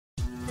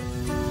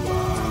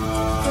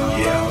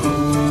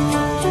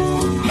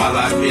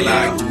My life be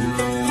like,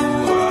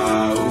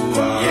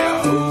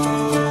 yeah.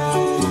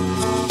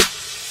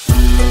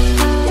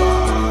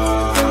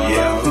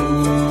 Yeah.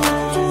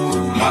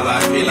 My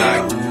life be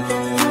like,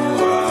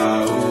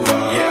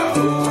 yeah.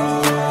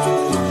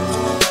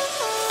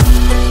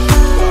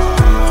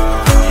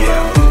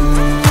 Yeah.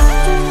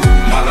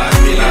 My life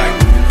be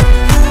like,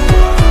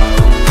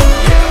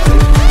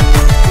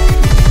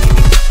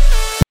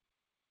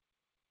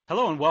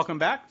 Hello and welcome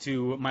back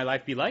to My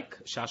Life Be Like.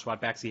 Shashwat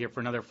Baxi here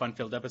for another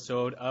fun-filled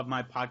episode of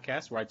my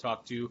podcast where I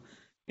talk to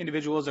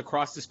individuals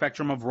across the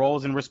spectrum of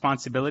roles and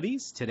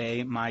responsibilities.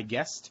 Today, my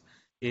guest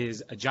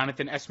is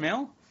Jonathan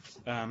Esmail,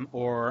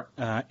 or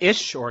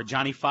Ish, or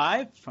Johnny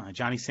Five,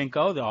 Johnny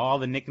Cinco, all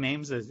the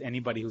nicknames as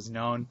anybody who's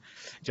known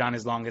John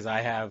as long as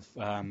I have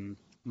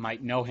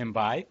might know him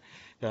by.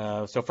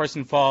 So first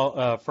and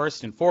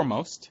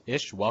foremost,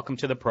 Ish, welcome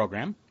to the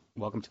program.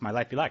 Welcome to My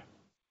Life Be Like.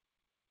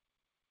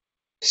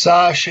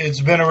 Sash,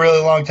 it's been a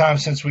really long time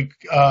since we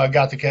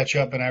got to catch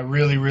up, and I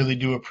really, really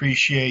do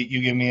appreciate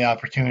you giving me the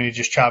opportunity to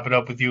just chop it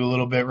up with you a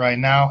little bit right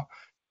now.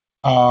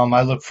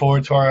 I look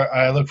forward to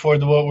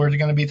what we're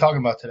going to be talking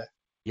about today.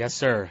 Yes,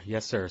 sir.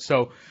 Yes, sir.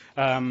 So,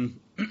 I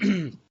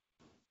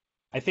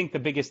think the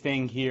biggest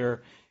thing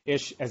here,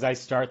 Ish, as I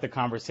start the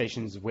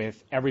conversations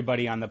with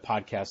everybody on the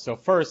podcast. So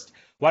first,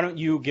 why don't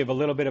you give a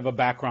little bit of a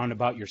background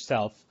about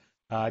yourself?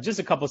 Just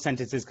a couple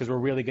sentences, because we're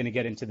really going to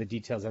get into the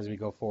details as we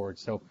go forward.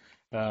 So,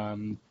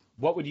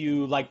 what would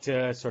you like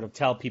to sort of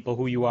tell people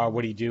who you are,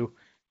 what do you do,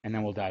 and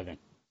then we'll dive in.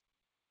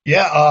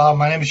 Yeah,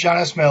 my name is John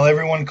Esmail.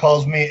 Everyone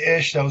calls me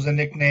Ish. That was a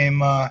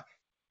nickname that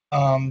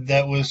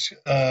was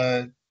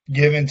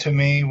given to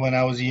me when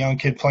I was a young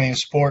kid playing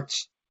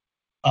sports.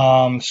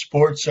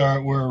 Sports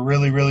were a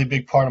really, really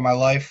big part of my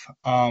life.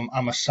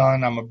 I'm a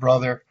son. I'm a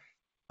brother.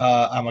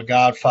 I'm a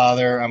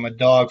godfather. I'm a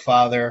dog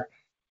father.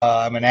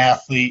 I'm an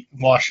athlete,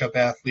 washed-up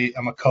athlete.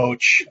 I'm a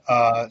coach.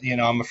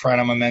 I'm a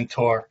friend. I'm a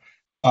mentor.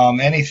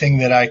 Anything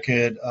that I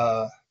could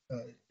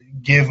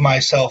give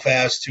myself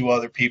as to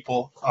other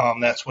people,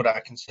 that's what I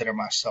consider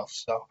myself.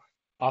 So,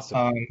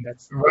 awesome.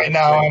 Right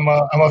now, I'm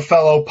a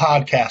fellow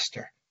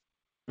podcaster.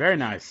 Very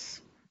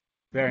nice,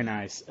 very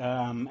nice.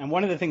 And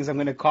one of the things I'm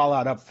going to call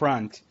out up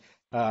front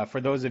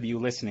for those of you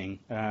listening,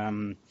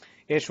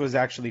 Ish was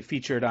actually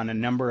featured on a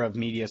number of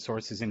media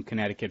sources in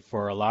Connecticut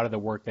for a lot of the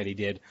work that he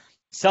did,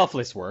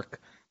 selfless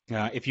work.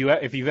 If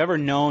you've ever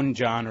known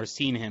John or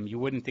seen him, you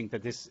wouldn't think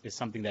that this is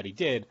something that he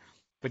did.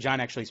 But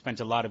John actually spent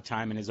a lot of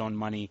time and his own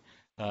money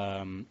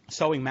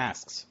sewing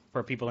masks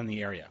for people in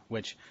the area,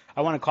 which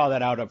I want to call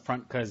that out up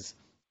front because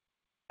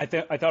I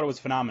thought it was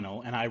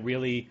phenomenal, and I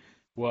really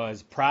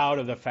was proud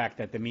of the fact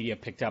that the media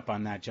picked up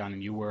on that, John,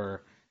 and you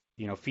were,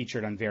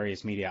 featured on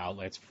various media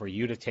outlets for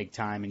you to take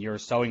time in your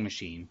sewing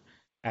machine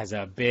as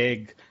a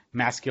big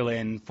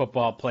masculine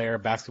football player,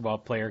 basketball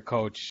player,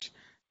 coach.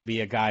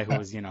 Be a guy who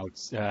was,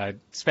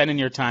 spending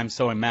your time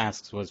sewing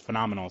masks was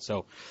phenomenal.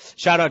 So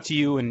shout out to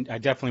you, and I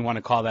definitely want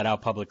to call that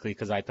out publicly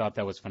because I thought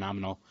that was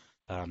phenomenal.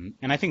 And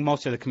I think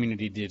most of the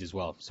community did as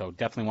well. So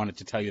definitely wanted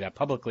to tell you that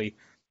publicly,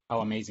 how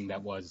amazing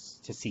that was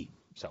to see.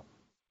 So.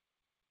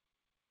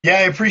 Yeah,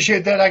 I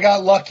appreciate that. I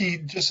got lucky,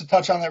 just to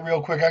touch on that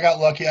real quick, I got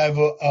lucky. I have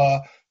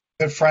a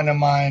good friend of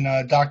mine,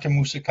 Dr.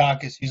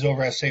 Mousakakis. He's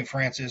over at St.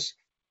 Francis.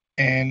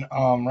 And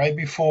right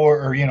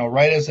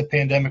as the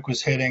pandemic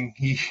was hitting,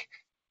 he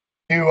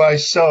knew I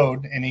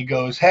sewed, and he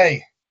goes,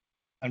 "Hey,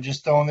 I'm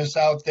just throwing this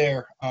out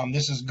there.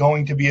 This is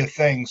going to be a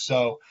thing.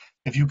 So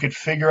if you could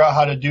figure out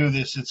how to do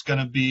this, it's going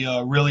to be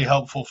really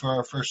helpful for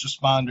our first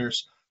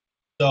responders."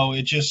 So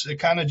it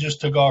kind of just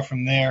took off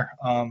from there.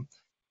 And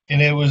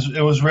it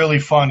was really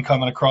fun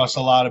coming across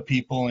a lot of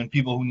people and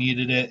people who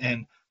needed it,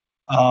 and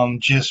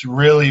just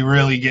really,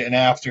 really getting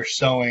after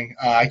sewing.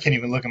 I can't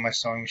even look at my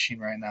sewing machine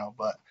right now,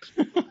 but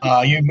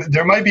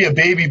there might be a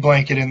baby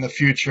blanket in the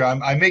future.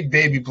 I make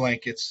baby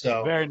blankets,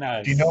 so very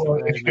nice.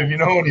 If you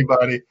know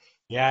anybody.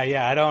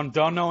 Yeah. I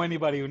don't know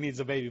anybody who needs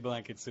a baby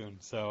blanket soon,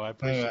 so I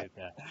appreciate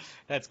that.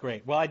 That's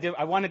great. Well,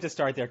 I wanted to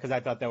start there because I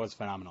thought that was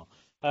phenomenal.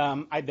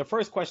 The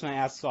first question I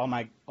asked all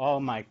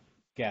my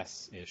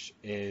guests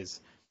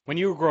is when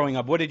you were growing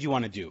up, what did you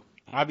want to do?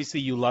 Obviously,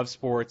 you love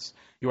sports.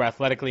 You were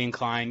athletically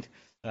inclined.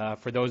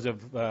 For those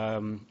of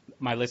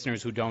my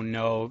listeners who don't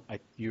know,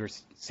 you're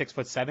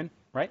 6'7",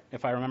 right?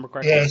 If I remember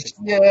correctly.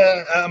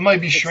 Yes, I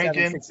might be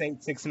shrinking.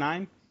 6'8",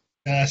 6'9".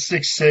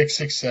 6'6",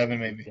 6'7",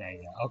 maybe.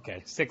 Yeah.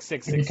 Okay,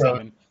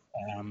 6'6",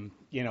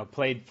 6'7".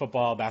 Played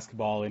football,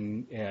 basketball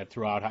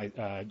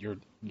throughout your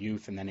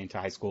youth and then into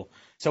high school.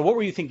 So what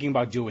were you thinking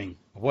about doing?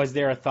 Was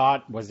there a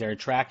thought? Was there a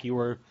track you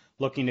were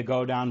looking to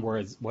go down?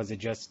 Was it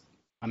just,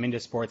 I'm into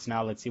sports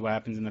now, let's see what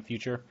happens in the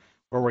future?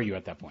 Where were you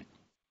at that point?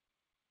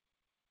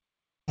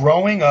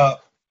 Growing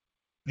up,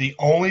 the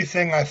only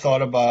thing I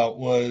thought about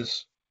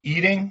was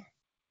eating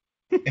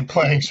and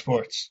playing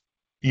sports.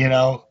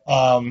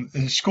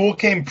 School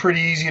came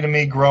pretty easy to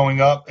me growing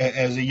up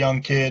as a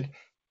young kid.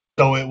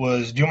 So it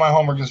was do my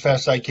homework as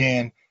fast as I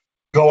can,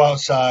 go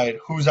outside,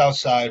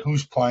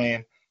 who's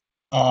playing.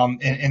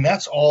 And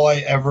that's all I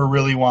ever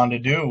really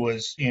wanted to do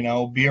was,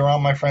 be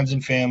around my friends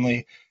and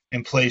family,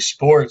 and play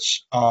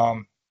sports.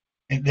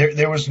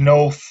 There was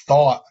no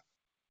thought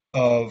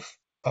of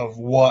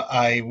what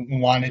I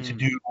wanted to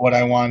do, what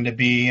I wanted to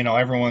be.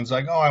 Everyone's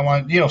like, oh, I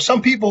want.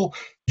 Some people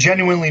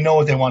genuinely know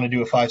what they want to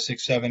do at 5,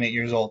 6, 7, 8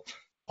 years old.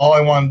 All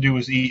I wanted to do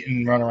was eat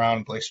and run around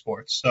and play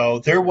sports. So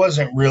there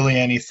wasn't really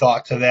any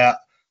thought to that.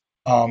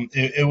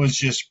 It was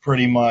just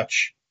pretty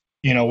much,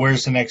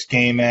 where's the next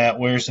game at?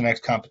 Where's the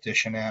next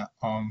competition at?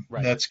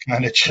 Right. That's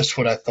kind of just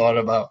what I thought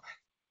about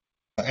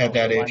at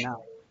that age.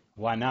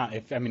 Why not?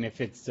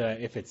 If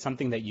it's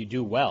something that you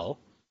do well,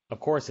 of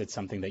course it's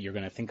something that you're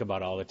going to think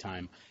about all the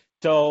time.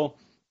 So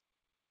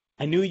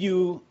I knew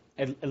you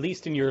at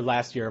least in your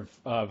last year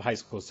of high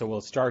school. So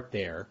we'll start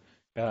there.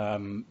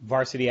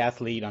 Varsity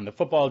athlete on the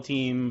football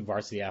team,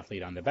 varsity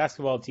athlete on the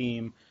basketball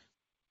team.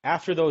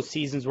 After those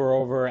seasons were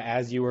over,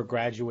 as you were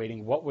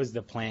graduating, what was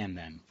the plan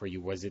then for you?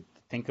 Was it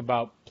to think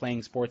about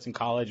playing sports in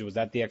college? Was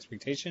that the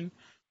expectation?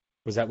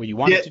 Was that what you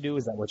wanted to do?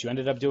 Is that what you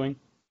ended up doing?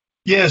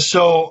 Yeah.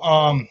 So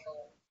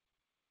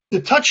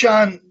to touch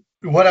on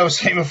what I was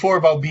saying before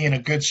about being a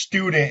good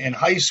student in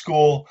high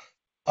school,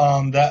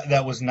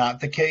 that was not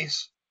the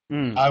case.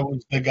 I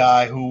was the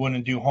guy who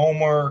wouldn't do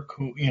homework,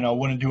 who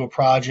wouldn't do a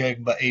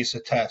project but ace a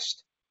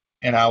test.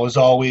 And I was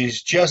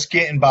always just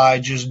getting by,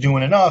 just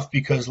doing enough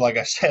because, like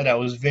I said, I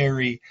was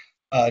very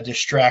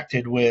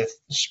distracted with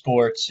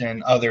sports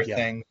and other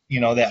things,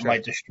 that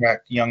might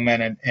distract young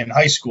men in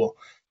high school.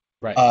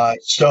 Right.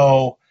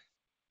 So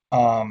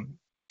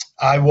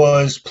I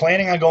was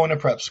planning on going to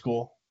prep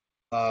school.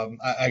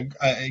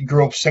 I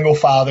grew up single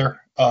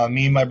father,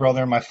 me, my brother,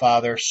 and my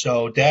father.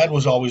 So dad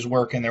was always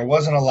working. There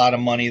wasn't a lot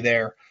of money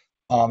there.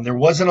 There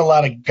wasn't a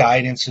lot of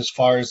guidance as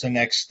far as the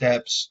next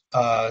steps.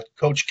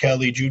 Coach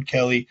Kelly, Jude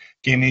Kelly,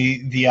 gave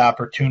me the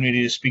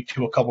opportunity to speak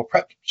to a couple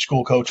prep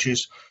school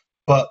coaches,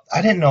 but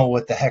I didn't know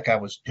what the heck I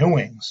was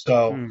doing.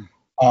 So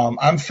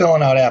I'm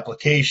filling out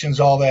applications,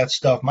 all that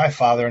stuff. My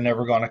father had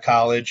never gone to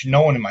college.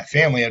 No one in my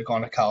family had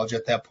gone to college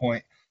at that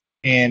point.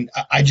 And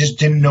I just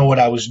didn't know what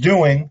I was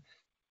doing.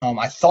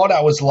 I thought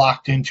I was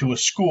locked into a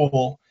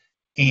school,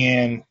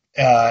 and,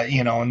 in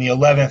the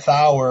 11th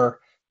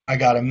hour, I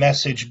got a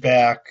message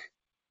back.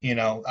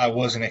 I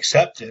wasn't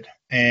accepted,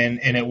 and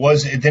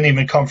it didn't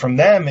even come from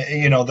them,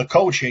 the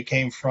coach. It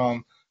came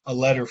from a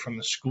letter from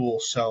the school.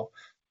 So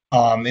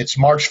it's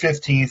March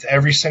 15th.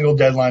 Every single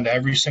deadline to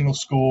every single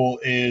school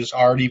is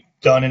already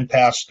done and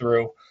passed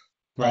through.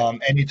 Right.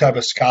 Any type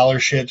of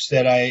scholarships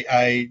that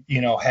I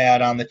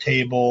had on the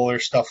table or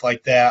stuff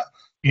like that,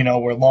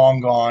 were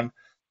long gone.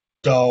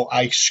 So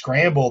I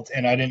scrambled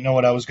and I didn't know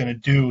what I was going to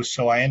do.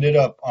 So I ended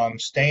up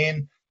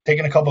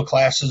taking a couple of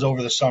classes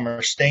over the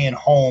summer, staying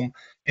home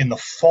in the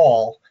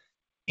fall,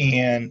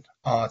 and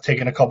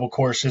taking a couple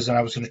courses, and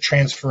I was going to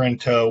transfer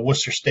into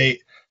Worcester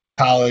State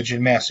College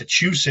in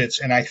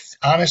Massachusetts. And I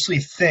honestly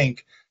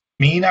think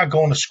me not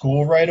going to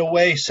school right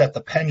away set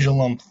the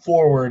pendulum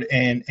forward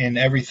in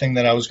everything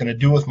that I was going to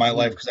do with my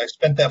life, because I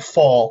spent that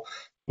fall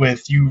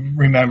with, you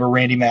remember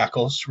Randy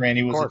Mackles.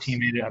 Randy was a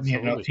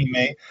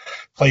teammate,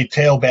 played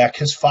tailback.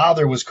 His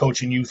father was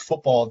coaching youth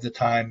football at the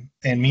time,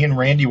 and me and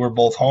Randy were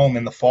both home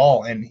in the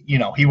fall, and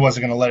he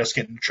wasn't going to let us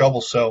get into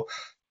trouble. So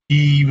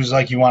he was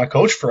like, "You want to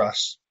coach for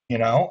us?"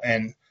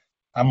 And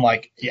I'm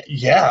like,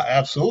 "Yeah,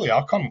 absolutely.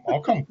 I'll come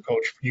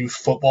coach youth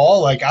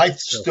football." Like, I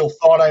still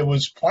thought I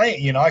was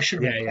playing. I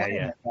should have been playing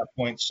at that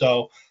point.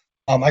 So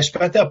I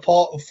spent that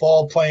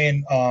fall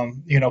playing,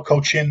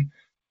 coaching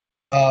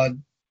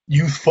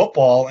youth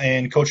football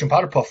and coaching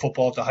Powder Puff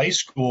football at the high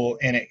school,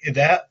 and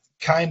that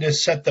kind of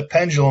set the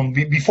pendulum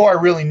before I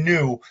really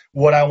knew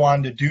what I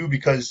wanted to do,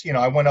 because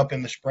I went up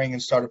in the spring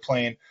and started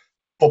playing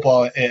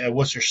football at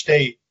Worcester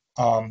State.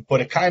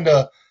 But it kind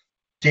of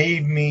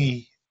gave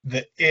me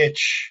the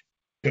itch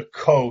to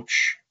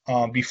coach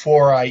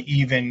before I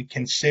even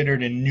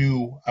considered and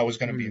knew I was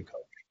going to be a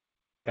coach.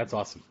 That's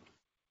awesome.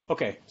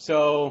 Okay,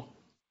 so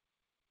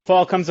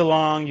fall comes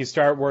along, you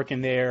start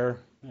working there,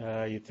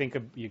 you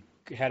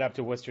head up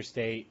to Worcester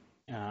State.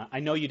 I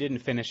know you didn't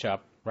finish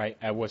up right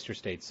at Worcester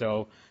State,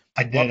 so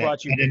I didn't.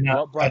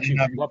 What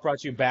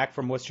brought you back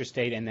from Worcester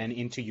State and then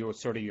into your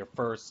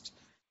first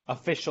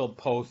official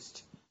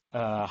post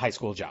high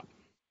school job?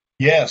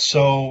 Yeah,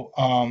 so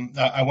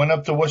I went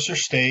up to Worcester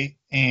State,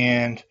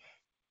 and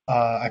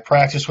I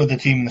practiced with the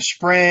team in the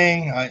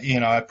spring.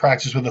 I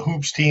practiced with the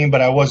hoops team,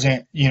 but I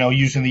wasn't,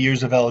 using the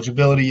years of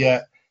eligibility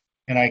yet.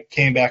 And I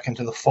came back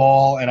into the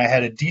fall, and I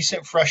had a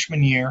decent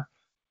freshman year.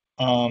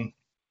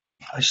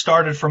 I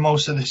started for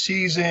most of the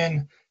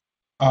season.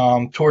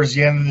 Towards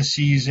the end of the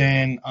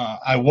season,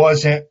 I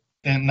wasn't,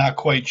 and not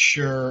quite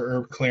sure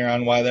or clear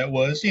on why that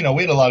was. We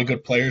had a lot of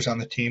good players on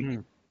the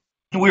team.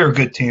 We were a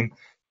good team.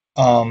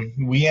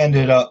 We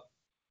ended up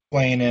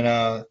playing in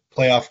a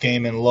playoff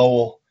game in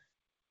Lowell,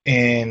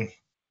 and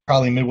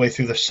probably midway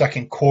through the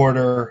second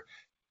quarter,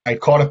 I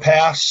caught a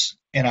pass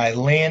and I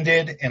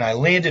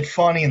landed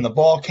funny, and the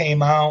ball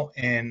came out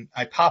and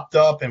I popped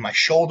up and my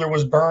shoulder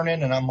was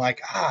burning, and I'm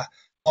like,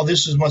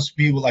 this must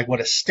be like what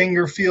a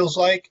stinger feels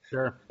like.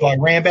 Sure. So I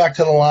ran back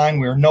to the line.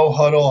 We were no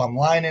huddle. I'm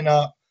lining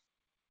up.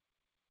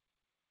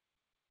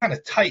 kind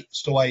of tight.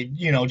 So I,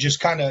 just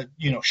kind of,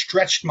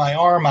 stretched my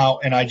arm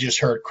out and I just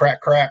heard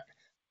crack, crack.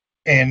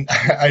 And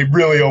I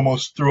really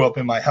almost threw up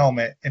in my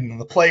helmet. And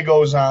the play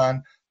goes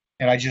on,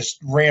 and I just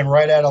ran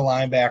right at a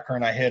linebacker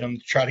and I hit him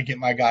to try to get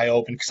my guy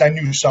open because I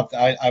knew something.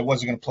 I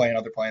wasn't going to play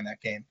another play in that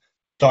game.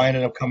 So I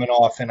ended up coming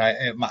off, and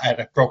I had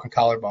a broken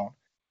collarbone.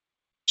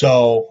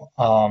 So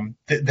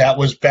that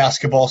was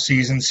basketball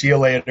season. See you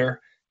later.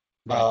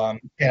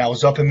 And I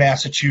was up in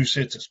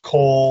Massachusetts. It's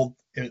cold,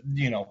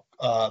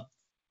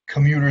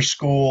 commuter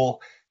school.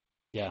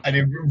 Yeah. I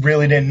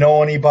really didn't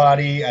know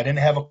anybody. I didn't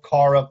have a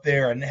car up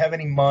there. I didn't have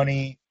any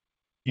money,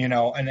 and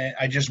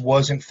I just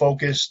wasn't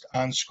focused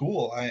on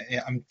school.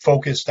 I'm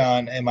focused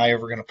on, am I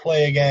ever going to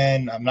play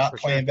again? I'm not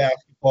playing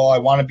basketball. I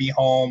want to be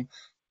home.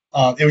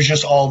 It was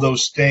just all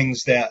those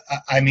things that,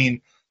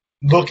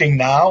 looking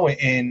now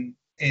in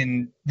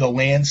the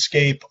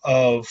landscape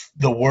of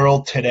the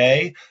world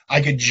today,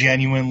 I could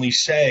genuinely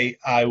say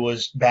I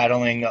was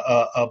battling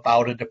a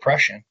bout of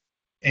depression.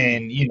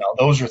 And,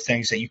 those are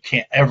things that you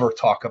can't ever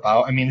talk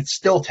about. It's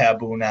still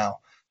taboo now.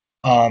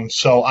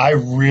 So I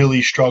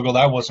really struggled.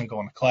 I wasn't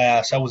going to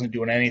class. I wasn't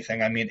doing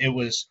anything. It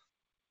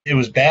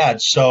was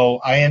bad. So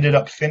I ended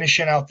up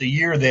finishing out the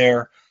year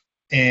there,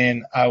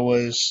 and I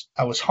was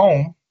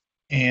home,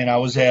 and I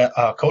was at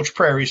Coach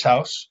Prairie's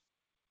house,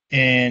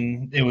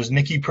 and it was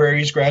Nikki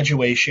Prairie's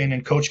graduation,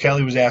 and Coach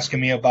Kelly was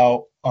asking me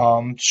about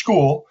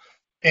school,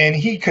 and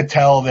he could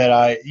tell that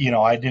I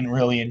didn't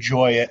really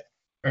enjoy it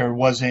or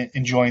wasn't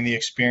enjoying the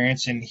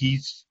experience, and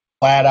he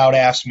flat out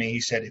asked me, he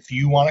said, if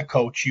you want to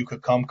coach, you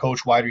could come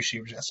coach wide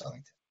receivers at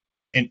Southington.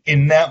 And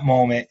in that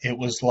moment, it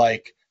was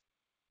like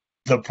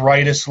the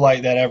brightest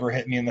light that ever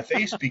hit me in the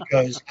face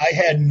because I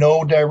had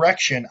no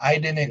direction. I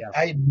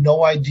had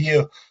no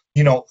idea.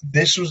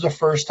 This was the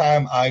first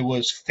time I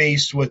was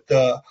faced with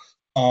the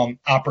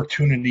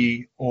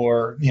opportunity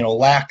or,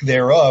 lack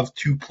thereof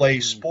to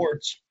play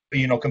sports,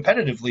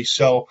 competitively.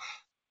 So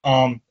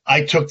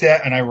I took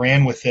that and I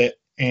ran with it.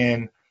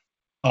 And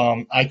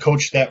I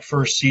coached that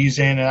first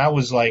season, and I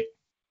was like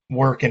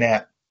working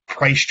at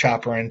Price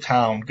Chopper in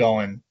town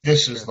going,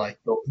 this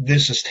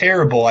is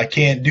terrible. I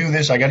can't do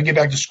this. I got to get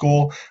back to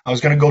school. I was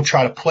going to go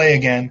try to play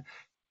again.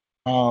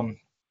 And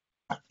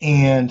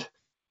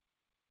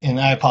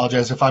I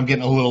apologize if I'm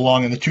getting a little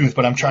long in the tooth,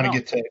 but I'm trying to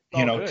get to,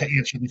 to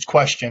answer this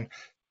question.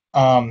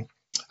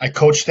 I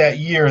coached that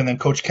year, and then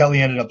Coach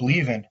Kelly ended up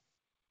leaving.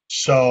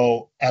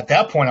 So at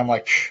that point, I'm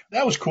like,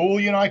 that was cool.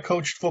 I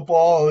coached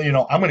football,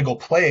 I'm going to go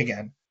play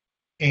again.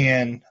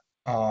 And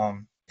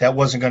that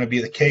wasn't going to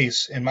be the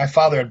case. And my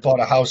father had bought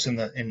a house in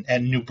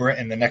New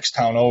Britain, the next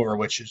town over,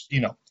 which is,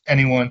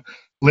 anyone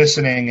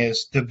listening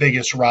is the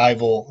biggest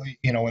rival,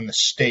 in the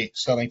state,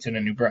 Southington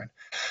and New Britain.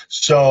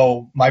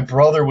 So my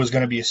brother was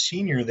going to be a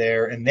senior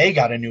there, and they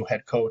got a new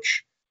head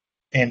coach.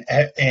 And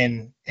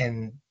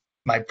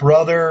my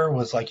brother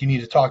was like, you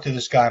need to talk to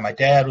this guy. My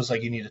dad was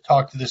like, you need to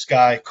talk to this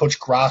guy. Coach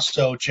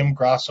Grasso, Jim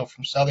Grasso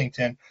from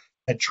Southington,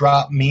 had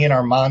dropped me and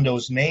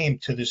Armando's name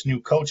to this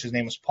new coach. His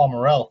name was Paul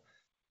Morrell.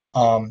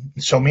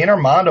 So me and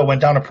Armando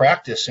went down to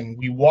practice, and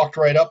we walked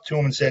right up to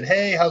him and said,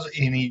 hey, how's it?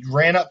 And he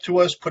ran up to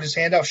us, put his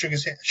hand out,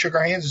 shook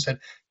our hands and said,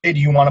 hey,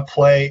 do you want to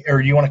play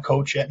or do you want to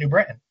coach at New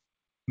Britain?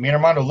 Me and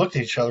Armando looked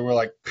at each other. We're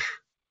like,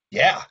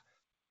 yeah.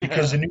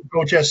 Because the new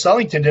coach at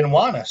Southington didn't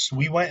want us.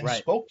 We went and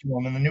spoke to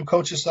him, and the new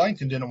coach at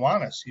Southington didn't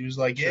want us. He was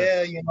like,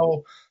 yeah,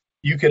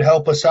 you could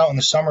help us out in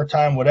the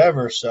summertime,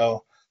 whatever.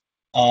 So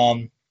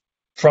from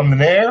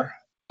there,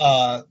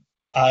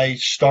 I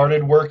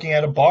started working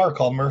at a bar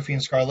called Murphy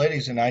and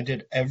Scarletti's, and I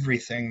did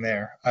everything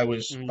there. I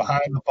was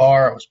behind the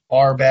bar. I was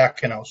bar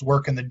back, and I was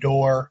working the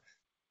door,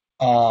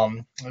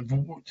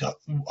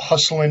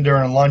 hustling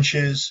during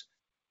lunches.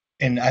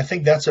 And I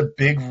think that's a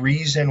big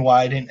reason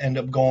why I didn't end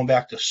up going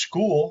back to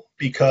school,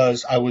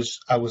 because I was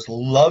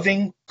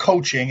loving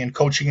coaching and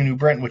coaching in New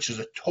Britain, which is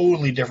a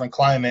totally different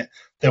climate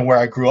than where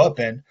I grew up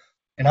in.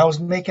 And I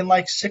was making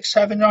like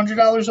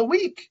 $600-700 a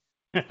week,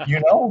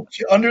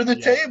 under the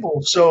table.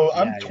 So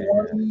I'm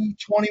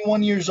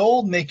 21 years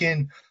old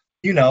making,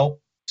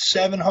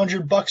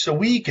 $700 a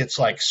week. It's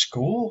like,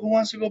 school? Who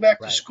wants to go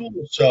back to school?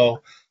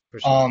 So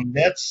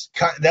that's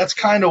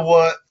kind of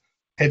what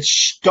had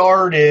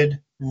started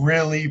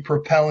really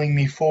propelling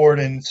me forward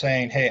and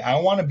saying, hey, I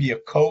want to be a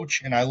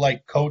coach and I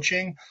like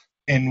coaching,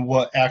 and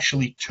what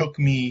actually took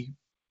me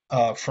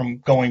from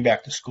going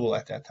back to school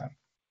at that time.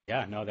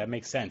 Yeah, no, that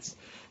makes sense.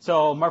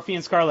 So Murphy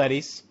and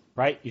Scarletti's,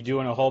 right? You're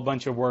doing a whole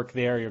bunch of work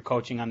there. You're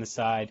coaching on the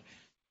side.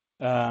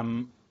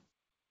 What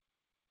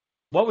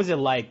was it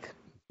like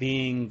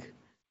being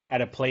at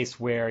a place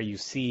where you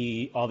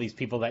see all these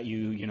people that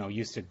you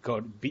used to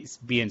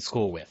be in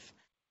school with?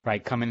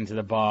 Right, coming into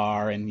the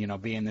bar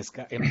and being this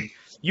guy. I mean,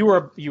 you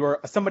were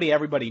somebody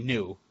everybody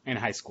knew in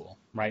high school,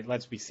 right?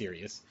 Let's be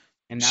serious.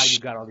 And now you've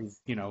got all these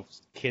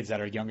kids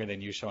that are younger than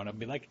you showing up and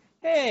be like,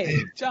 "Hey,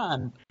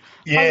 John,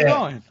 how's it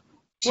going?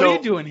 What are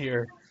you doing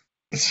here?"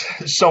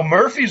 So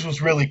Murphy's was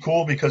really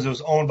cool because it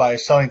was owned by a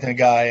Southington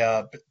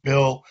guy,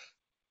 Bill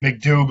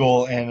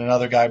McDougal and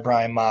another guy,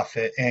 Brian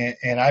Moffitt,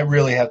 and I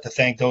really have to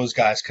thank those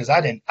guys because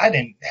I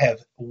didn't have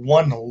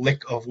one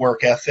lick of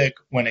work ethic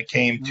when it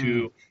came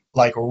to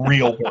like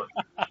real work,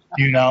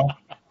 you know.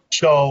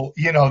 So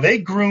they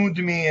groomed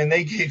me and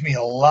they gave me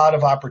a lot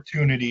of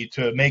opportunity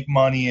to make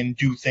money and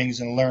do things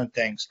and learn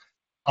things,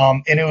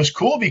 and it was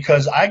cool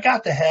because I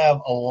got to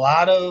have a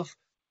lot of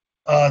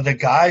the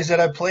guys that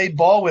I played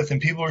ball with and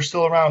people who are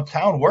still around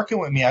town working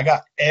with me. I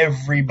got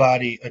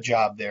everybody a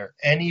job there.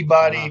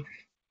 Anybody. Wow.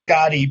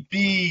 Scotty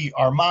B,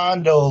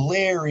 Armando,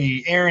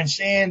 Larry, Aaron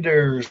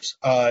Sanders,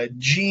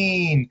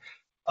 Gene,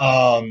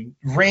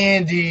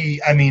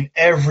 Randy. I mean,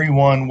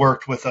 everyone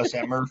worked with us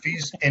at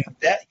Murphy's, and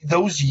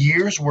those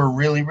years were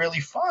really,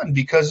 really fun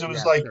because it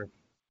was Sure.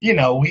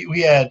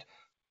 we had,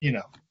 and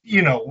I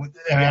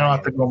don't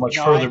have to go much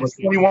No, I further, but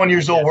understand. 21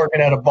 years old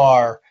working at a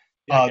bar,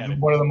 Yeah, I get it.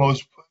 one of the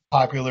most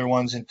popular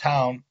ones in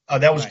town.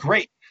 That was Right.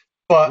 great.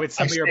 But With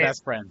some of your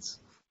best friends.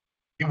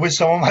 with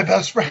some of my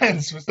best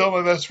friends.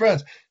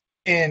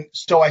 And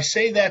so I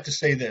say that to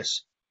say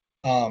this,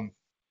 that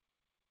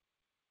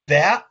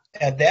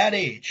at that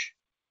age,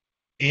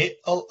 it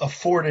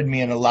afforded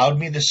me and allowed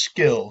me the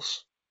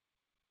skills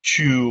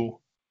to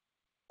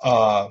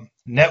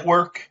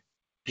network,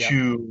 Yep.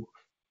 to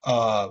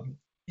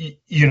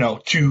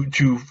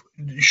to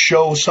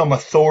show some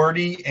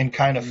authority and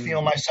kind of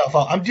feel myself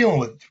out. I'm dealing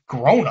with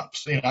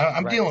grown-ups.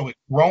 I'm Right. dealing with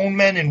grown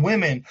men and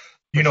women,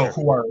 Sure.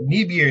 who are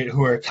inebriated,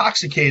 who are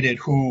intoxicated,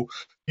 who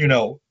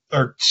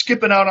are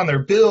skipping out on their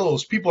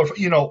bills. People are,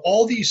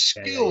 all these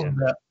skills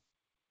that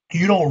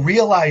you don't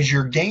realize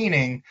you're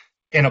gaining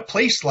in a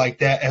place like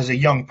that as a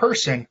young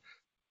person.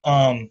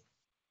 That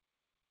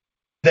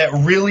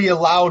really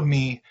allowed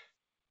me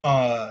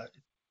to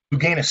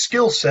gain a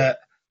skill set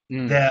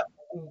that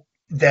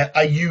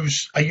I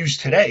use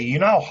today. You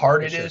know how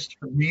hard it is to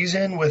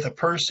reason with a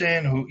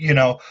person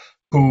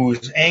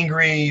who's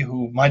angry,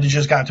 who might have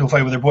just gotten into a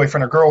fight with their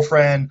boyfriend or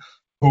girlfriend,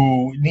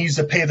 who needs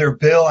to pay their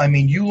bill. I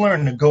mean, you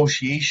learn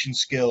negotiation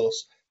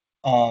skills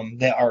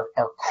that are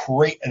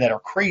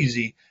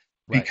crazy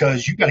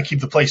because you got to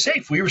keep the place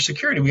safe. We were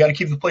security. We got to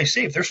keep the place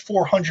safe. There's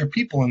 400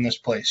 people in this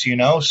place,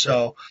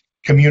 so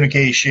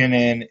communication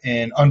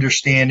and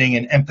understanding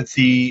and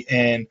empathy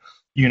and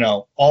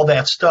all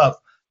that stuff.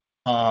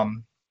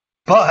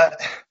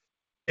 But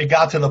it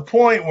got to the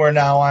point where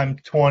now I'm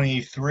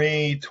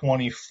 23,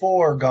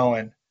 24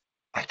 going,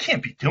 I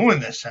can't be doing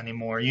this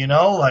anymore,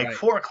 like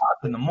 4 o'clock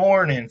in the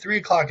morning, 3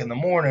 o'clock in the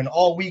morning,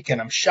 all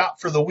weekend. I'm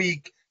shot for the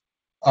week.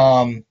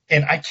 And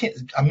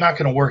I'm not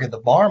going to work at the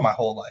bar my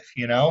whole life,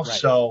 Right.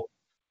 So,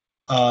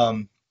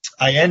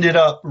 I ended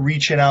up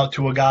reaching out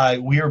to a guy.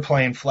 We were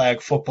playing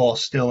flag football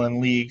still in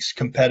leagues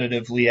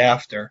competitively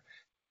after.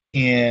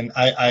 And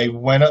I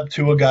went up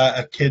to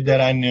a kid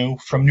that I knew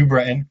from New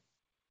Britain.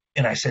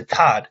 And I said,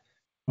 Todd,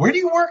 where do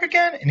you work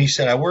again? And he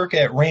said, I work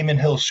at Raymond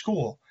Hill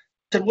School.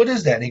 I said, what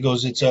is that? And he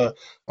goes, it's a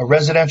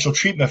residential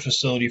treatment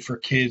facility for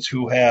kids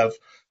who have,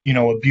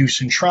 abuse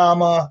and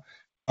trauma,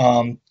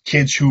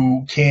 kids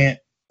who can't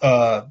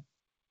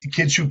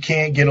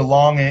get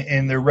along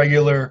in their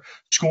regular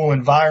school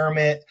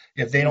environment.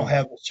 If they don't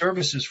have the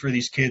services for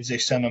these kids, they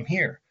send them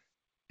here.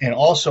 And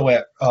also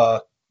at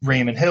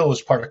Raymond Hill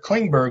was part of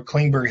Klingberg.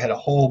 Klingberg had a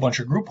whole bunch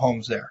of group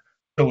homes there.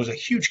 So it was a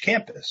huge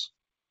campus.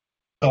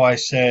 So I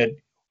said,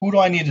 who do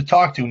I need to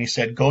talk to? And he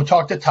said, go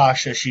talk to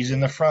Tasha. She's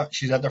in the front.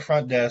 She's at the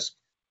front desk.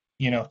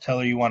 Tell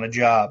her you want a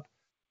job.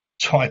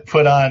 So I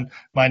put on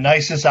my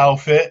nicest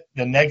outfit.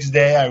 The next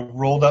day I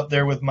rolled up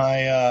there with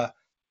my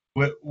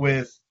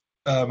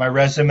my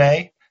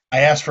resume. I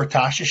asked for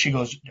Tasha. She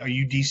goes, are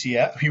you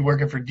DCF? Are you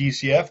working for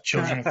DCF,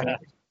 Children and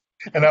Families?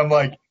 And I'm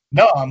like,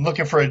 no, I'm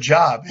looking for a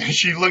job. And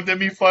she looked at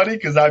me funny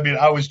because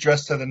I was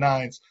dressed to the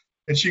nines.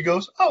 And she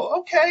goes,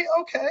 oh, okay.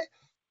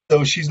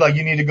 So she's like,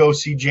 you need to go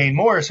see Jane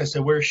Morris. I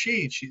said, where's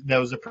she? That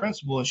was the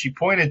principal. And she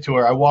pointed to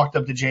her. I walked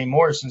up to Jane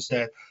Morris and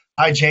said,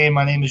 hi, Jane,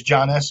 my name is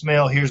John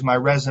Esmail. Here's my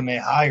resume.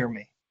 Hire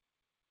me.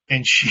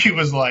 And she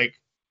was like,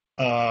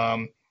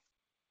 hold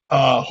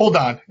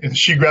on. And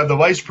she grabbed the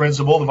vice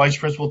principal. The vice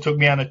principal took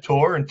me on a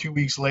tour. And 2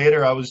 weeks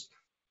later, I was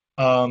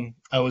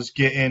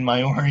getting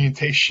my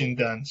orientation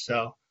done.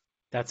 So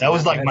that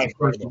was like my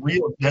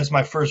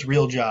first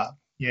real job.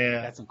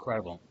 Yeah. That's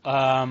incredible.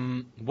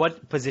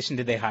 What position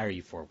did they hire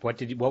you for? What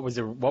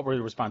were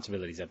the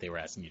responsibilities that they were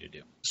asking you to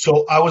do?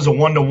 So I was a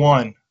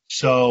 1-to-1.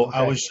 So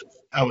Okay.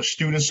 I was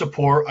student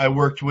support. I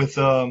worked with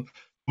a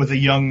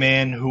young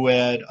man who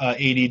had ADD,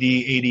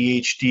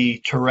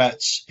 ADHD,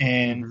 Tourette's,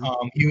 and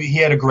he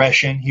had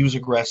aggression. He was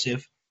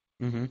aggressive.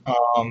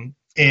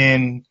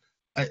 And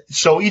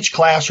so each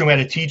classroom had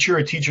a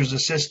teacher's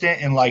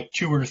assistant, and like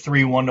 2 or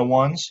 3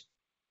 1-to-1s.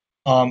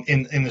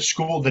 In the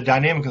school, the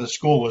dynamic of the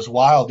school was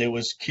wild. It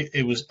was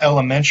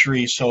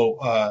elementary,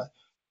 so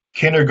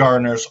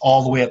kindergartners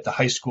all the way up to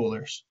high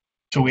schoolers.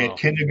 So we had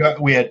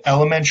we had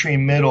elementary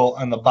and middle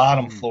on the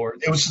bottom floor.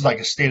 It was just like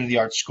a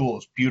state-of-the-art school. It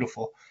was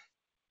beautiful.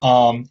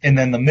 And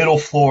then the middle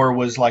floor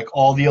was like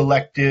all the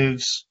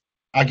electives,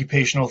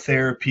 occupational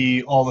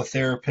therapy, all the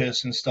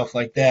therapists and stuff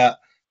like that.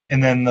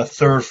 and then the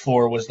third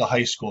floor was the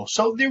high school.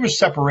 So there was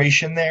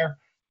separation there.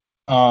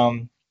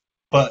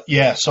 But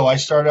yeah, so I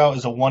started out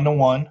as a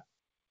 1-to-1.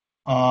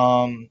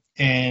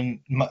 And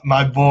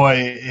my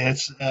boy,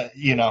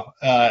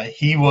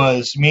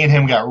 me and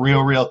him got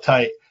real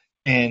tight,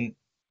 and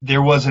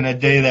there wasn't a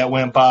day that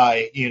went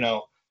by,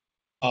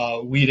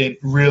 we didn't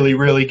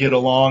really get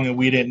along, and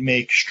we didn't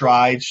make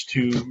strides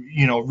to,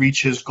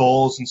 reach his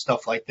goals and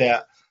stuff like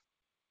that.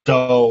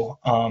 So,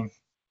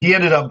 he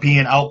ended up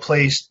being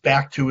outplaced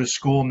back to his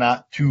school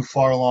not too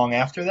far along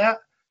after that.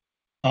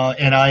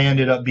 And I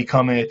ended up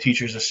becoming a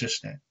teacher's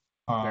assistant.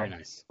 Very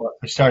nice.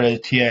 I started as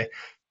a TA.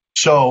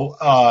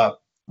 So,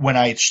 when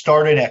I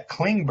started at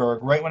Klingberg,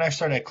 right when I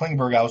started at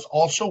Klingberg, I was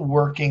also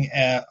working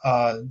at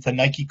the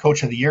Nike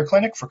Coach of the Year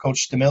clinic for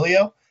Coach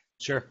Stamilio.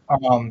 Sure.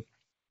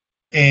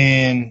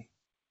 And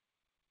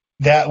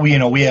that we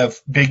have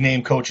big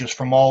name coaches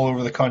from all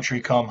over the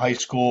country come, high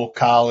school,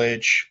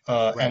 college,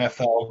 Right.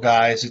 NFL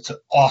guys. It's an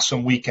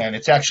awesome weekend.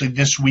 It's actually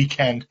this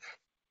weekend,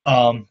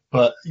 but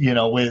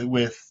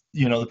with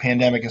the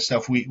pandemic and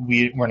stuff,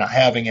 we're not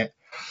having it.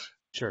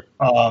 Sure.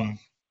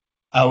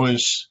 I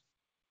was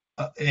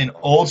an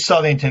old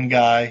Southington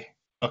guy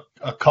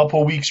a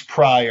couple weeks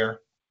prior,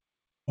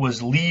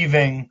 was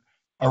leaving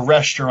a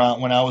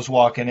restaurant when I was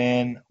walking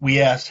in.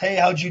 We asked, "Hey,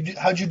 how'd you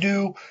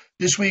do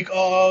this week?"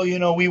 "Oh,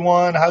 we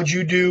won." "How'd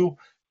you do?"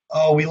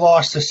 "Oh, we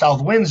lost to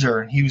South Windsor."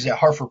 And he was at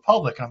Hartford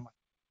Public. And I'm like,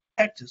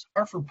 "Heck, does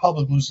Hartford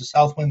Public lose to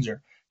South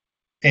Windsor?"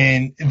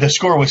 And the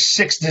score was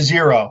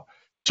 6-0.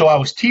 So I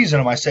was teasing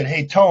him. I said,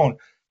 "Hey, Tone,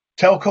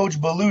 tell Coach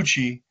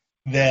Bellucci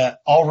that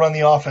I'll run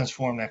the offense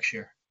for him next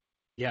year."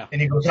 Yeah.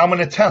 And he goes, "I'm going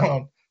to tell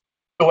him."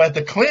 So at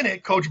the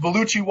clinic, Coach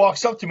Bellucci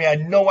walks up to me. I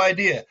had no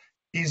idea.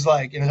 He's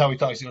like, and that's how he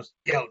talks. He goes,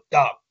 "Yo,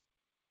 Doc,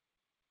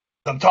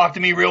 come talk to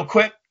me real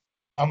quick."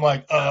 I'm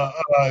like,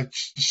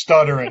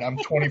 stuttering. I'm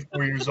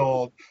 24 years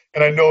old,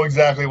 and I know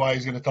exactly why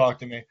he's going to talk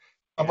to me.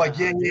 I'm like,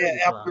 yeah.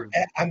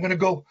 I'm going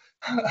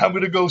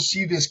to go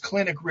see this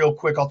clinic real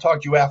quick. I'll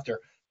talk to you after.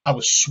 I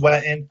was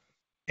sweating,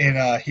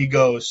 and he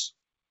goes,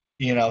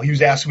 he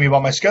was asking me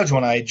about my schedule,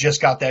 and I had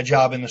just got that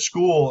job in the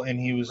school, and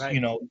he was,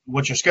 Right.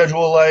 "What's your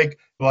schedule like?"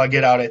 "Well, I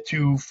get out at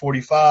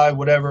 2:45,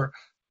 whatever."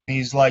 And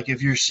he's like,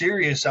 "If you're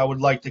serious, I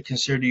would like to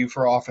consider you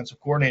for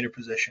offensive coordinator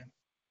position."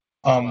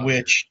 Wow.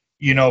 Which,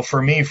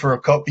 for me,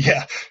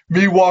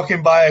 me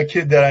walking by a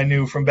kid that I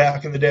knew from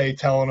back in the day,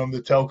 telling him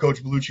to tell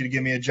Coach Bellucci to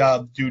give me a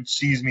job, dude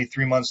sees me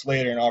 3 months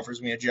later and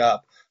offers me a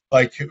job.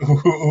 Like,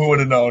 who would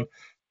have known?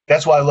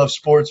 That's why I love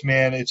sports,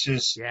 man. It's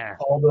just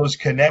all those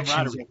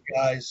connections with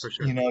guys, For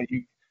sure.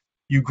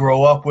 you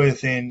grow up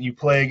with and you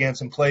play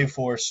against and play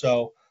for.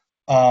 So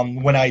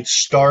when I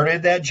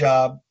started that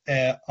job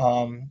at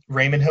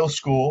Raymond Hill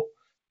School,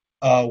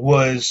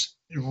 was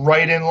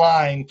right in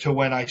line to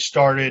when I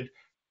started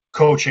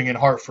coaching in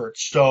Hartford.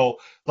 So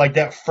like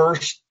that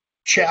first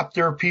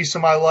chapter piece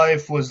of my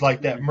life was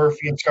like that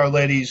Murphy and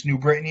Scarletti's New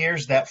Britain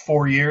years, that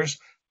 4 years.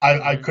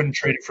 I couldn't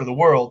trade it for the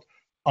world.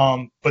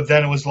 But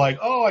then it was like,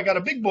 oh, I got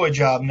a big boy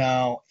job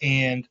now,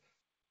 and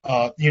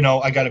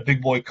I got a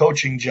big boy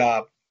coaching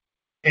job.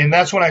 And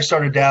that's when I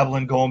started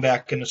dabbling, going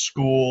back into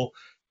school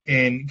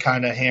and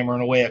kind of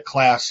hammering away at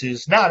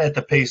classes, not at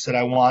the pace that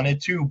I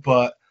wanted to,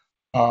 but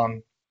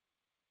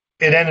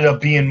it ended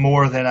up being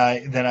more than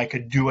I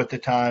could do at the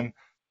time,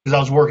 because I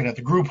was working at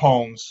the group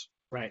homes,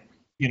 Right.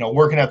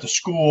 working at the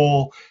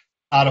school.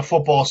 Out of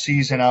football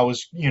season, I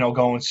was,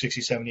 going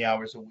 60, 70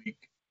 hours a week.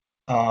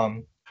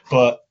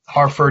 But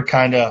Hartford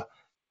kind of,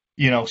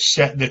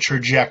 set the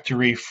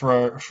trajectory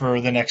for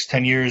the next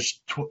 10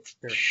 years,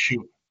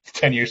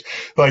 10 years,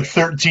 like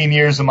 13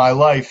 years of my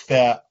life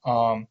that,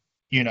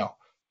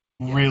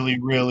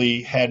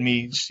 really had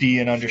me see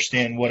and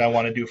understand what I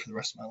want to do for the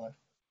rest of my life.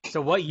 So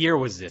what year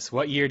was this?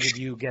 What year did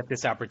you get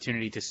this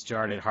opportunity to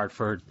start at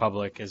Hartford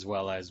Public as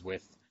well as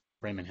with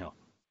Raymond Hill?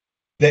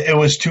 It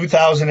was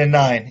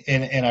 2009,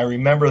 and I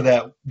remember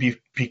that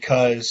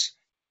because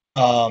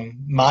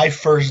my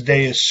first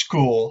day of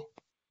school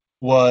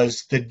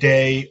was the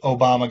day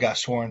Obama got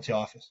sworn into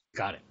office.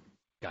 Got it.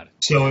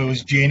 So it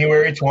was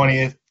January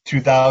 20th,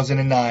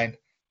 2009.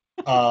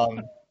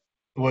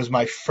 Was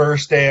my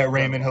first day at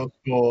Raymond Hill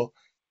School,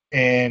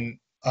 and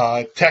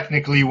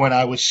technically when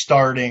I was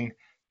starting,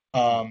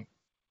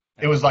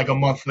 it was like a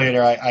month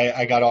later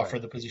I got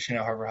offered the position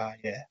at Harvard High.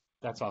 Yeah.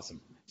 That's awesome.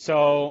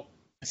 So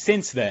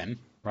since then,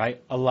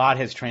 right, a lot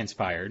has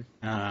transpired.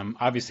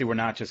 Obviously, we're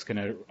not just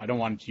I don't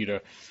want you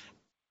to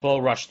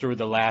bull rush through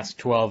the last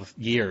 12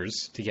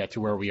 years to get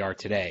to where we are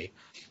today.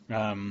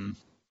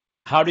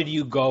 How did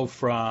you go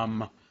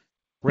from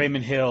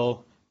Raymond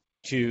Hill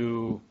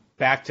to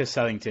back to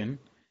Southington?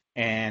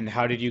 And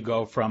how did you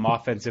go from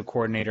offensive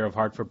coordinator of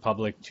Hartford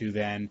Public to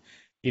then,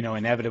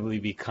 inevitably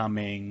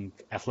becoming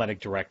athletic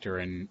director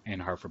in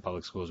Hartford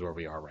Public Schools, where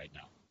we are right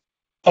now?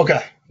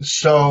 Okay.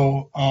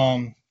 So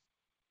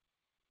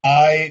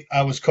I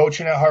was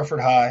coaching at Hartford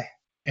High,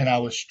 and I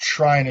was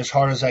trying as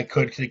hard as I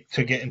could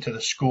to get into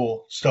the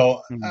school.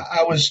 So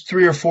I was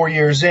 3 or 4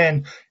 years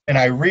in, and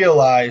I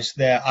realized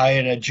that I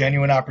had a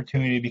genuine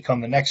opportunity to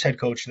become the next head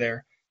coach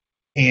there.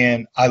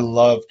 and I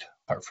loved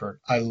Hartford.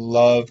 I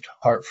loved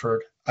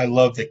Hartford. I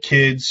loved the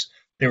kids.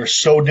 They were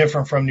so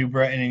different from New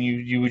Britain, and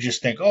you would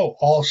just think, oh,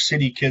 all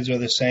city kids are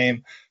the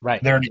same.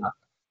 Right. They're not.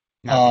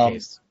 Not the Um,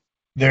 case.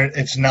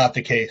 it's not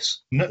the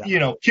case. No, Yeah. you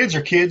know, kids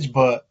are kids,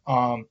 but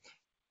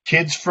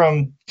kids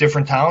from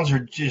different towns are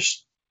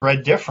just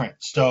bred different.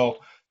 So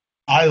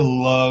I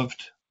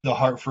loved the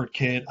Hartford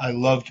kid. I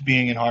loved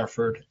being in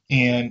Hartford,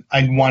 and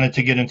I wanted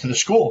to get into the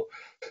school.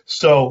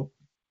 So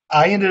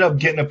I ended up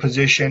getting a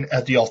position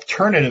at the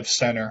Alternative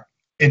Center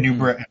in New Mm.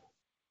 Britain.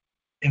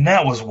 And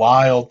that was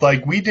wild.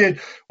 Like we did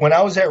when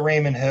I was at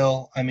Raymond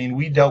Hill, I mean,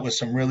 we dealt with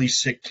some really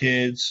sick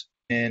kids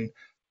and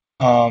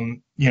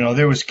you know,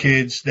 there was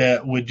kids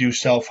that would do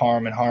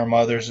self-harm and harm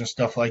others and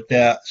stuff like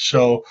that.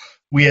 So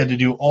we had to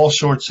do all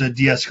sorts of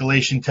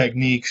de-escalation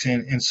techniques,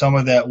 and some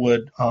of that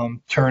would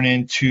turn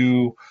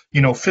into,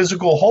 you know,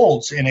 physical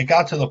holds. And it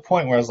got to the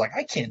point where I was like,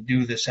 I can't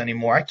do this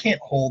anymore. I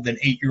can't hold an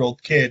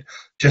 8-year-old kid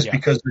just Yeah.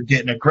 because they're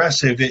getting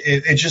aggressive.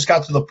 It just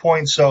got to the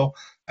point. So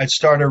I'd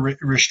start a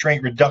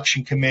restraint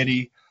reduction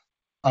committee.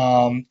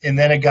 And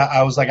then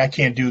I was like, I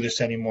can't do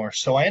this anymore.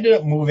 So I ended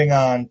up moving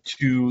on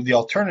to the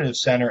Alternative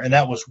Center, and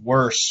that was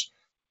worse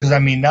because I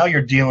mean, now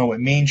you're dealing with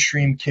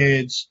mainstream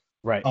kids,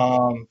 Right.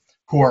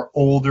 who are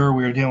older.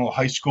 We were dealing with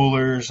high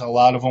schoolers. A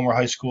lot of them were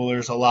high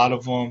schoolers. A lot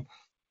of them,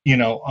 you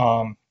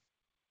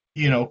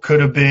know,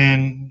 could have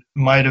been,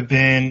 might have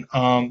been,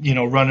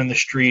 running the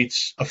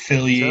streets,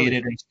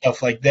 affiliated and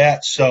stuff like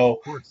that. So,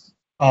 Of course.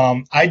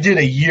 I did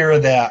a year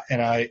of that,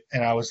 and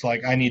I was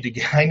like, I need to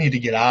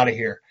get out of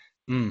here.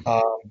 Mm.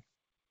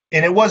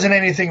 And it wasn't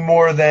anything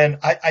more than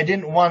I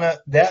didn't want to,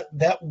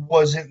 that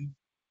wasn't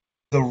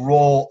the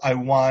role I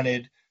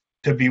wanted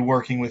to be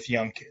working with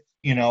young kids,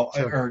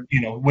 Sure.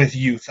 or, with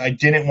youth. I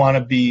didn't want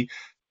to be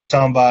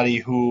somebody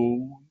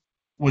who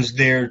was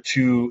there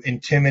to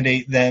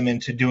intimidate them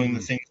into doing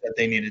the things that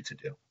they needed to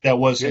do. That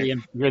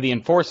wasn't, You're the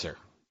enforcer.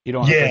 You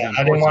don't want to play the yeah,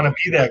 I didn't want to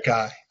enforcer. be that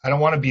guy. I don't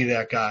want to be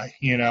that guy,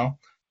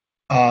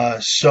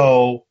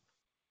 So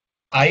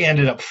I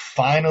ended up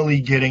finally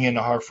getting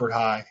into Hartford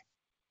High.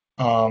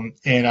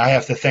 And I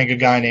have to thank a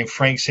guy named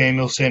Frank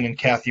Samuelson and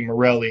Kathy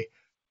Morelli,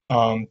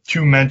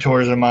 two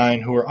mentors of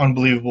mine who are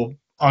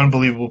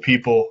unbelievable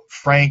people.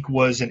 Frank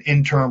was an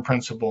interim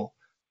principal.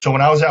 So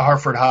when I was at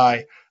Hartford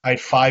High, I had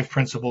 5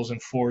 principals in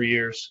 4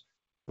 years.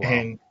 Wow.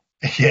 And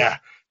yeah,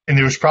 and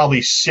there was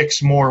probably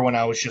 6 more when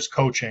I was just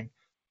coaching.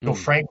 So Mm.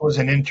 Frank was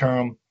an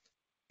interim,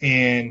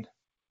 and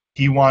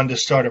he wanted to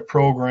start a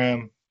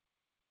program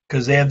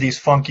because they have these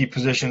funky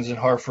positions in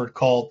Hartford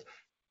called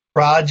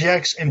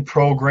projects and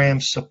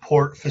program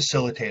support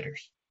facilitators.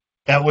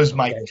 That was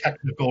my Okay.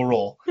 technical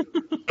role.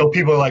 So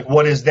people are like,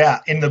 what is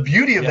that? And the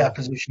beauty of Yeah. that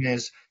position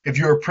is if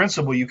you're a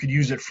principal, you could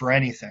use it for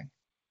anything.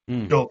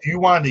 Mm. So if you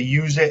wanted to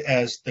use it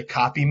as the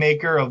copy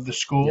maker of the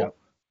school, Yep.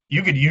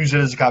 you could use it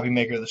as a copy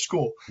maker of the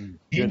school. Mm.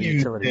 He You're the used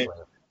utility it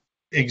player.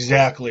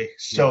 exactly.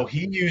 So Yeah.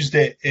 he used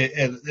it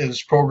as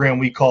this program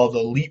we call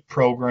the LEAP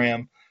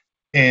program.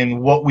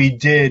 And what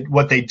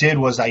they did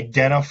was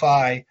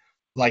identify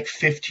like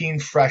 15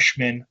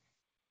 freshmen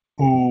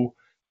who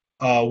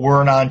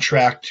weren't on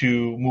track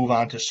to move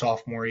on to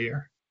sophomore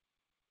year.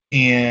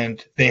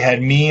 And they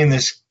had me and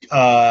this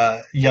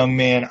young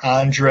man,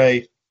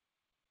 Andre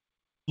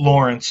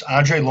Lawrence.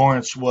 Andre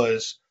Lawrence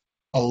was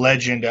a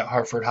legend at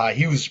Hartford High.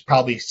 He was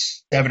probably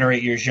 7 or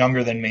 8 years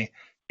younger than me.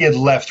 He had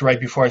left right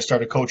before I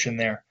started coaching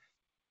there.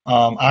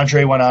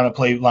 Andre went on to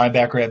play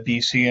linebacker at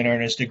BC and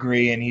earn his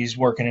degree, and he's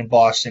working in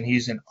Boston.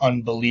 He's an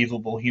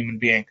unbelievable human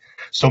being.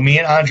 So me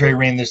and Andre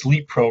ran this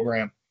LEAP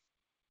program,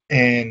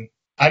 and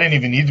I didn't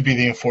even need to be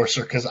the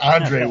enforcer because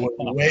Andre was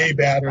way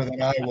better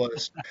than I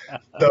was.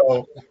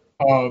 So,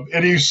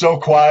 and he was so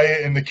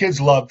quiet, and the kids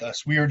loved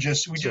us. We Sure.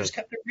 just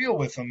kept it real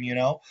with them,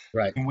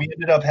 Right. And we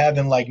ended up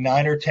having like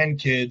 9 or 10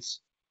 kids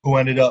who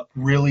ended up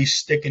really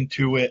sticking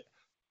to it.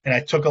 And I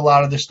took a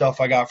lot of the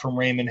stuff I got from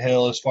Raymond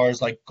Hill as far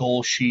as like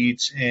goal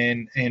sheets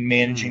and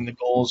managing the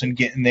goals and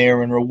getting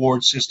there and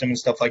reward system and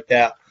stuff like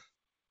that.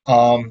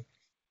 And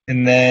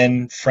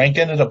then Frank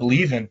ended up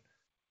leaving.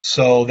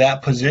 So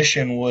that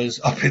position was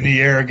up in the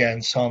air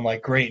again. So I'm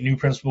like, great, new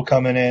principal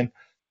coming in.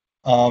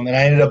 And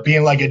I ended up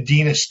being like a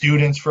dean of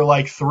students for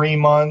like 3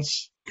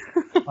 months.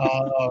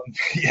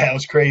 Yeah, it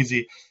was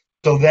crazy.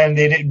 So then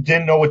they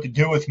didn't know what to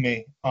do with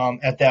me.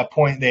 At that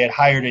point, they had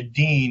hired a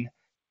dean,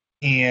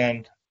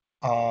 and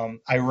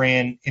I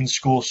ran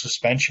in-school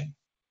suspension.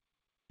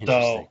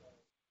 Interesting. So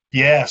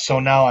yeah, so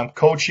now I'm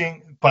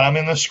coaching, but I'm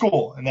in the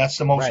school, and that's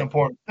the most Right.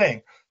 important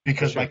thing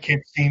because Sure. my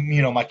kids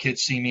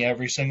see me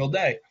every single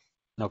day.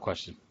 No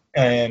question.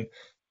 And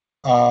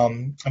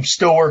I'm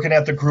still working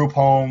at the group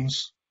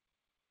homes,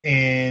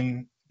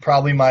 and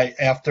probably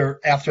after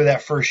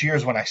that first year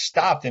is when I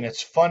stopped. And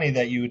it's funny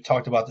that you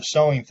talked about the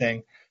sewing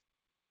thing.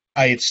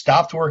 I had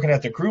stopped working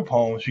at the group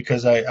homes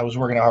because I was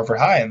working at Hartford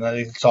High, and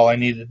that's all I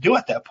needed to do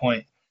at that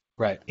point.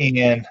 Right.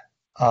 And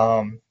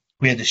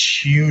we had this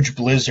huge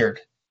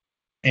blizzard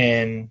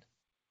in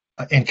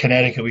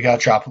Connecticut. We got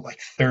dropped like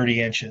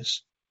 30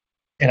 inches.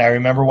 And I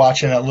remember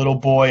watching that little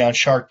boy on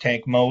Shark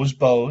Tank, Moe's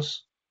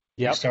Bows.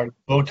 Yep. started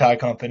a bow tie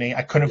company.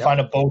 I couldn't Yep. find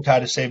a bow tie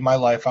to save my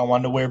life. I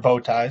wanted to wear bow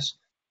ties,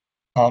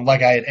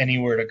 like I had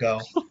anywhere to go.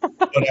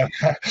 But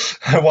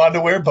I wanted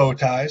to wear bow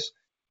ties,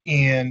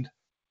 and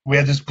we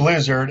had this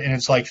blizzard, and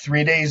it's like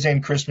 3 days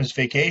in Christmas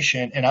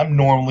vacation, and I'm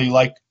normally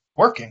like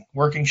working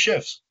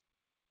shifts,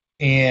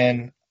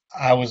 and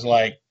I was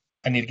like,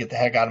 I need to get the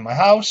heck out of my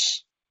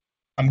house.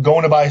 I'm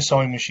going to buy a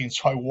sewing machine,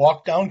 so I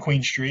walked down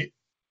Queen Street,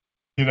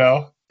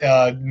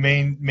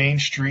 main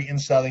street in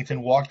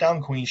Southington. Walked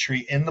down Queen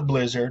Street in the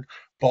blizzard,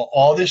 bought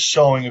all this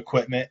sewing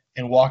equipment,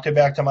 and walked it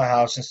back to my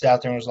house and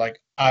sat there and was like,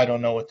 I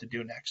don't know what to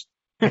do next.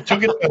 I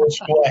took it to middle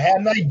school. I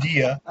had an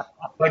idea.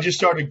 I just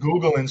started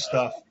Googling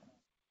stuff.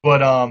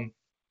 But um,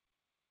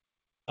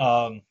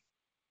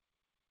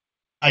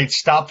 I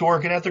stopped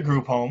working at the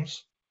group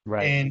homes, Right.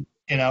 and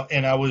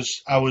I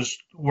was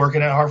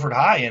working at Hartford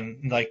High,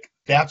 and like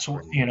that's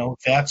what it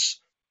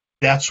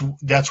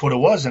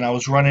was. And I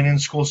was running in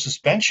school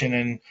suspension,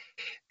 and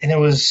it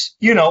was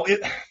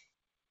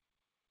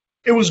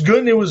it was good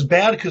and it was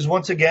bad because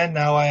once again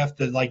now I have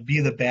to like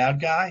be the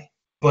bad guy,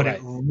 but it Right.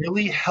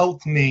 really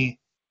helped me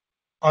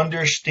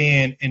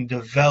understand and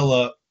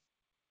develop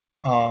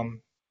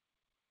um,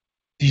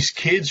 these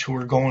kids who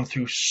were going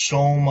through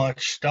so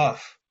much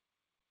stuff.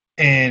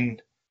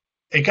 And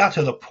it got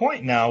to the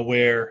point now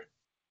where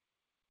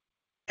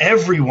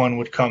everyone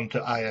would come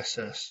to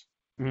ISS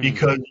Mm.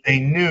 because they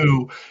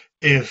knew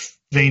if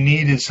they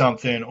needed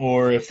something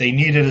or if they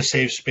needed a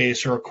safe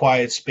space or a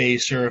quiet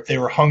space or if they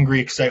were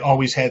hungry because I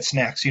always had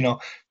snacks,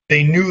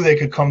 they knew they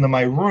could come to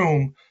my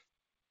room.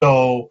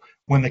 So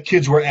when the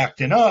kids were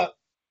acting up,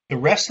 the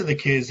rest of the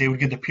kids, they would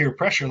get the peer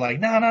pressure like,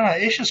 no, no, no,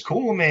 it's just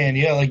cool, man.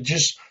 Yeah, like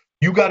just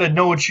you got to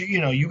know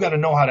you got to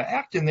know how to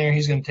act in there.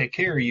 He's going to take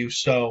care of you.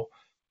 So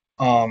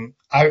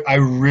I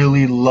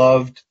really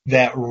loved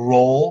that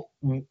role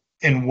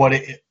and what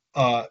it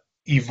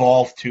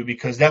evolved to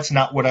because that's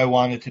not what I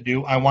wanted to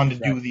do. I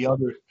wanted to Right.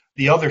 do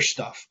the other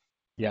stuff.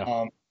 Yeah.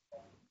 Um,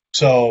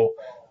 so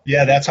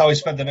yeah, that's how I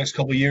spent the next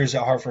couple of years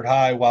at Hartford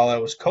High while I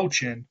was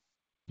coaching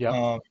Yep.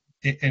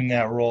 in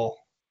that role.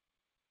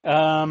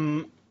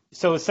 Um,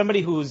 so as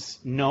somebody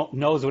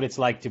knows what it's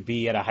like to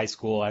be at a high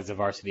school as a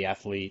varsity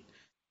athlete,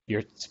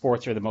 your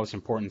sports are the most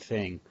important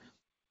thing.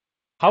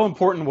 How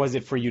important was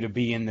it for you to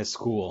be in the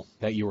school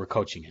that you were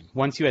coaching in?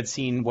 Once you had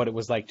seen what it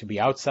was like to be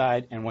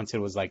outside, and once it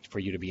was like for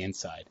you to be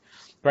inside,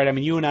 right? I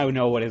mean, you and I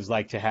know what it was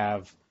like to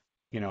have,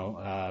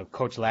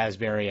 Coach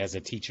Lasbury as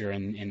a teacher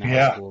in the high Yeah,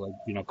 school,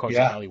 or, Coach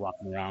yeah, Kelly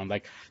walking around,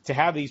 like to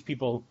have these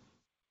people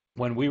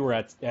when we were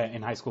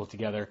in high school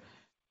together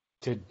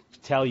to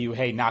tell you,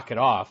 hey, knock it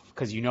off,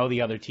 because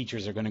the other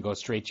teachers are going to go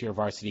straight to your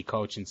varsity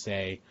coach and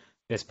say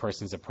this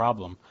person's a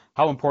problem.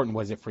 How important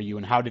was it for you,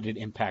 and how did it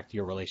impact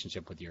your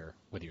relationship with your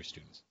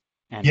students?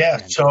 yeah.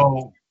 And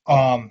So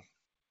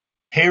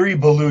Harry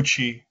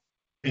Bellucci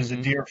is a hmm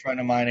dear friend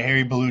of mine. And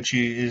Harry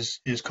Bellucci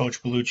is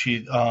Coach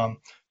Bellucci,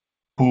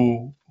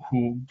 who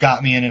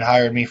got me in and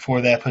hired me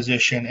for that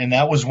position. And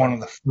that was one right, of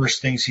the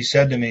first things he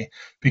said to me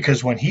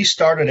because when he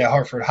started at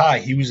Hartford High,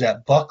 he was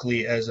at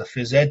Buckley as a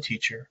phys ed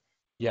teacher.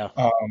 yeah,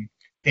 Um,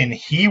 and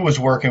he was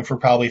working for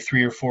probably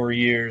 3 or 4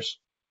 years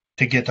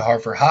to get to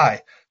Hartford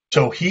High.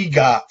 So he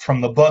got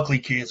from the Buckley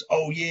kids,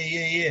 oh yeah,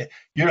 yeah, yeah,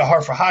 you're the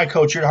Hartford High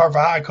coach,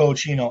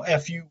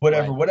 F you,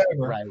 whatever, right,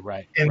 whatever. right,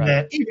 right, And right,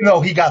 then even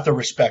though he got the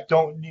respect,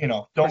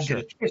 for don't get sure,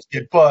 it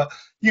twisted, but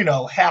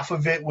half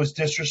of it was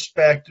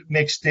disrespect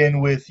mixed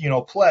in with,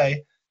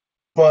 play.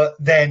 But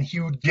then he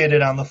would get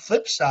it on the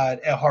flip side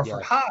at Hartford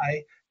yes,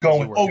 High because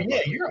you going, worked oh at yeah,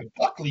 Buckley, you're a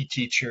Buckley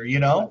teacher.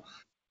 right,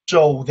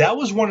 So that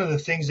was one of the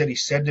things that he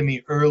said to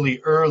me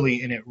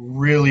early, and it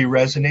really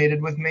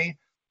resonated with me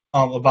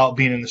about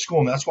being in the school.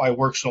 And that's why I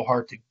worked so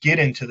hard to get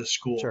into the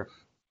school. sure,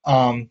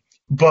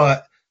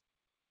 But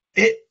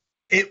it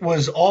it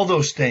was all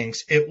those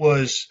things. It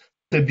was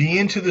to be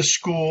into the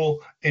school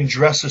and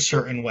dress a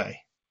certain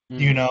way,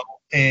 you hmm know,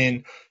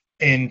 and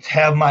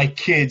have my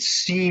kids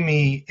see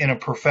me in a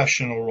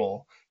professional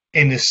role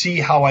and to see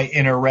how I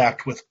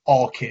interact with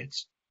all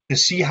kids, to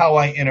see how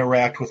I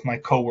interact with my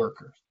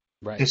coworkers,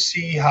 to right,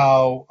 see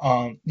how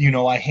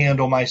I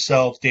handle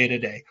myself day to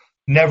day.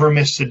 Never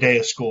miss a day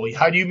of school.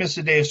 How do you miss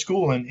a day of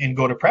school and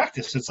go to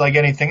practice? It's like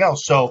anything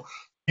else. So,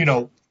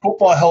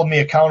 football held me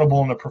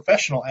accountable in the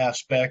professional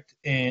aspect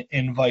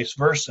and vice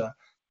versa.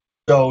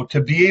 So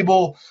to be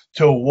able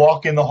to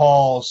walk in the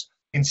halls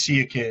and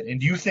see a kid, and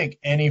do you think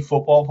any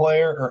football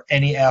player or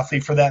any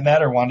athlete for that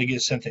matter wanted to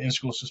get sent to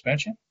in-school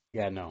suspension?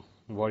 yeah, no.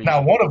 What are you Not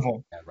talking one about? of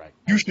them. Yeah, right,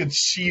 You should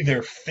see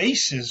their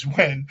faces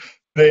when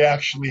they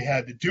actually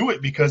had to do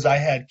it because I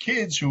had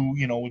kids who,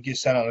 would get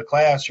sent out of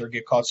class or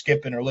get caught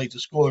skipping or late to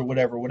school or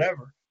whatever,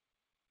 whatever.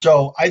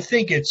 So I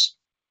think it's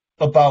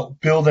about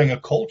building a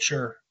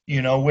culture,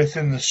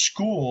 within the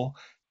school.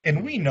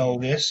 And we hmm know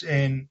this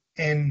and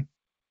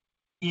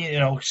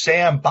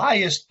say I'm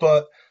biased,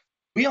 but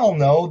we all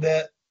know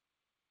that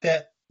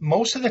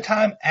most of the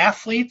time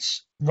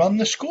athletes run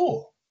the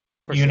school,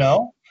 for you sure,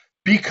 know,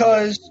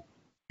 yeah, because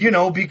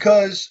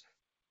because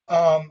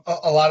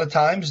a lot of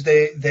times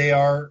they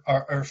are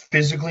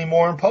physically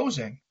more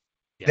imposing.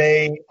 yes,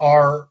 They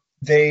are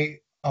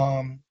they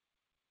are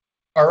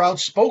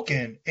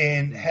outspoken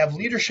and have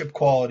leadership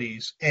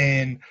qualities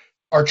and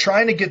are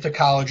trying to get to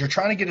college or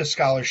trying to get a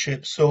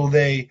scholarship, so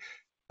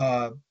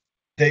uh,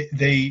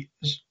 they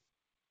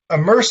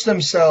immerse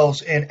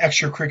themselves in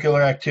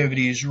extracurricular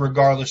activities,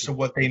 regardless of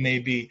what they may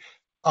be.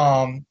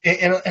 And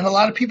a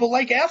lot of people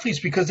like athletes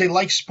because they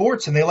like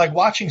sports and they like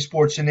watching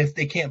sports. And if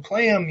they can't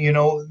play them,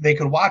 they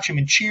could watch them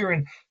and cheer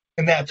and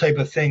that type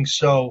of thing.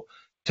 So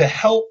to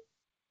help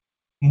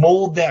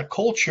mold that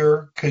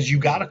culture, because you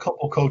got a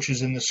couple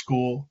coaches in the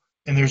school,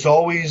 and there's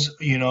always,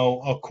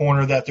 a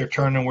corner that they're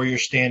turning where you're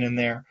standing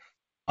there.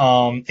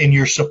 And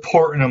you're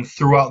supporting them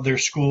throughout their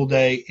school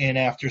day and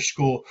after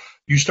school.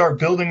 You start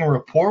building a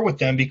rapport with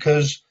them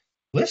because,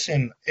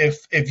 listen,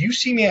 if you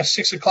see me at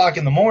 6 o'clock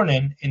in the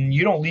morning and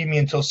you don't leave me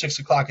until 6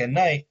 o'clock at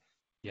night,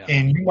 Yeah.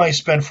 and you might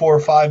spend 4 or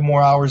 5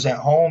 more hours at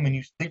home and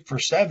you sleep for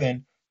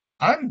 7,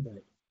 I'm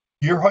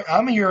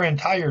your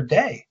entire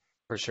day.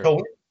 For sure.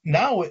 So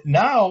now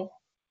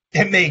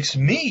it makes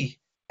me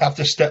have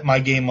to step my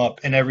game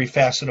up in every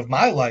facet of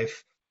my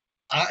life.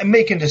 I'm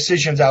making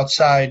decisions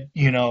outside,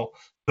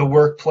 the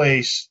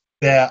workplace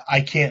that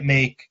I can't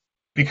make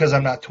because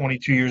I'm not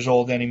 22 years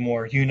old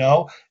anymore.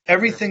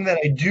 Everything that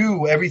I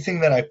do, everything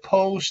that I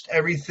post,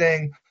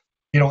 everything,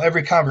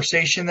 every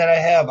conversation that I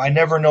have, I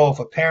never know if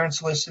a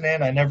parent's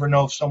listening. I never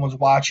know if someone's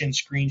watching,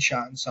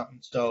 screenshotting something.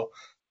 So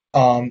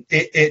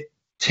it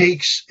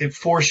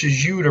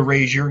forces you to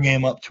raise your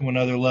game up to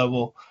another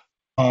level,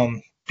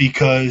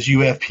 because you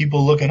have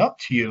people looking up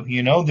to you.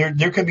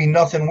 There could be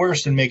nothing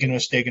worse than making a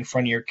mistake in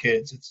front of your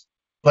kids. It's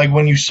like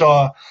when you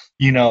saw,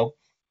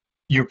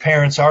 your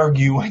parents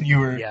argue when you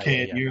were a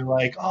kid. Yeah. You're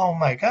like, oh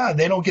my God,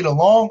 they don't get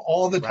along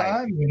all the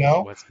Right.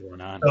 time, What's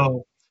going on?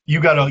 So you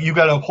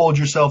gotta hold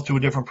yourself to a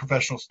different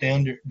professional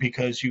standard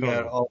because you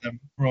got all them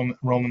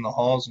roaming the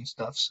halls and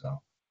stuff.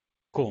 So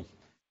Cool.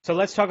 So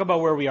let's talk about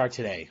where we are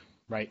today,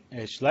 right,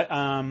 Ish?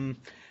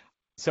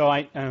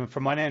 So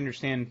from what I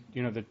understand,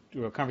 the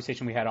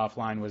conversation we had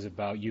offline was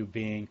about you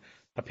being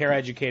a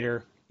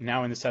paraeducator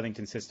now in the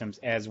Southington systems,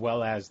 as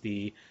well as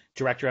the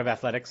director of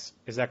athletics.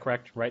 Is that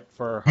correct? Right?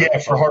 For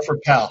Hartford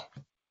Cal.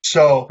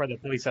 So for the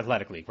Police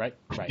Athletic League, right?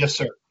 Right. Yes,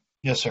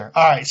 sir.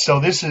 All right. So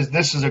this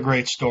is a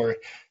great story.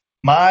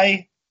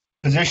 My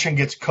position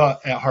gets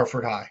cut at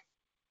Hartford High,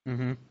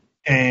 Mm-hmm.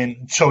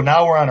 and so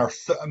now we're on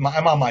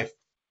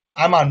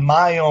I'm on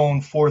my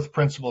own fourth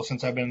principal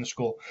since I've been in the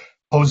school.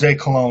 Jose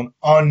Colon,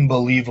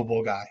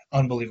 unbelievable guy.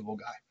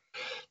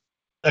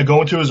 I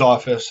go into his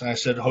office and I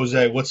said,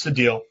 Jose, what's the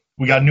deal?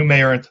 We got a new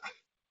mayor in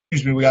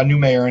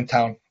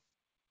town.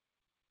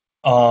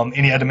 And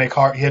he had to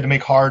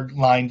make hard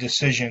line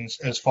decisions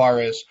as far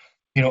as,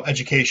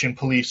 education,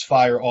 police,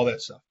 fire, all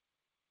that stuff.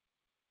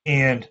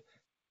 And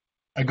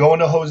I go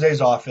into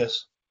Jose's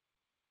office.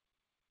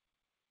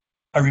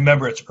 I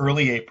remember it's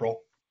early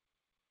April.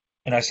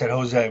 And I said,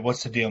 Jose,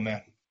 what's the deal,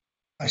 man?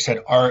 I said,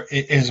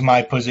 is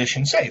my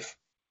position safe?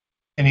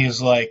 And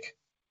he's like,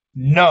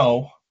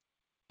 no,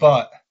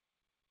 but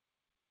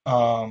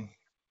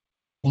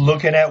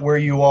looking at where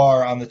you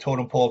are on the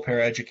totem pole of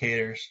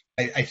paraeducators,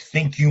 I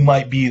think you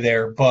might be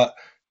there, but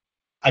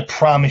I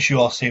promise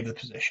you I'll save the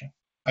position.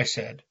 I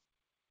said,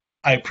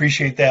 I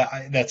appreciate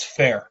that. That's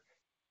fair.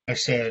 I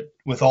said,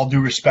 with all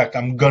due respect,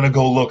 I'm going to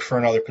go look for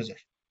another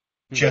position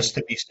just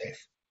to be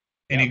safe.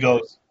 And he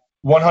goes,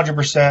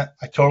 100%.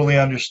 I totally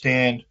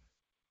understand.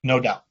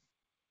 No doubt.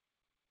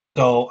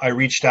 So I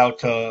reached out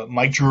to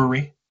Mike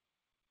Drury,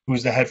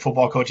 who's the head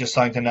football coach at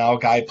Southington now, a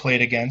guy I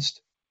played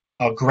against.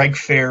 Greg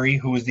Ferry,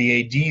 who was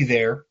the AD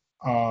there,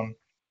 a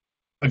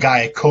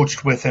guy I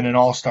coached with in an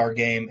all-star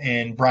game,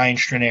 and Brian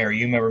Straneri.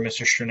 You remember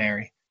Mr.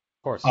 Straneri.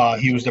 Of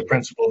course. He was the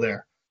principal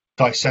there.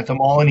 So I sent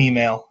them all an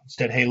email,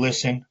 said, hey,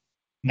 listen,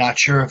 not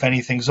sure if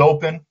anything's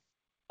open,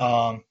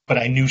 but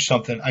I knew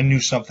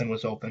something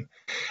was open.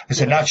 I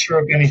said, not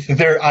sure if anything,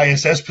 their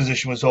ISS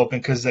position was open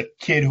because the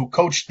kid who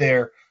coached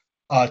there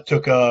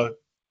took a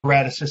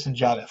grad assistant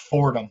job at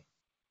Fordham.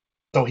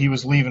 So he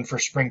was leaving for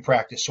spring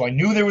practice. So I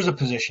knew there was a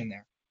position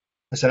there.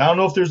 I said, I don't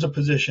know if there's a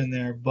position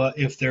there, but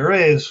if there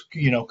is,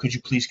 could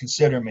you please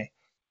consider me?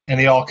 And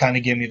they all kind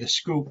of gave me the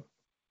scoop.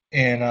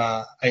 And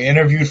I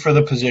interviewed for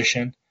the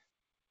position,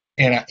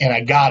 and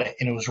I got it.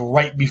 And it was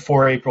right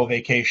before April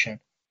vacation.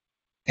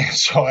 And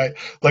so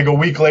like a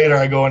week later,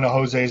 I go into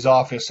Jose's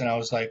office, and I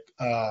was like,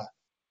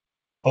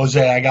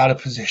 Jose, I got a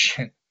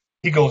position.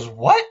 He goes,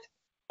 what?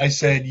 I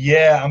said,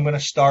 yeah, I'm going to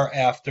start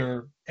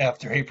after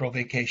April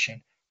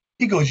vacation.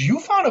 He goes, you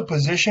found a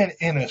position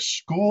in a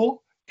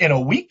school in a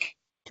week?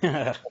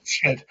 I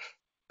said,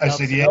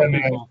 yeah,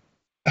 man.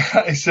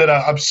 I said,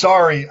 I'm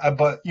sorry,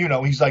 but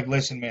he's like,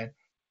 listen, man,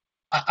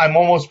 I'm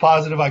almost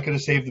positive I could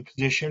have saved the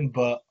position,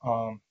 but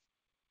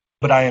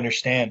I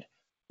understand.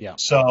 Yeah.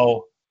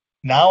 So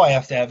now I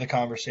have to have the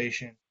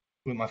conversation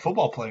with my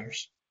football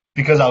players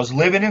because I was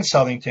living in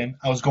Southington.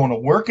 I was going to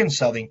work in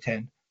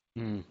Southington.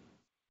 Mm.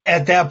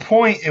 At that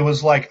point, it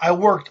was like I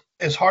worked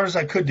as hard as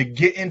I could to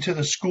get into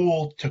the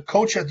school, to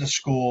coach at the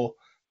school.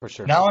 For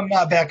sure. Now I'm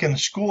not back in the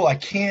school. I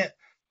can't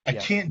I Yeah.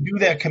 can't do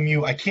that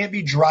commute. I can't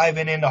be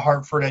driving into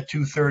Hartford at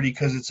 2:30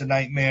 because it's a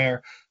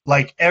nightmare.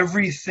 Like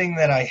everything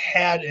that I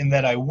had and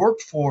that I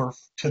worked for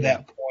to Yeah.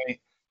 that point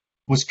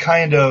was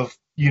kind of,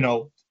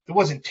 it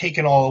wasn't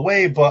taken all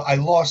away, but I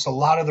lost a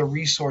lot of the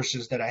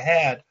resources that I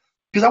had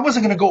because I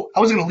wasn't going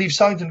to leave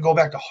Southington and go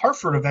back to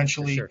Hartford For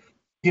eventually, sure.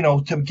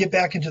 to get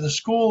back into the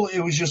school. It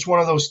was just one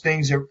of those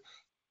things that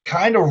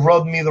kind of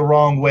rubbed me the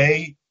wrong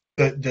way.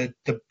 The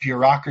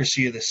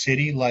bureaucracy of the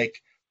city,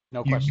 like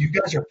No you question.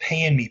 guys are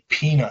paying me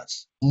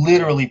peanuts, Yeah.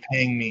 literally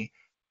paying me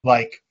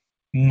like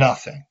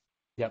nothing.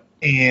 Yep.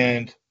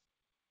 And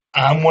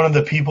I'm one of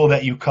the people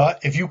that you cut.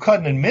 If you cut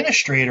an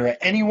administrator at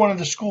any one of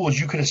the schools,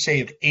 you could have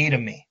saved 8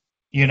 of me,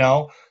 you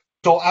know?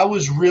 So I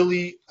was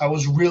really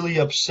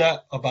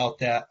upset about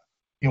that.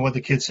 What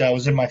the kids said. I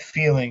was in my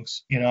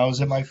feelings, I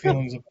was in my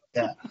feelings about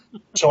that.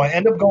 So I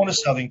end up going to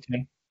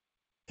Southington,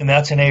 and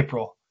that's in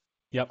April.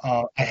 Yep.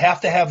 I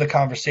have to have the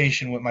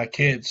conversation with my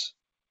kids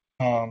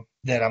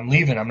that I'm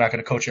leaving. I'm not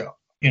going to coach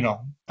I'm not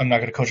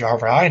going to coach at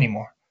Harvard High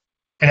anymore.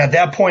 And at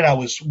that point, I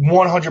was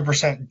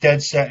 100%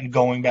 dead set in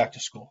going back to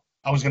school.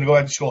 I was going to go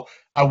back to school.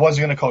 I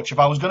wasn't going to coach. If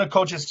I was going to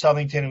coach at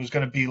Southington, it was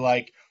going to be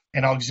like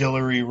an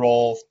auxiliary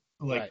role,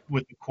 like Right.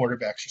 with the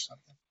quarterbacks or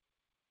something.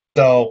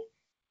 So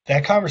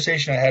that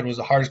conversation I had was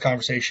the hardest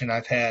conversation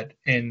I've had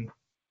in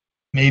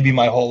maybe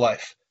my whole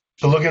life.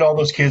 To look at all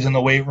those kids in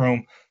the weight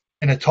room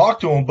and to talk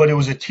to them, but it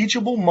was a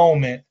teachable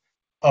moment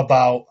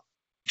about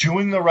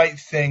doing the right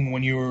thing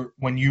when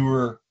you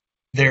were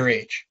their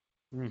age.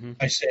 Mm-hmm.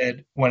 I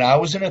said, when I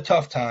was in a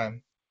tough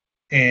time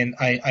and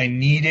I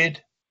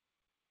needed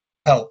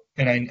help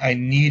and I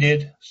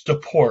needed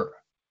support,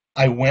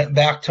 I went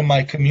back to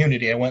my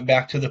community. I went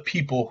back to the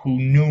people who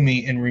knew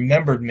me and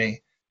remembered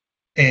me,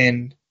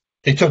 and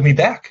they took me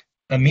back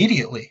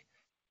immediately.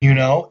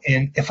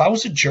 And if I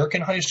was a jerk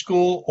in high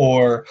school,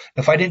 or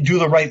if I didn't do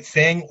the right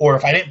thing, or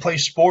if I didn't play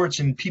sports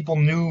and people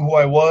knew who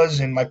I was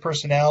and my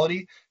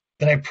personality,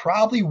 then I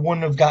probably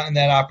wouldn't have gotten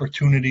that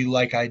opportunity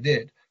like I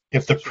did.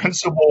 If the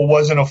principal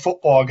wasn't a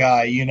football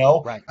guy,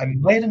 Right. I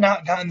might have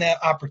not gotten that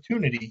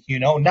opportunity,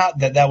 not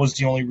that that was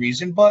the only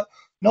reason, but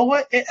you know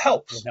what? It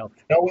helps. It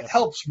helped. It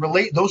helps.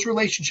 Those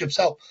relationships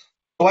help.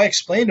 So I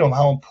explained to him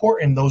how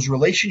important those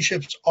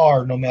relationships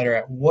are, no matter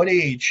at what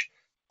age.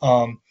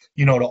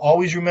 To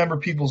always remember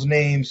people's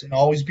names and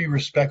always be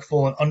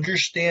respectful and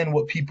understand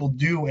what people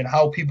do and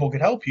how people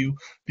could help you,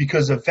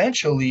 because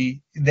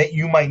eventually that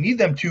you might need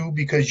them to,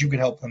 because you could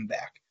help them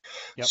back.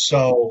 Yep.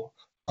 So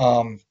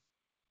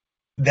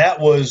that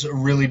was a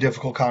really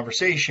difficult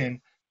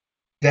conversation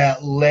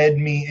that led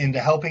me into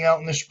helping out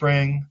in the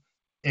spring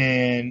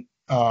and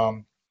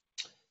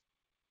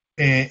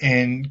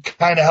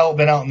kind of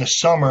helping out in the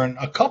summer. And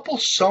a couple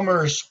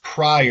summers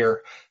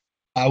prior,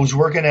 I was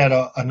working at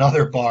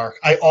another bar.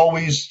 I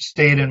always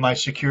stayed in my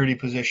security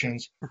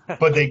positions,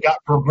 but they got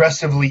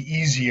progressively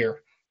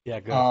easier. Yeah.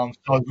 Good. So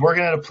I was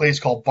working at a place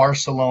called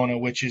Barcelona,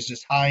 which is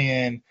this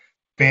high-end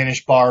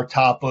Spanish bar,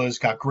 tapas,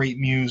 got great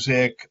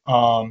music,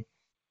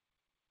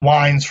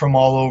 wines from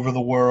all over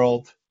the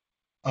world,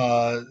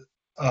 uh,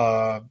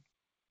 uh,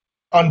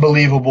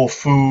 unbelievable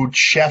food.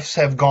 Chefs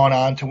have gone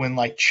on to win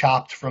like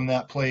Chopped from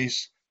that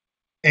place.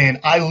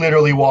 And I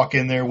literally walk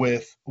in there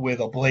with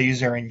a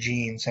blazer and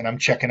jeans, and I'm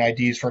checking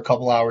IDs for a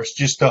couple hours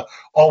just to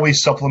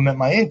always supplement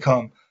my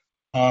income.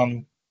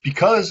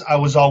 Because I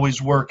was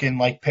always working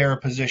like para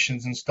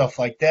positions and stuff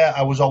like that,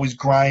 I was always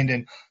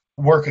grinding,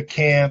 work a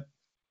camp,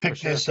 pick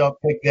this up,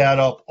 pick that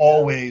up,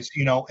 always,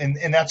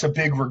 and that's a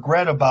big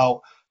regret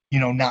about,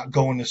 not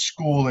going to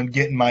school and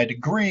getting my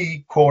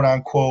degree, quote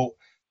unquote,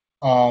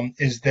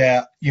 is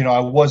that, I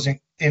wasn't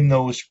in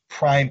those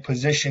prime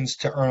positions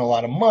to earn a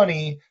lot of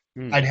money.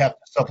 I'd have to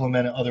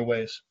supplement it other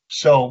ways.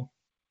 So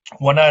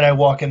one night I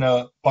walk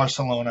into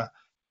Barcelona,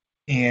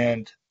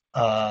 and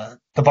the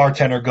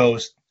bartender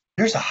goes,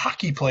 "There's a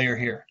hockey player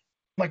here."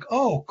 I'm like,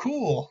 "Oh,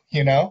 cool,"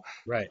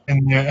 Right.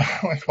 And they're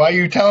like, "Why are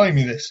you telling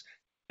me this?"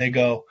 They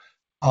go,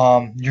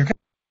 "You're gonna."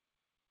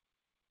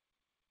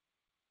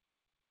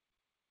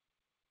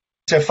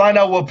 I said, "Find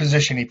out what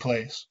position he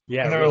plays."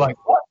 Yeah. And they were Really.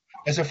 like, "What?"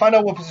 I said, "Find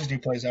out what position he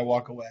plays." I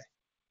walk away,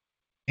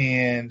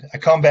 and I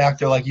come back.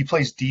 They're like, "He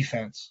plays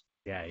defense."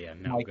 Yeah. Yeah.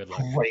 I'm No. like, Good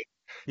luck. great.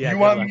 Yeah. You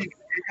Good want luck. me to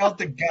take out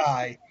the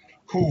guy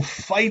who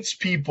fights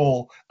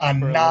people on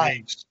For a living.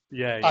 knives,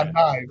 Yeah.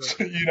 Yeah.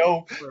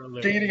 For a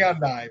living. skating on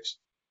knives.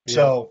 Yeah.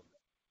 So,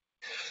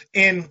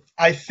 and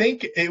I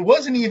think it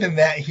wasn't even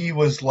that he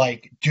was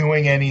like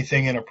doing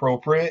anything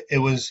inappropriate. It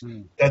was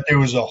that there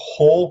was a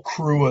whole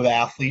crew of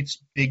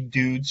athletes, big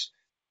dudes,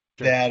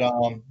 Sure.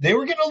 that they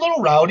were getting a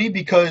little rowdy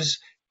because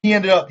he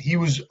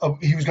was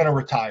going to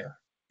retire.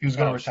 He was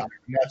going to retire,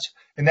 sure.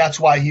 and that's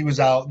why he was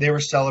out. They were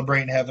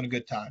celebrating, having a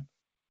good time.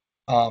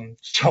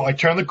 So I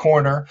turn the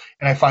corner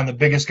and I find the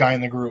biggest guy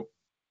in the group,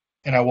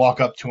 and I walk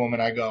up to him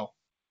and I go,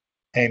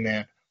 "Hey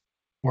man,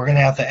 we're going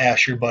to have to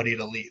ask your buddy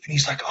to leave." And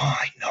he's like, "Oh,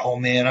 I know,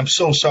 man. I'm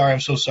so sorry. I'm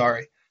so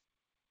sorry."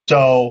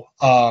 So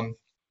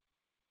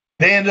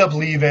they ended up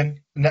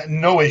leaving.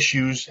 No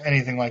issues,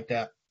 anything like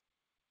that.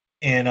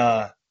 And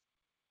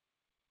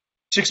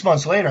 6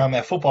 months later, I'm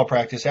at football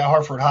practice at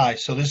Hartford High.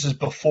 So this is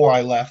before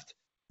I left.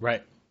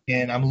 Right.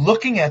 And I'm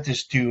looking at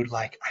this dude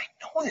like, I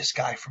know this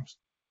guy from.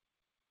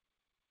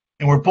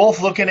 And we're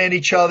both looking at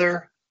each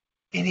other.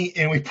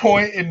 And we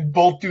point and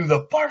both do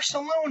the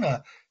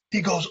Barcelona.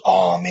 He goes,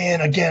 oh,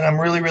 man, again, I'm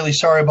really, really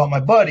sorry about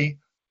my buddy.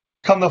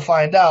 Come to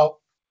find out,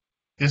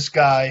 this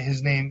guy,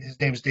 his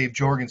name's Dave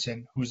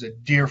Jorgensen, who's a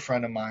dear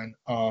friend of mine.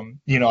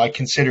 I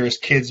consider his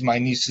kids my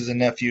nieces and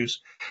nephews.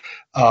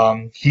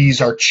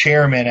 He's our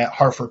chairman at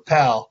Hartford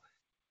Pal.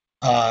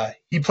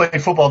 He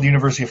played football at the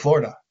University of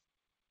Florida.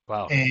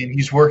 Wow. And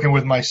he's working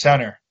with my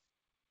center.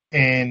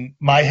 And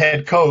my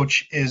head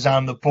coach is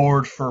on the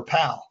board for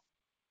Pal.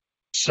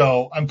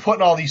 So I'm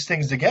putting all these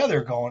things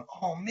together going,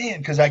 oh, man,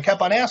 because I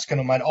kept on asking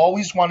him. I'd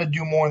always want to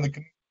do more in the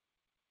community.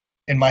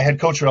 And my head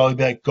coach would always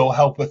be like, go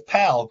help with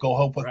Pal, go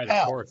help with Right,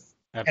 Pal. of course.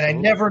 And I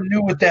Absolutely. never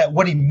knew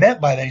what he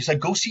meant by that. He's like,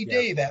 go see Yeah.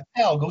 Dave at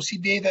Pal, go see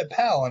Dave at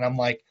Pal. And I'm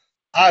like,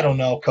 I don't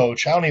know,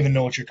 coach. I don't even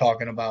know what you're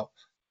talking about.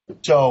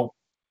 So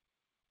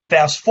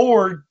fast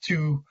forward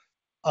to,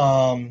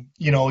 a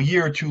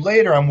year or two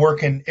later, I'm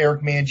working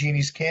Eric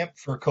Mangini's camp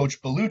for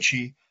Coach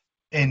Bellucci.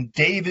 And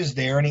Dave is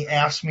there, and he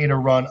asked me to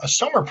run a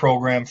summer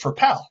program for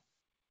Pal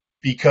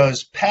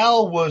because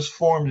Pal was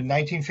formed in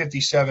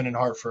 1957 in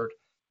Hartford,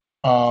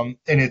 and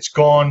it's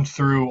gone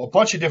through a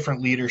bunch of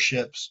different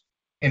leaderships,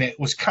 and it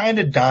was kind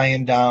of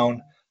dying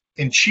down.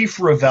 And Chief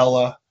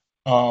Ravella,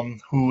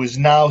 who is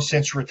now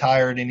since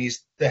retired, and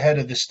he's the head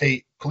of the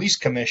state police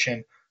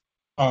commission,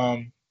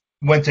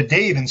 went to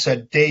Dave and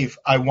said, Dave,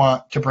 I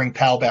want to bring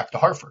Pal back to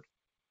Hartford,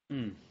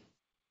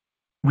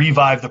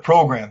 revive the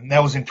program. And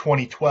that was in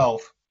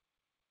 2012.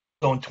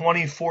 So in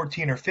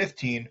 2014 or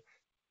 15,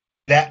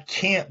 that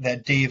camp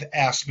that Dave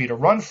asked me to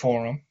run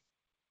for him,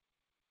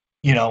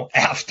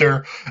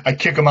 after I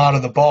kick him out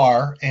of the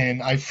bar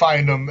and I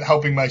find him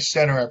helping my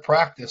center at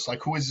practice,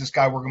 like, who is this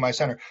guy working my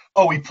center?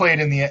 Oh, he played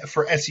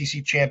for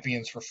SEC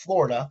champions for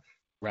Florida.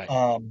 Right.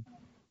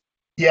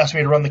 He asked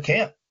me to run the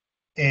camp,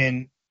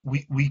 and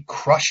we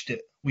crushed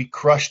it. We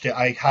crushed it.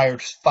 I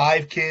hired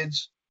 5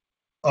 kids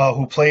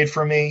who played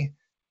for me.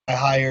 I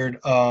hired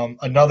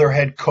another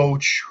head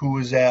coach who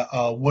was at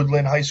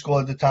Woodland High School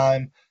at the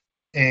time,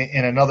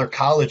 and another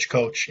college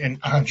coach, and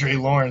Andre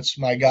Lawrence,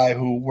 my guy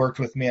who worked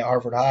with me at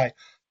Hartford High,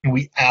 and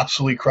we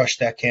absolutely crushed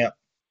that camp.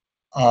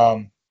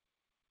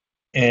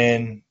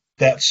 And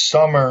that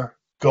summer,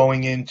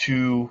 going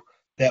into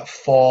that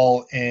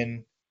fall,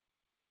 and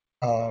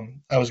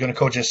I was going to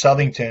coach at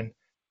Southington,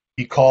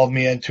 he called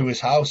me into his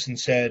house and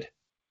said,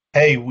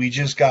 hey, we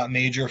just got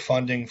major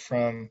funding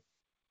from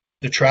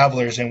the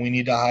Travelers, and we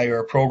need to hire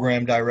a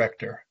program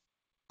director.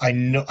 I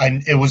know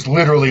it was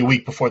literally a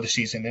week before the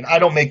season, and I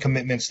don't make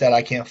commitments that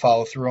I can't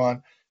follow through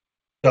on.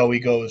 So he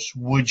goes,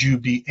 would you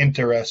be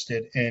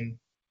interested in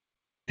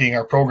being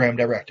our program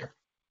director?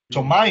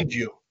 So mind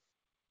you,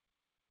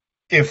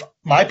 if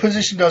my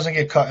position doesn't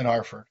get cut in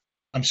Hartford,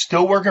 I'm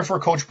still working for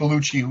Coach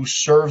Bellucci, who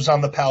serves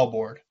on the PAL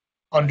board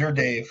under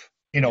Dave,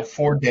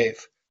 for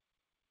Dave.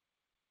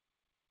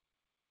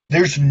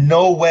 There's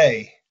no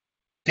way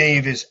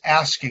Dave is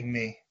asking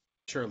me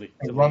Surely.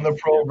 to run the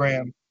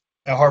program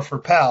at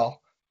Hartford PAL,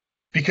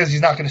 because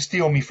he's not going to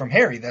steal me from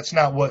Harry. That's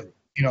not what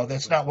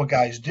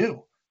guys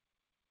do.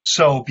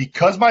 So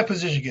because my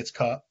position gets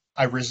cut,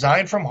 I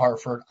resigned from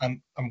Hartford.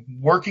 I'm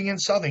working in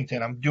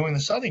Southington. I'm doing the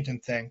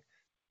Southington thing.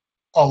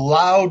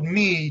 Allowed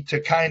me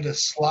to kind of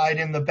slide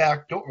in the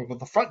back door, with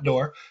the front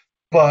door,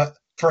 but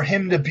for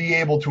him to be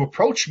able to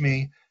approach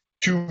me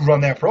to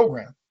run that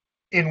program.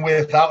 And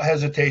without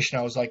hesitation,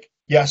 I was like,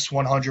 yes,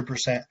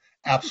 100%,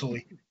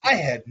 absolutely. I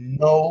had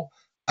no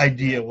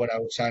idea what I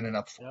was signing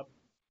up for. Yep.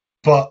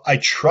 But I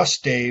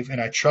trust Dave,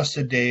 and I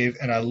trusted Dave,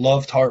 and I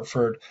loved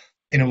Hartford.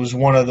 And it was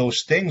one of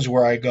those things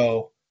where I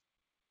go,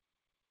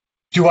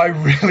 do I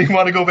really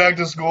want to go back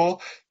to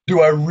school?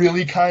 Do I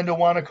really kind of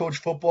want to coach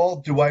football?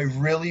 Do I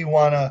really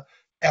want to,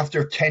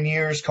 after 10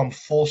 years, come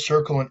full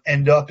circle and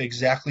end up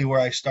exactly where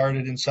I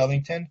started in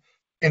Southington?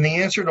 And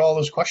the answer to all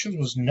those questions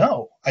was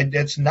no.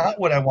 That's not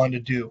what I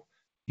wanted to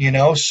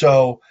do,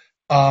 So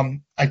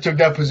I took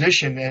that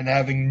position, and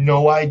having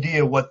no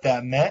idea what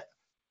that meant,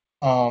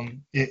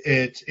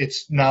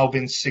 it's now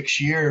been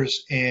 6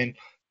 years, and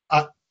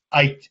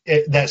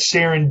that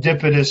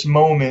serendipitous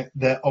moment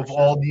that of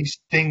all these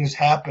things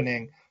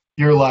happening,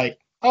 you're like,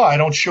 oh, I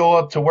don't show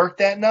up to work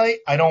that night.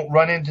 I don't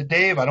run into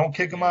Dave. I don't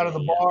kick him out of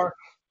the bar.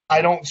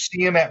 I don't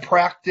see him at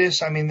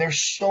practice. I mean,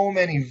 there's so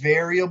many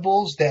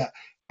variables that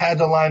had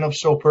to line up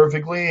so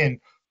perfectly. And,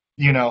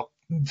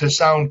 to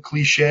sound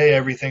cliche,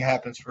 everything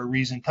happens for a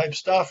reason type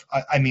stuff.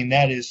 I mean,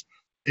 that is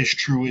as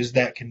true as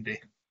that can be.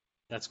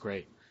 That's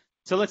great.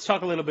 So let's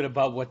talk a little bit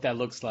about what that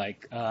looks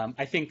like.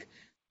 I think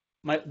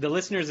the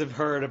listeners have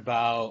heard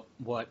about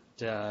what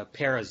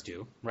paras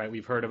do, right?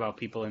 We've heard about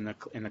people in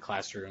the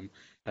classroom,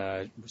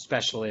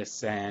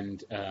 specialists,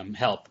 and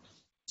help.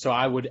 So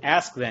I would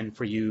ask then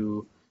for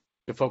you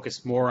to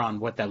focus more on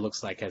what that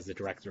looks like as the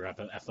director of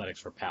athletics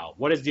for PAL.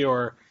 What does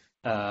your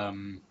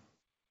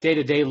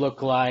day-to-day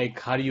look like?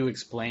 How do you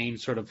explain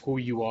sort of who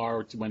you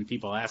are when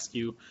people ask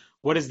you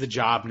what does the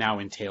job now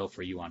entail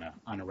for you on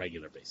a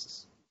regular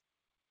basis?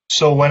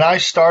 So when I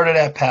started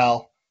at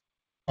PAL,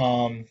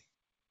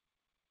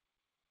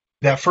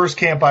 that first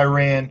camp I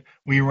ran,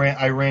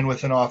 I ran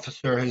with an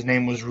officer. His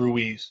name was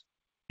Ruiz.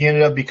 He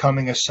ended up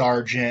becoming a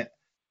sergeant.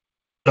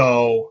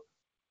 So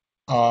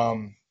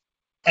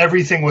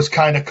everything was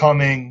kind of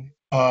coming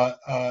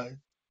to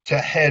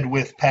head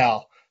with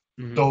PAL.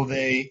 Mm-hmm. So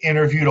they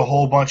interviewed a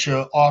whole bunch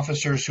of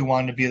officers who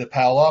wanted to be the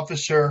PAL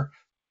officer.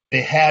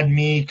 They had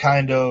me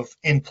kind of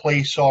in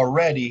place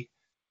already,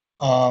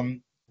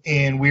 and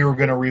we were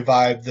going to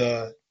revive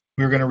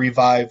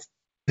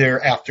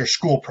their after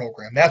school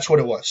program. That's what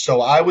it was.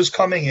 So I was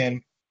coming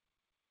in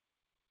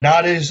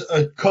not as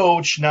a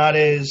coach, not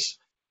as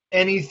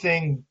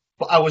anything.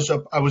 I was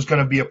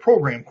going to be a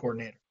program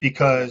coordinator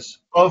because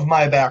of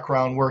my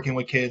background working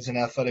with kids and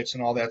athletics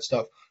and all that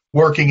stuff,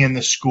 working in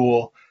the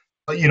school.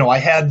 I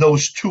had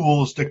those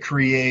tools to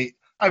create.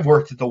 I've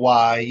worked at the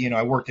Y,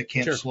 I worked at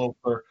Camp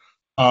Sloper,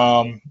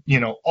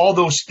 all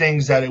those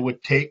things that it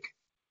would take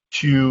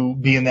to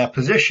be in that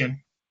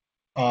position.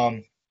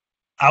 I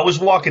was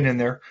walking in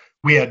there.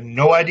 We had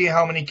no idea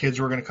how many kids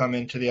were going to come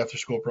into the after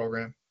school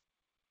program.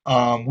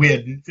 We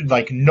had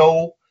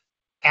no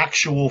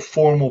actual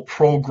formal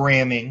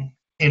programming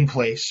in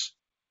place.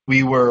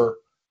 We were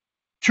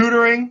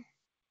tutoring,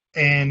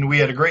 and we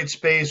had a great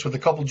space with a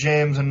couple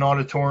gyms and an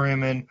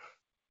auditorium. And,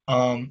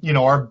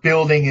 our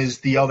building is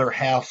the other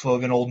half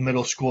of an old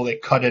middle school. They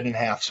cut it in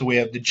half. So we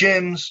have the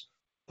gyms,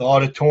 the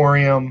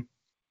auditorium,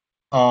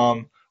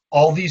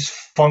 all these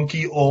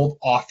funky old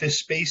office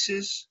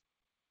spaces,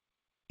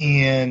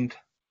 and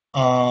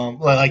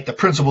like the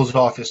principal's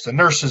office, the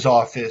nurse's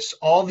office,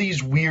 all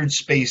these weird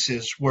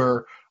spaces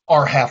were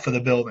our half of the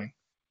building.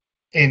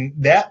 And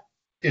that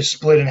is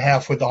split in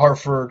half with the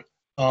Hartford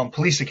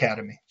Police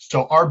Academy.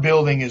 So our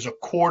building is a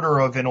quarter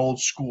of an old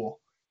school.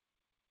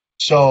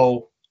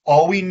 So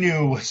all we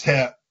knew was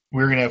that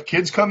we were going to have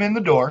kids come in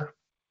the door,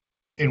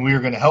 and we were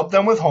going to help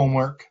them with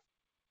homework.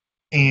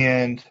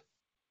 And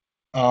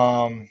we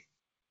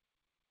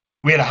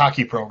had a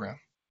hockey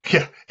program.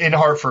 Yeah, in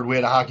Hartford, we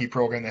had a hockey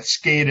program that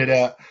skated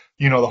at,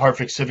 the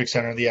Hartford Civic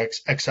Center, the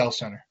XL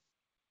Center.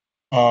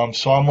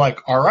 So I'm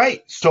like, all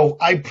right. So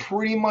I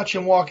pretty much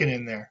am walking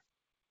in there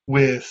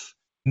with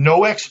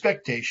no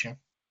expectation.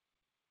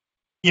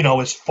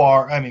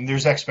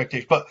 There's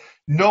expectation, but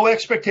no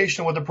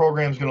expectation of what the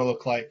program is going to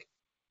look like.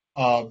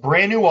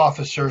 Brand new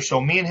officer.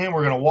 So me and him,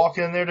 we're going to walk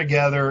in there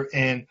together,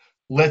 and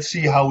let's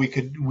see how we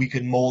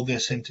could mold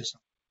this into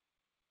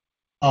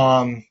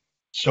something.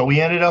 So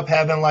we ended up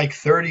having like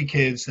 30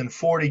 kids, then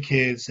 40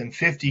 kids, then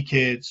 50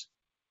 kids.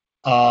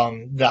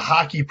 The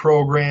hockey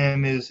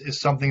program is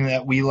something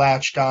that we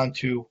latched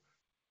onto.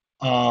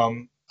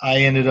 I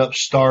ended up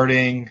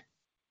starting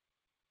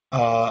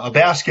a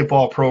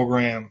basketball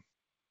program.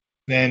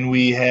 Then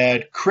we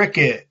had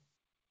cricket.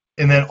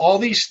 And then all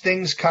these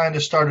things kind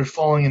of started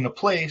falling into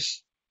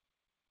place.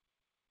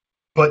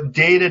 But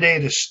day to day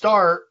to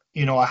start,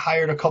 I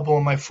hired a couple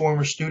of my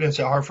former students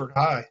at Hartford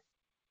High.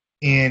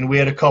 And we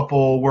had a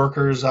couple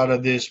workers out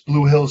of this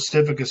Blue Hills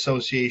Civic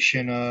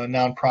Association, a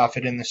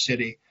nonprofit in the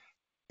city.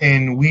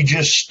 And we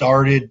just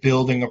started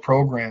building a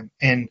program.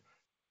 And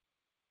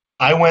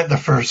I went the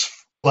first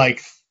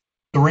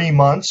 3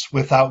 months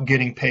without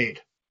getting paid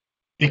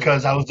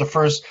because I was the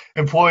first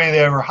employee they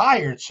ever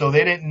hired. So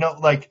they didn't know,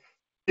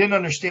 didn't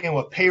understand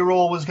what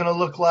payroll was going to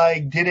look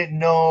like, didn't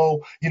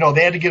know,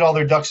 they had to get all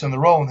their ducks in the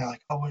row. And they're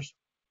like, oh,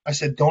 I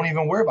said, don't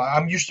even worry about it.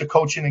 I'm used to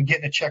coaching and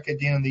getting a check at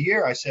the end of the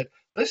year. I said,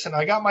 listen,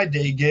 I got my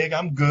day gig.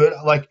 I'm good.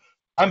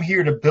 I'm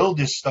here to build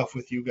this stuff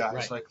with you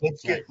guys. Right.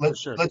 Let's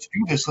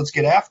do this. Let's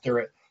get after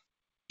it.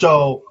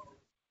 So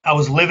I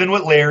was living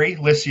with Larry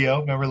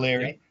Licio. Remember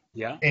Larry?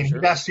 Yeah. And he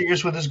got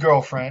serious with his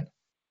girlfriend.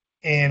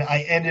 And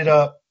I ended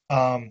up,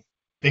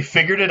 they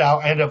figured it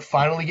out. I ended up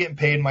finally getting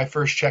paid my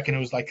first check, and it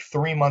was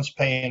 3 months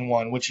pay in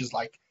one, which is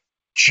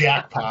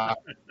jackpot.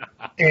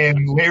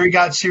 And Larry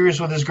got serious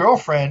with his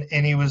girlfriend,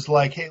 and he was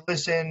like, hey,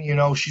 listen,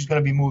 she's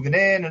going to be moving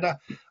in. And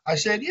I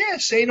said, yeah,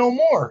 say no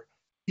more.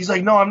 He's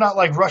like, no, I'm not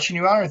rushing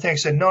you out or anything. I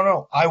said,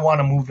 no, I want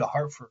to move to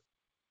Hartford.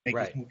 Make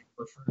this move to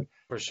Hartford.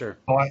 For sure.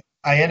 So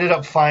I ended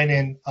up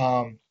finding,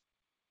 when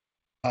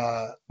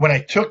I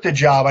took the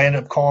job, I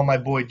ended up calling my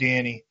boy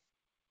Danny.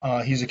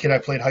 He's a kid I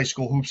played high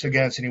school hoops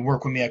against, and he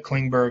worked with me at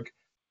Klingberg,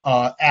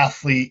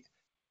 athlete.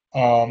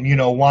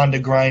 Wanted to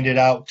grind it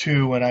out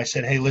too. And I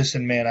said, hey,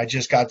 listen, man, I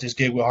just got this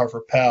gig with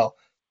Hartford Pal.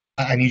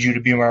 I need you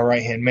to be my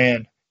right-hand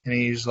man. And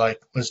he's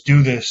like, let's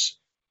do this.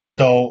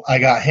 So I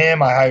got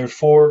him. I hired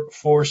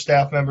four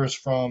staff members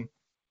from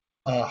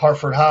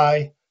Hartford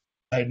High.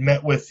 I had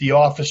met with the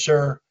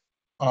officer.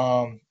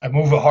 I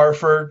moved to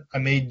Hartford. I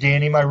made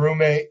Danny my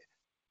roommate.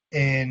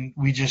 And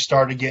we just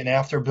started getting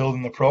after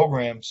building the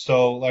program.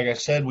 So like I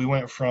said, we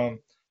went from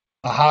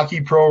a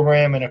hockey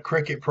program and a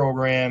cricket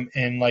program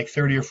and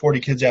 30 or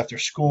 40 kids after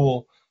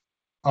school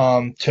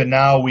to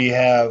now we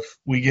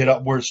get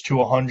upwards to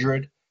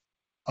 100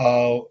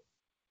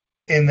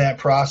 in that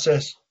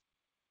process.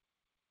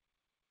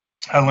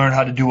 I learned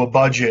how to do a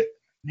budget,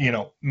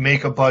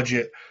 make a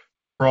budget,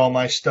 for all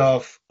my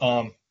stuff.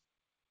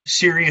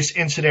 Serious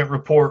incident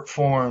report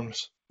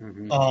forms,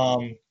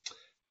 Hmm.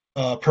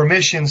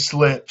 permission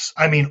slips.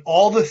 I mean,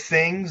 all the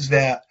things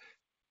that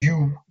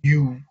you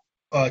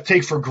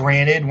take for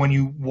granted when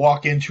you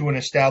walk into an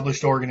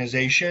established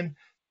organization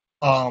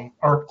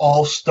are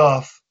all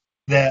stuff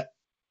that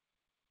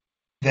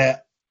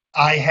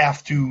I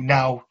have to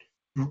now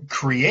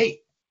create.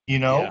 You Yeah.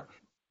 know,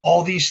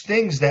 all these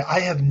things that I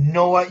have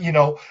no,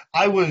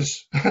 I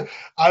was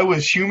I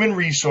was human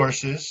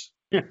resources,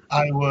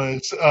 I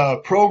was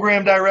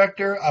program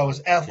director, I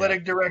was Yeah.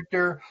 athletic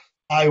director,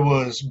 I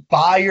was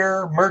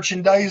buyer,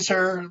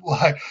 merchandiser,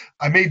 like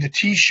I made the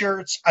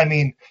t-shirts. I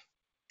mean,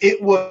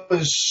 it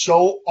was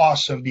so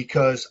awesome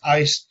because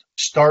I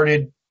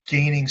started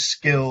gaining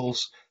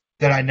skills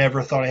that I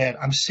never thought I had.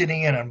 I'm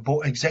sitting in on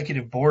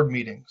executive board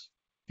meetings,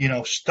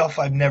 stuff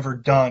I've never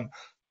done.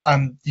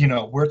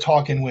 We're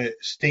talking with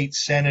state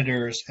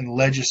senators and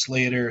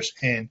legislators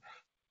and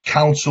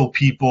council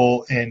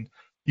people, and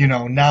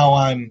now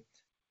I'm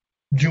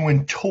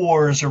doing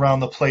tours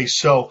around the place.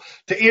 So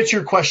to answer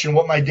your question,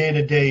 what my day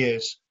to day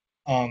is,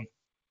 um,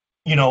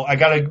 I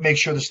got to make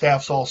sure the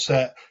staff's all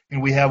set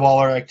and we have all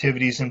our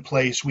activities in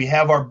place. We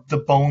have the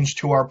bones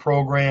to our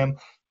program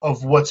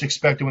of what's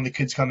expected when the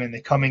kids come in.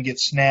 They come in, get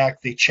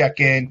snack, they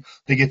check in,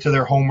 they get to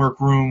their homework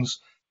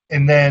rooms,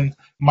 and then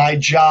my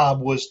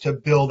job was to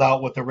build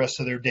out what the rest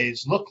of their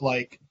days look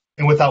like.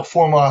 And without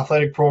formal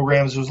athletic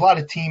programs, there was a lot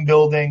of team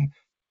building,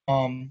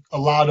 a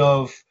lot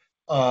of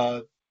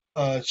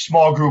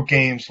small group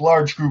games,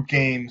 large group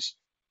games,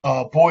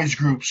 boys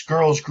groups,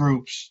 girls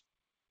groups.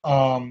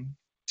 Um,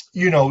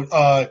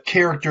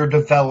 Character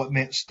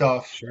development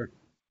stuff. Sure.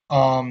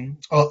 On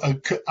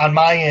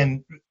my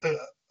end,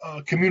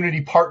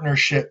 community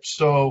partnerships.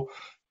 So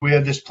we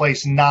have this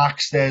place,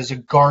 Knox, that is a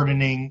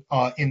gardening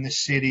in the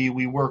city.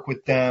 We work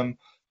with them.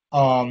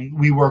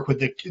 We work with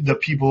the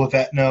people of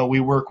Etna. We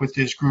work with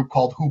this group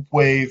called Hoop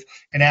Wave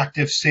and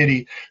Active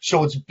City.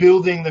 So it's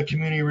building the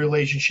community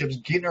relationships,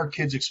 getting our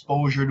kids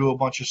exposure to a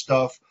bunch of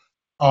stuff.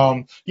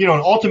 And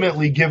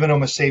ultimately giving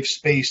them a safe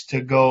space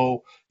to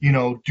go,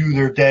 do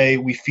their day.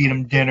 We feed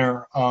them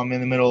dinner in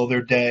the middle of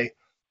their day.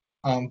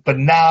 But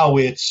now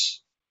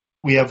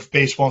we have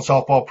baseball and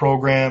softball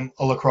program,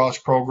 a lacrosse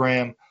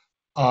program,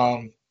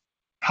 um,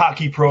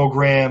 hockey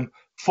program,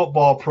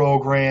 football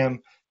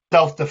program,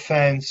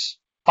 self-defense,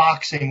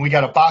 boxing. We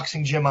got a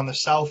boxing gym on the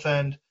south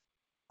end,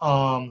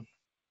 um,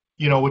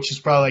 which is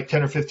probably like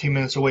 10 or 15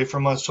 minutes away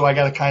from us. So I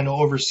got to kind of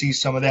oversee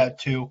some of that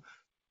too.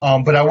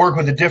 But I work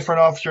with a different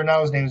officer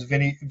now. His name is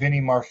Vinny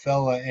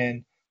Marfella,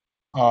 and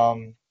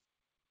um,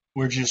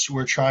 we're just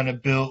trying to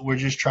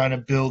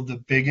build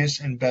the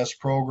biggest and best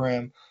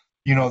program,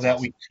 That's that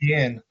we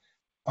awesome.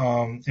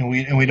 can.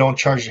 And we don't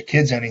charge the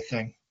kids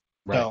anything.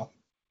 Right. So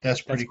that's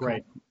That's pretty cool.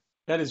 great.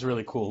 That is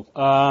really cool.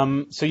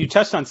 So you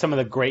touched on some of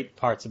the great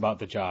parts about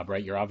the job,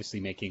 right? You're obviously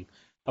making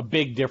a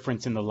big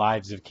difference in the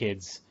lives of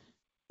kids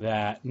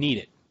that need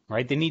it,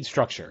 right? They need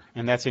structure,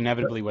 and that's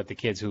inevitably what the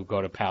kids who go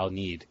to PAL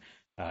need,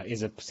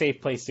 is a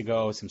safe place to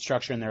go, some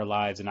structure in their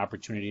lives, an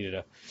opportunity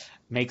to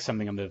make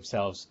something of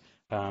themselves.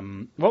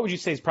 What would you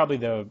say is probably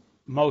the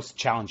most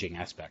challenging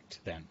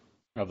aspect then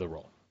of the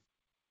role?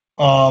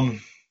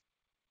 Um,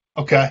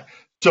 okay.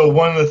 So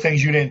one of the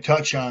things you didn't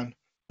touch on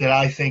that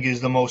I think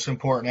is the most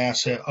important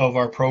asset of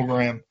our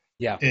program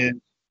Yeah, is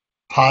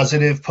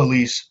positive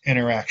police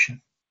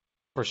interaction.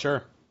 for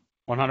sure.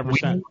 We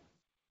 100%.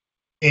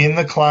 In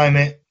the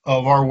climate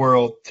of our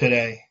world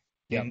today,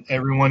 Yep. and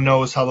everyone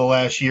knows how the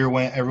last year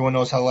went. Everyone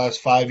knows how the last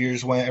 5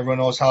 years went. Everyone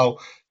knows how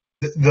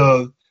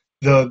the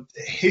the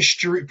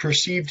history,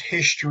 perceived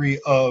history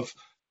of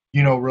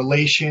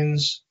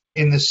relations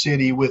in the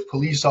city with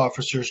police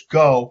officers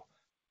go.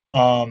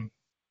 Um,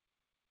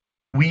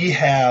 we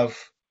have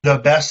the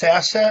best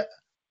asset,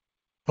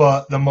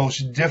 but the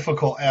most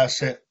difficult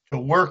asset to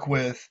work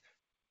with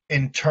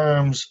in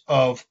terms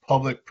of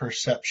public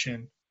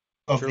perception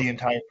of True. the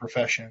entire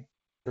profession.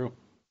 True.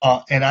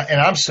 And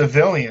I'm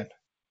civilian,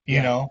 you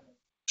Yeah. know,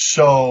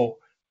 so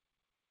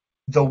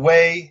the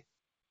way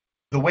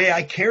the way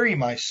I carry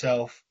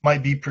myself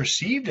might be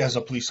perceived as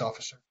a police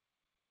officer,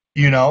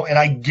 and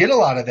I get a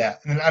lot of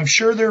that. And I'm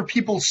sure there are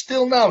people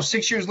still now,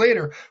 6 years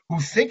later, who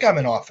think I'm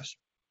an officer,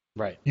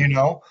 Right. you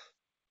know.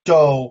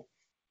 So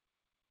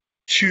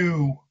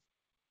to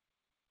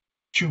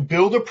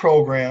build a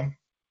program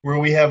where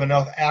we have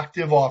enough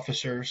active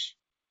officers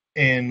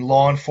and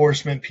law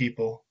enforcement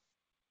people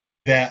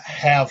that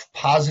have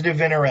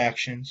positive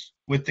interactions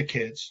with the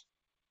kids,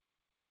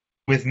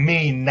 with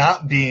me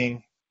not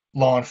being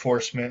law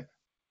enforcement,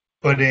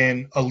 but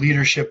in a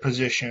leadership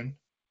position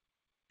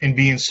and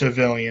being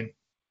civilian.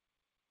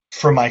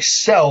 For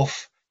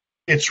myself,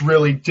 it's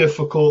really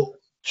difficult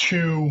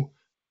to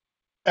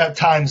at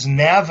times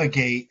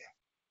navigate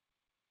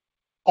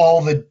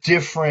all the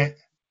different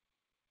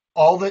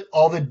all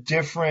the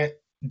different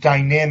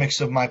dynamics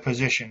of my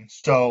position.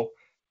 So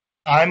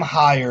I'm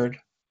hired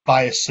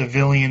by a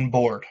civilian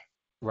board.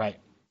 Right.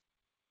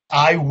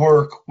 I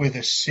work with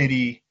a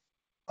city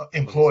Police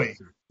employee.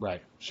 officer.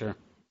 Right. Sure.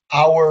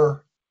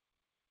 Our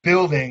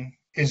building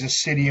is a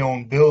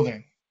city-owned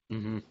building.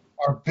 Mm-hmm.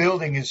 Our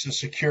building is a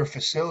secure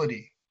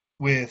facility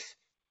with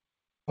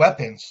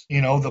weapons.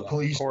 You know, the Yeah, of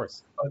police,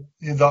 course.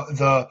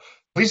 the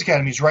police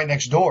academy is right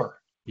next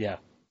door. Yeah.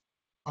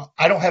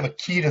 I don't have a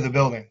key to the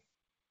building.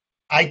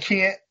 I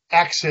can't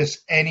access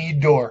any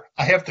door.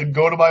 I have to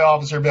go to my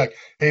officer and be like,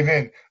 "Hey,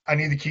 Vin, I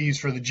need the keys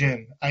for the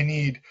gym. I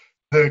need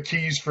the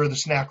keys for the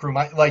snack room."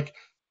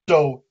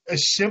 So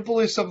as simple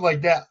as something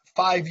like that,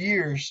 5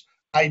 years,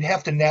 I'd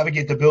have to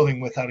navigate the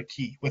building without a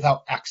key,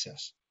 without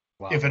access.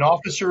 Wow. If an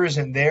officer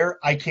isn't there,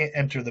 I can't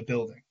enter the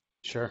building.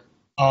 Sure.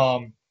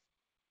 The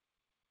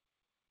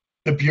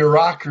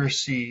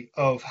bureaucracy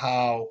of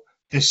how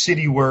the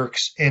city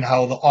works and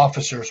how the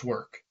officers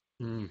work.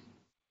 Mm.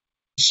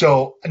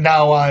 So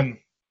now I'm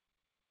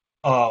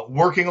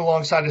working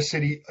alongside a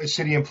city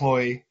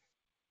employee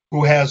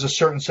who has a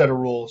certain set of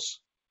rules.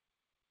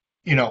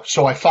 You know,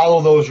 so I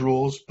follow those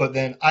rules, but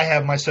then I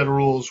have my set of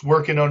rules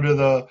working under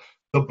the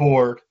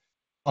board,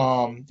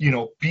 you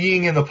know,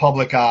 being in the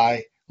public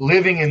eye,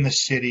 living in the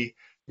city.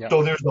 Yep.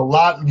 So there's a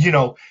lot, you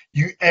know,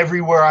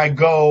 everywhere I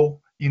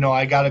go, you know,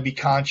 I got to be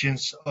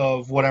conscious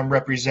of what I'm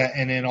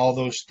representing and all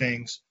those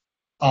things.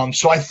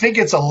 So I think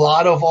it's a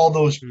lot of all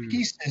those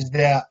pieces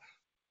that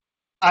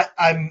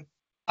I'm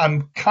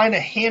kind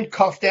of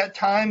handcuffed at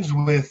times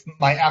with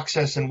my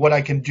access and what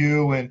I can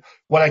do and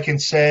what I can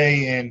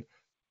say and,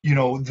 you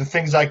know, the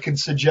things I can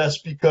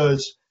suggest,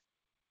 because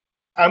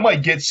I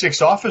might get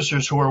 6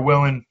 officers who are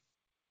willing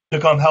to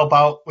come help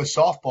out with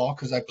softball,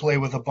 because I play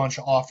with a bunch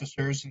of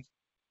officers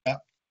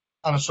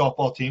on a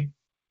softball team.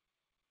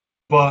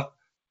 But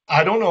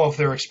I don't know if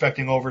they're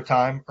expecting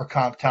overtime or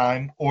comp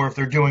time, or if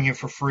they're doing it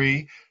for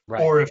free,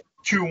 right, or if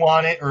 2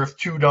 want it or if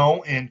 2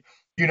 don't. And,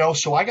 you know,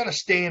 so I got to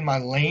stay in my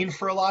lane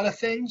for a lot of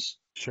things.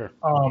 Sure.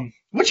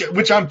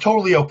 Which I'm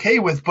totally okay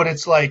with, but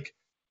it's like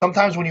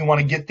sometimes when you want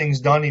to get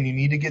things done and you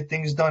need to get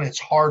things done, it's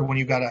hard when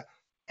you got to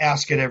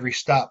ask at every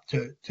stop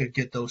to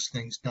get those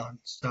things done.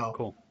 So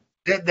cool.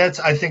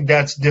 I think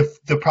that's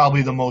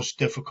probably the most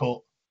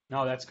difficult.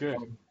 No, that's good.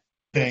 Thing.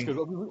 That's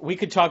good. We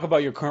could talk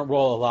about your current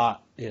role a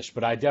lot, Ish,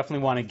 but I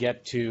definitely want to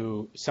get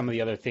to some of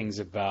the other things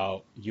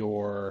about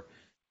your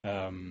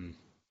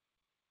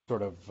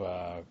sort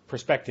of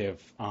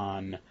perspective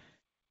on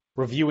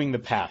reviewing the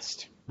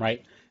past,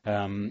 right?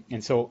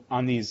 And so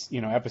on these,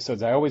 you know,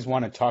 episodes, I always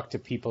want to talk to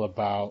people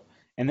about,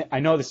 and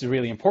I know this is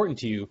really important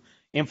to you,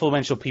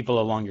 influential people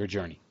along your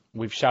journey.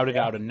 We've shouted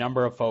out a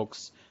number of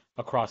folks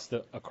across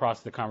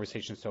the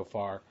conversation so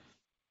far.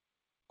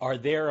 Are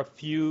there a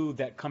few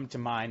that come to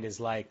mind as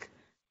like,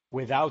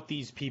 without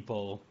these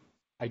people,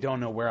 I don't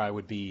know where I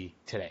would be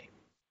today?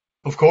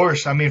 Of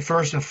course. I mean,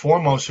 first and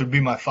foremost would be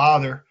my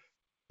father.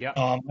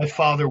 Yeah. My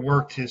father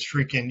worked his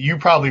freaking, you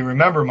probably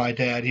remember my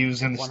dad. He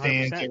was in the 100%.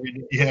 stands every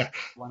day. Yeah.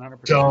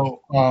 100%.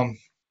 So,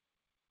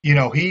 you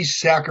know, he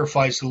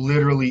sacrificed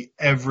literally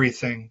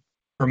everything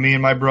for me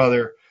and my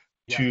brother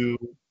to,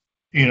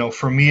 you know,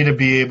 for me to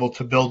be able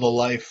to build a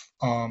life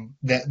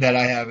that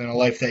I have and a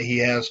life that he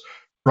has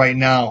right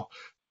now.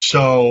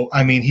 So,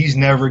 I mean, he's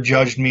never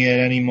judged me at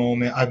any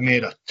moment. I've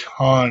made a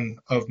ton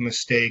of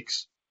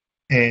mistakes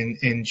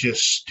and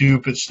just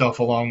stupid stuff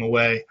along the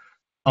way.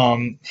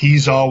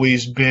 He's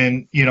always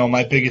been, you know,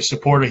 my biggest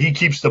supporter. He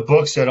keeps the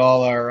books at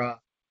all our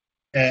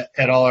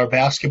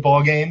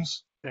basketball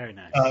games. Very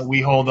nice.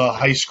 We hold a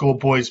high school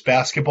boys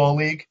basketball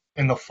league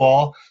in the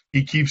fall.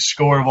 He keeps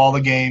score of all the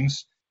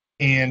games,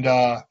 and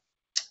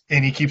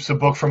he keeps the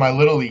book for my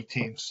little league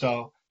team.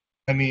 So,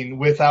 I mean,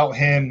 without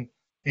him,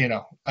 you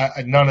know,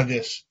 none of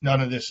this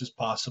is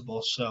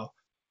possible. So,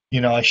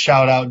 you know, I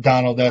shout out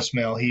Donald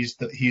Esmail. He's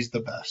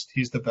the best.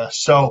 He's the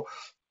best. So,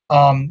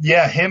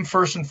 him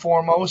first and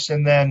foremost,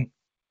 and then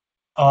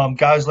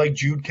guys like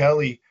Jude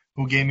Kelly,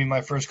 who gave me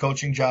my first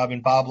coaching job,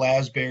 and Bob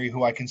Lasberry,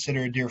 who I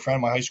consider a dear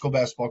friend, my high school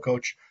basketball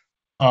coach,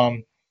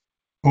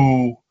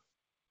 who,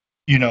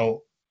 you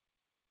know,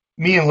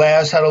 me and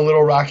Laz had a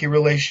little rocky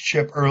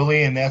relationship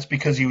early, and that's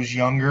because he was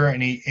younger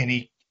and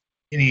he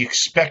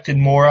expected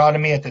more out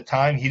of me at the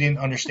time. He didn't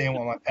understand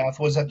what my path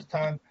was at the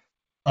time.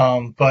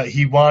 But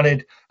he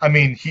wanted, I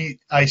mean,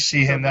 I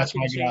see him, that's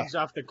my guy. Changed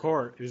off the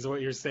court is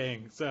what you're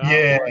saying. So yeah, how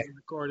it was on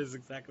the court is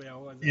exactly how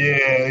it was.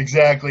 Yeah,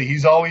 exactly.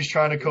 He's always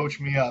trying to coach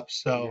me up.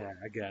 So, yeah,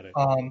 I got it.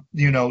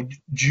 You know,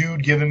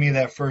 Jude giving me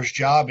that first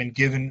job and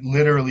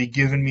literally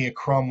giving me a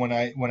crumb when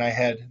I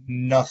had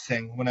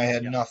nothing,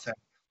 nothing.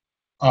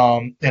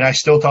 And I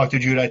still talk to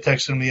Jude. I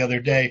texted him the other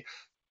day.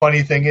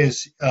 Funny thing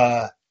is,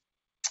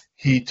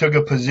 he took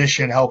a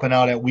position helping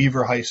out at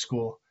Weaver High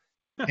School.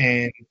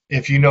 And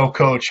if you know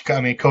Coach, I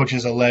mean, Coach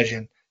is a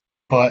legend,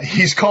 but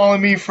he's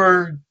calling me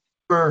for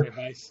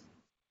advice.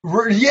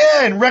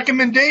 And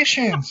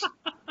recommendations.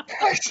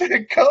 I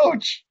said,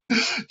 Coach,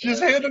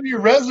 just hand him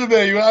your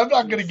resume. I'm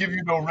not going to give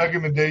you no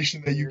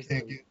recommendation that you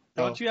can't get.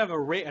 Don't you have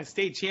a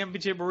state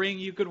championship ring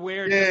you could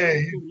wear to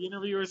the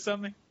interview or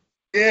something?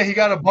 Yeah, he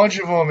got a bunch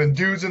of them, and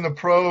dudes in the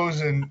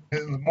pros, and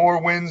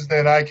more wins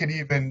than I could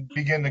even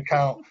begin to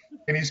count.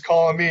 and he's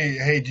calling me,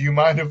 hey, do you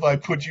mind if I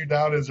put you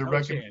down as a No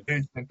chance.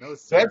 recommendation? No,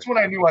 sir. That's when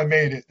I knew I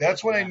made it.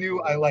 That's when I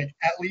knew I like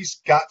at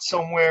least got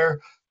somewhere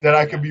that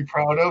I could be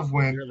proud of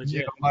when You're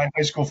legit. my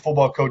high school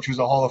football coach, who's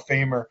a Hall of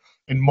Famer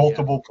in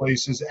multiple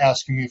places,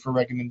 asking me for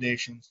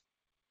recommendations.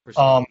 For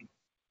sure.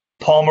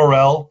 Paul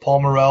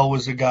Morrell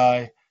was a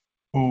guy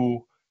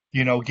who,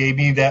 gave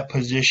me that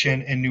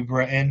position in New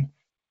Britain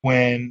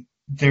when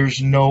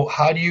there's no,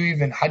 how do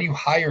you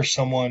hire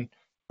someone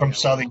from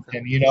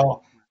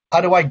Southington?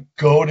 How do I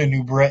go to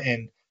New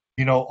Britain?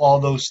 All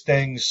those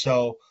things.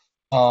 So,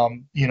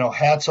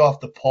 hats off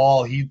to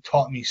Paul. He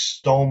taught me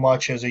so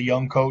much as a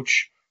young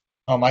coach.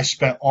 I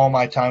spent all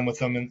my time with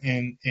him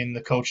in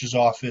the coach's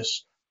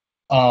office.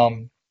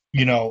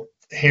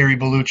 Harry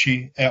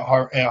Bellucci at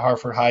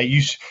Hartford High.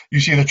 You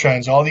see the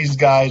trends. All these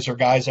guys are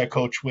guys I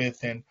coach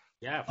with, and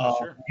for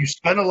sure. you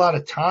spend a lot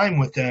of time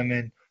with them,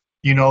 and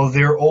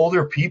they're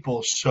older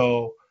people,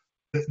 so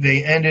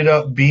they ended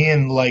up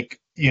being like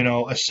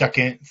a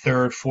second,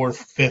 third, fourth,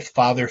 fifth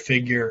father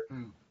figure,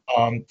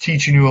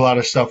 teaching you a lot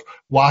of stuff,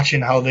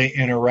 watching how they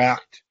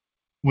interact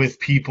with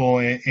people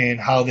and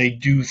how they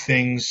do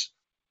things,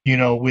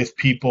 with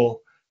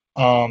people.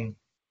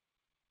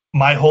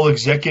 My whole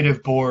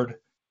executive board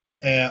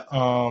at,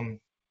 for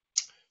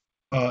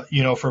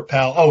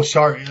Pal. Oh,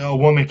 sorry, a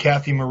woman,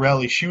 Kathy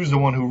Morelli. She was the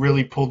one who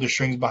really pulled the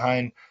strings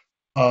behind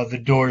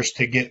the doors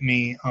to get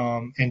me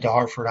into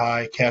Hartford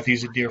High.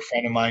 Kathy's a dear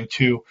friend of mine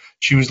too.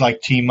 She was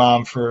like team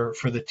mom for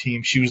the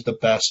team. She was the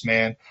best,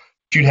 man.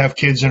 She'd have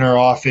kids in her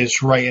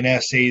office writing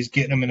essays,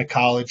 getting them into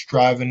college,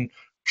 driving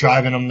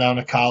them down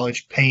to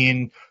college,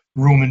 paying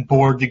room and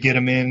board to get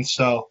them in.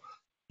 So,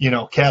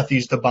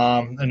 Kathy's the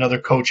bomb. Another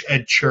coach,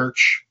 Ed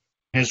Church,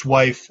 his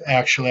wife,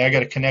 actually, I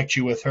got to connect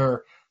you with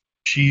her.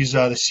 She's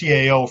the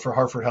CAO for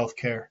Hartford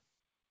Healthcare.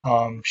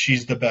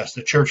 She's the best.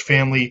 The Church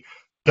family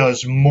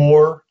does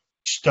more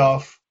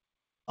stuff,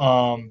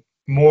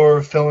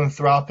 more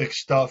philanthropic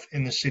stuff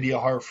in the city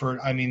of Hartford.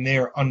 I mean, they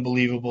are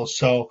unbelievable.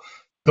 So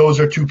those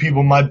are two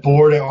people. My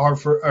board at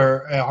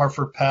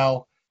Hartford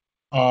Pal,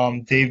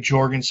 Dave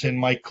Jorgensen,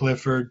 Mike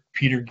Clifford,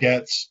 Peter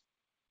Getz.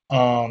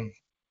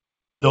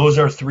 Those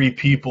are three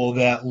people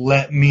that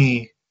let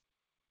me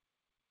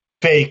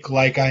fake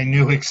like I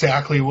knew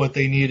exactly what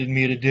they needed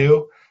me to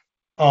do,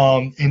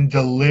 and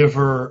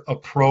deliver a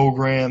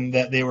program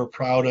that they were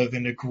proud of,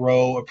 and to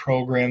grow a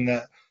program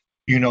that,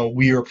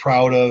 we are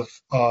proud of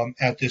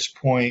at this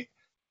point.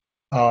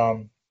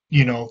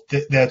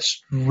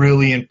 That's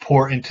really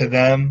important to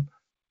them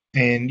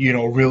and,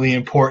 really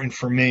important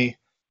for me.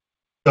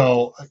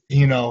 So,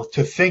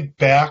 to think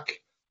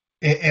back,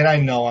 and I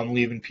know I'm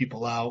leaving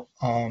people out,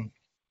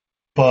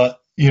 but,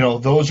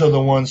 those are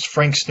the ones.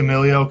 Frank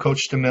Stamilio,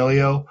 Coach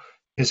Stamilio,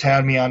 has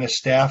had me on his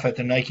staff at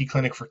the Nike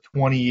Clinic for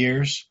 20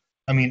 years.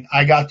 I mean,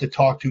 I got to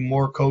talk to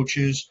more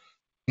coaches,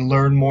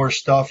 learn more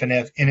stuff, and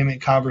have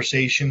intimate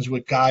conversations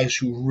with guys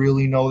who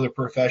really know their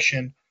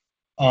profession,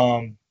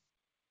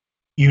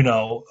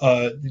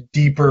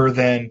 deeper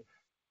than,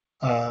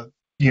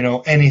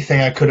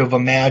 anything I could have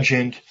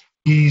imagined.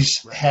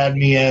 He's had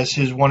me as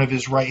one of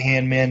his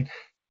right-hand men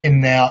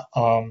in that,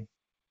 and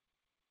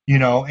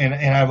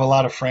I have a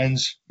lot of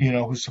friends,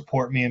 who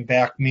support me and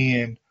back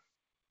me. And,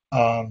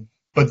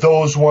 but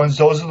those are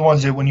the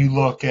ones that when you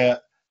look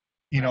at,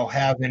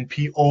 having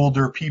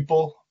older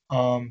people,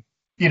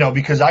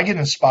 because I get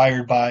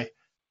inspired by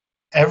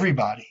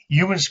everybody.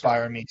 You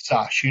inspire me,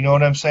 Sash. You know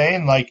what I'm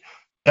saying? Like,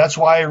 that's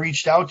why I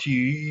reached out to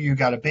you. You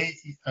got a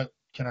baby.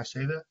 Can I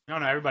say that? No,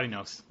 everybody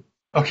knows.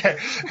 Okay.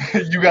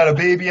 You got a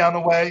baby on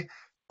the way.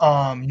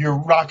 You're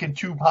rocking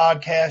 2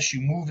 podcasts.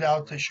 You moved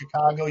out to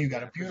Chicago. You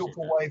got a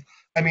beautiful wife.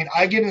 I mean,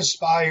 I get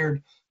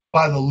inspired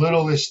by the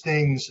littlest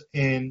things.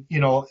 And,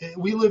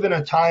 we live in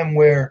a time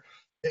where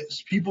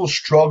people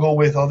struggle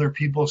with other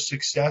people's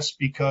success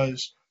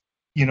because,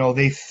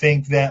 they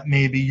think that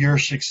maybe your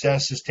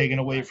success is taken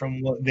away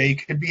from what they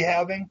could be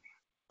having.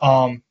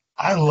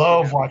 I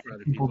love watching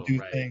people do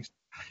things.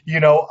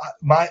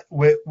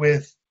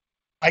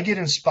 I get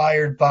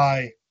inspired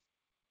by,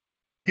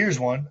 here's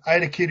one. I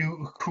had a kid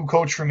who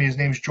coached for me. His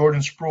name's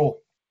Jordan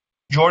Sproul.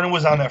 Jordan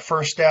was on that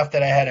first staff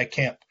that I had at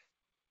camp.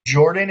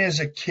 Jordan is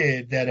a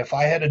kid that if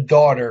I had a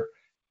daughter,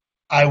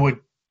 I would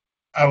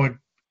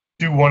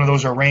do one of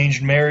those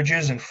arranged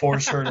marriages and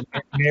force her to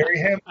marry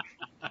him.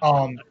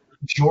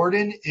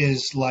 Jordan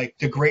is like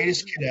the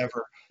greatest kid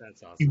ever.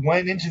 That's awesome.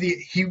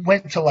 He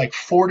went to like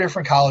 4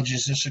 different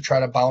colleges just to try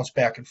to bounce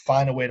back and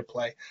find a way to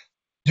play.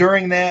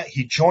 During that,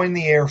 he joined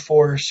the Air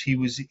Force. He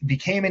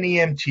became an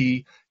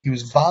EMT. He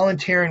was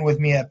volunteering with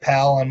me at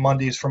PAL on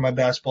Mondays for my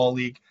basketball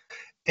league.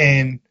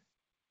 And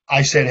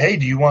I said, hey,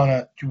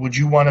 would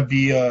you want to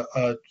be a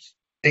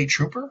state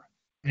trooper?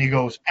 And he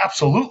goes,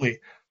 absolutely.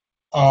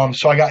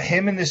 So I got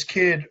him and this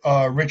kid,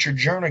 Richard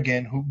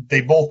Jernigan, who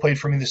they both played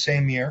for me the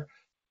same year,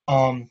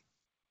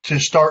 to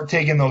start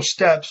taking those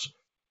steps.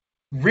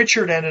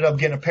 Richard ended up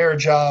getting a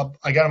parajob.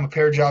 I got him a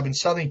parajob in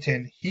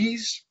Southington.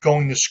 He's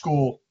going to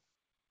school.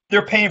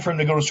 They're paying for him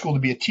to go to school to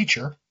be a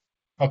teacher.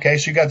 Okay,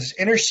 so you got this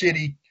inner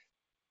city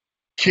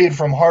kid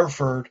from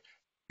Hartford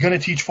going to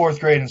teach fourth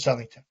grade in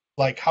Southington.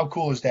 Like, how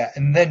cool is that?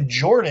 And then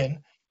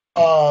Jordan,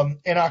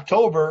 in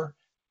October,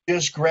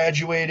 just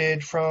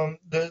graduated from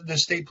the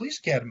State Police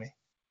Academy.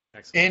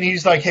 Excellent. And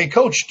he's like, hey,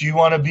 coach, do you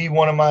want to be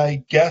one of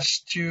my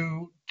guests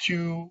to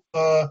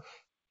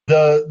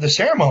the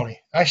ceremony?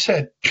 I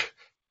said,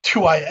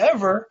 do I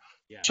ever?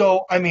 Yeah.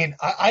 So, I mean,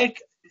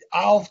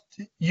 I'll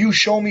you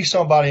show me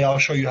somebody, I'll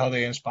show you how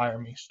they inspire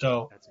me.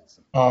 So, That's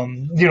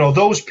awesome. you know,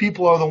 those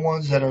people are the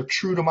ones that are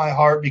true to my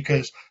heart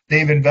because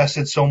they've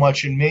invested so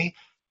much in me.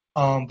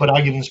 But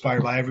I get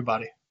inspired by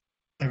everybody.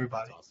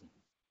 Everybody. That's awesome.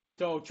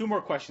 So 2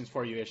 more questions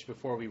for you, Ish,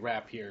 before we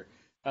wrap here.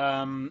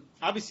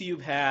 Obviously,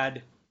 you've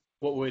had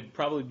what would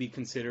probably be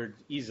considered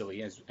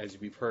easily, as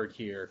we've heard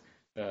here,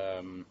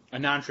 a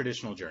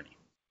non-traditional journey,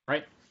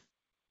 right?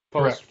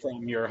 Post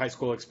from your high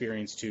school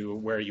experience to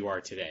where you are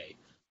today.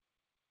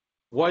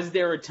 Was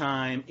there a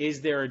time,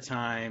 is there a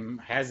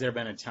time, has there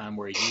been a time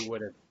where you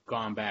would have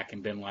gone back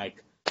and been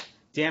like,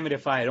 damn it,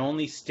 if I had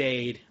only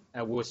stayed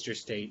at Worcester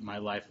State, my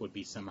life would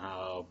be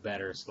somehow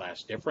better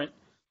 / different?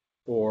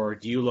 Or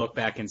do you look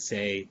back and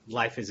say,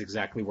 life is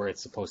exactly where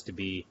it's supposed to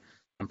be?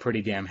 I'm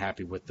pretty damn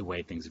happy with the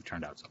way things have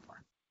turned out so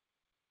far.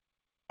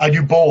 I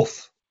do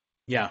both.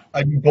 Yeah.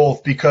 I do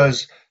both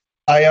because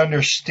I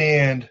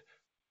understand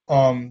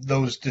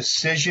those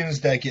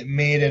decisions that get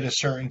made at a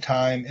certain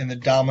time and the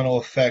domino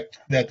effect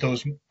that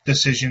those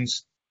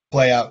decisions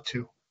play out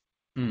to.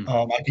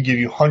 I could give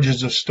you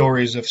hundreds of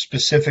stories of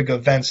specific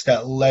events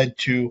that led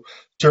to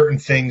certain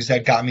things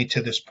that got me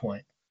to this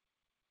point.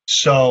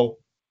 So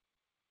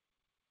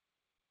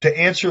to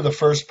answer the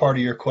first part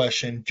of your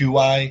question, do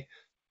I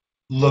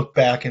look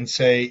back and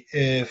say,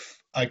 if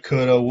I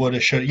coulda, woulda,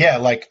 shoulda? Yeah,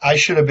 like I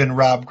should have been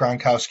Rob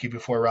Gronkowski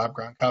before Rob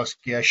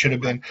Gronkowski. I should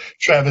have been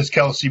Travis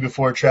Kelce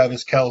before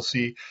Travis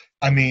Kelce.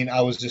 I mean,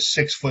 I was a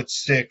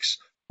 6'6"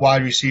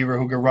 wide receiver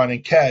who could run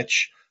and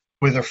catch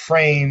with a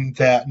frame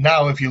that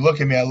now, if you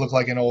look at me, I look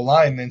like an old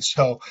lineman.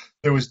 So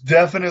there was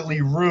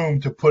definitely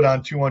room to put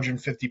on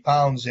 250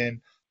 pounds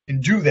and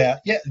do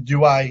that. Yeah,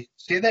 do I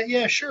say that?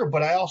 Yeah, sure.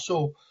 But I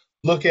also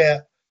look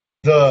at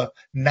the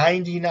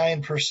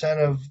 99%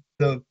 of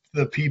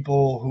the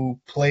people who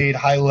played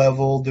high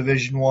level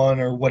Division I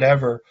or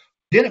whatever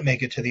didn't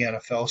make it to the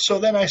NFL. So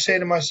then I say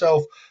to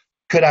myself,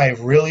 could I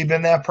have really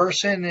been that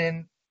person?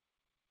 And,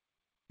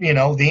 you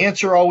know, the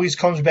answer always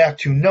comes back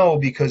to no,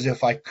 because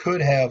if I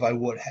could have, I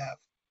would have.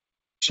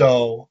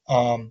 So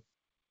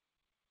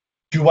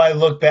do I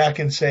look back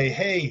and say,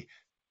 hey,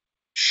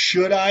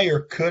 should I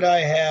or could I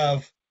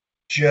have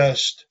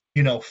just,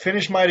 you know,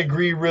 finished my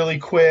degree really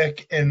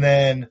quick and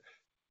then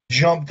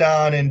jumped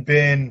on and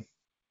been,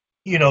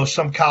 you know,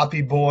 some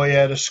copy boy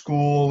at a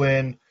school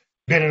and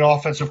been an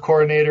offensive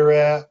coordinator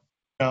at,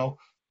 you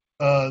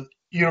know,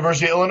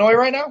 University of Illinois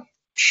right now?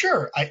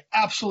 Sure, I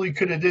absolutely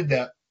could have did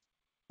that.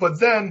 But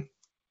then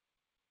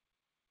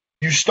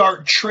you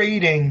start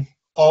trading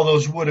all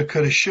those woulda,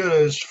 coulda,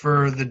 shouldas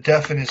for the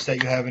definites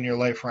that you have in your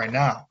life right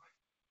now.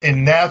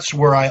 And that's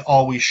where I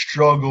always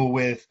struggle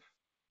with.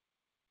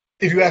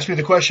 If you ask me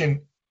the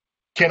question,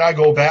 can I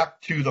go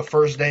back to the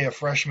first day of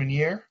freshman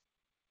year?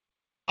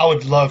 I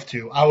would love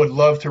to. I would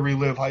love to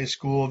relive high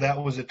school.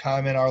 That was a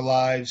time in our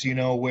lives, you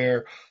know,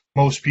 where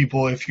most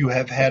people, if you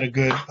have had a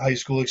good high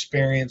school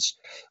experience,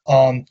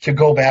 to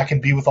go back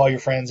and be with all your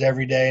friends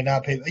every day and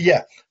not pay.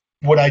 Yeah.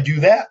 Would I do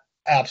that?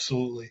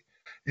 Absolutely.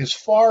 As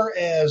far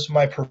as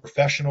my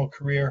professional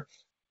career,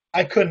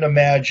 I couldn't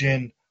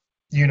imagine,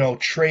 you know,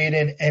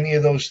 trading any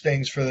of those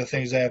things for the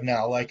things I have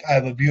now. Like, I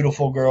have a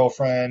beautiful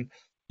girlfriend.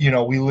 You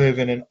know, we live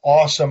in an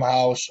awesome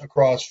house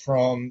across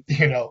from,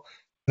 you know,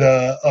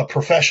 a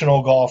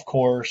professional golf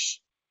course.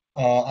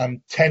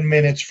 I'm 10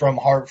 minutes from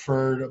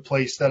Hartford, a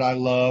place that I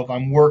love.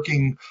 I'm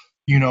working,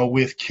 you know,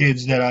 with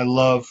kids that I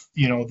love,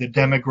 you know, the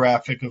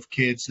demographic of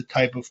kids, the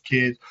type of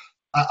kids.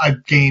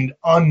 I've gained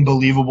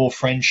unbelievable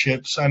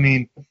friendships. I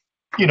mean,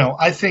 you know,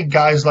 I think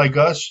guys like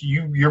us,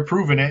 you're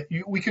proving it.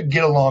 We could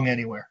get along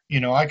anywhere.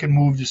 You know, I could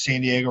move to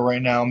San Diego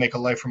right now and make a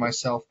life for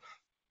myself.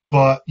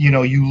 But, you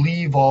know, you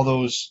leave all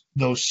those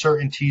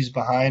certainties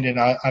behind, and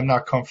I'm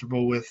not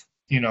comfortable with,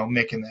 you know,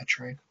 making that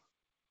trade.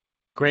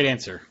 Great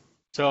answer.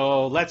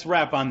 So let's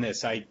wrap on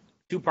this.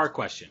 2-part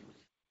question.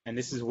 And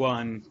this is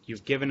one,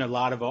 you've given a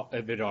lot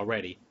of it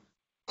already.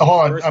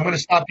 Hold on. I'm going to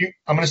stop you.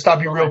 I'm going to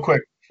stop you real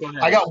quick.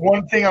 I got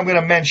one thing I'm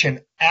going to mention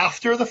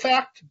after the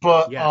fact,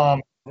 but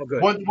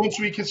once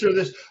we consider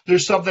this,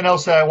 there's something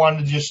else that I wanted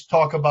to just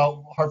talk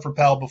about Hartford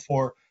Pal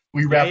before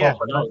we wrap up.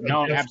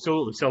 No,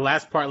 absolutely. So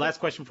last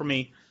question for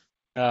me.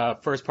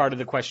 First part of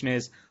the question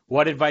is,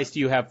 what advice do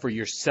you have for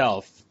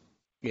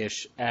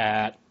yourself-ish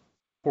at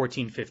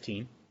 14,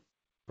 15,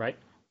 right?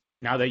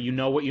 Now that you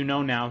know what you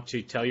know now,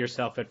 to tell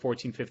yourself at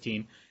 14,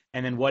 15,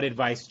 and then what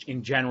advice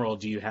in general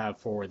do you have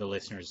for the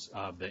listeners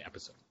of the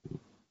episode?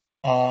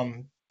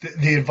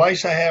 The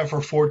advice I have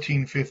for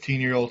 14,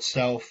 15-year-old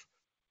self,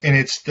 and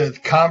it's the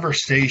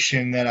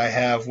conversation that I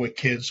have with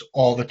kids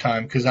all the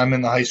time, because I'm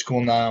in the high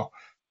school now,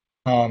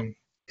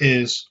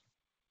 is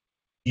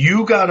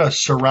you got to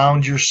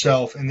surround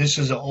yourself, and this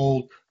is an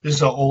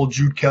old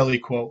Jude Kelly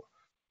quote,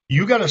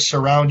 you got to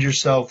surround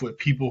yourself with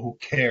people who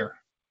care.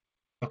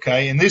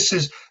 Okay. And this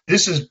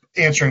is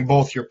answering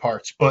both your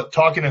parts, but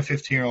talking to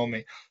 15-year-old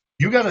me,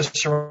 you got to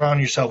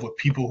surround yourself with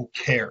people who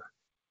care.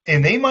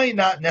 And they might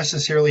not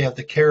necessarily have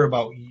to care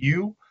about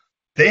you.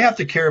 They have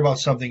to care about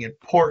something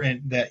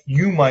important that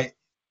you might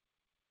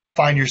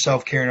find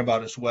yourself caring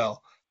about as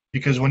well.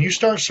 Because when you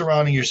start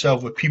surrounding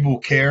yourself with people who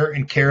care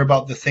and care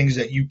about the things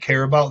that you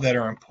care about that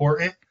are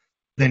important,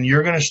 then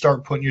you're going to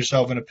start putting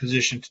yourself in a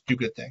position to do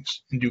good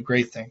things and do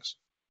great things.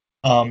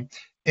 And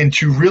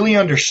to really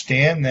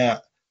understand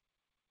that,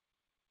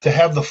 to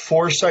have the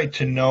foresight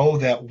to know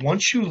that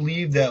once you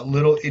leave that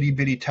little itty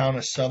bitty town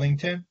of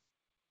Southington,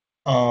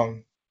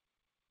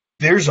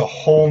 there's a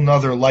whole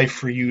nother life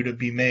for you to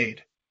be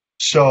made.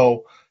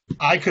 So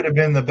I could have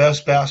been the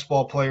best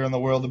basketball player in the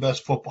world, the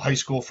best high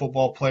school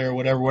football player,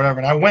 whatever.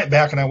 And I went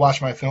back and I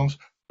watched my films.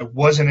 I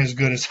wasn't as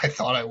good as I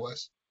thought I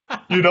was.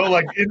 You know,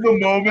 like in the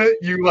moment,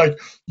 you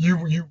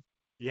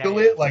feel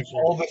it, like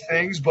sure. All the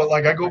things. But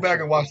like I go back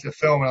and watch the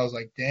film and I was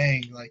like,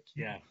 dang, like,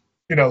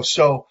 you know,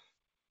 so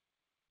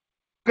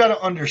you got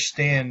to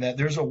understand that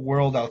there's a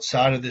world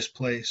outside of this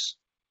place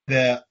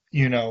that,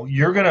 you know,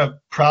 you're going to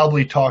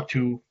probably talk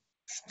to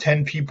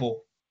 10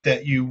 people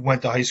that you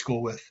went to high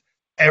school with.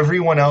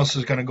 Everyone else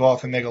is going to go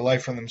off and make a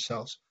life for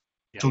themselves.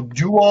 Yeah. So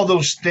do all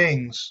those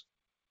things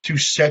to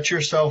set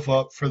yourself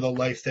up for the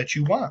life that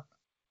you want.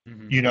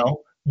 Mm-hmm. You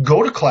know,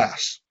 go to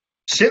class,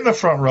 sit in the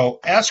front row,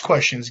 ask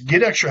questions,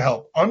 get extra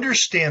help,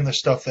 understand the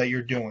stuff that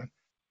you're doing.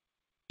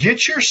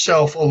 Get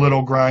yourself a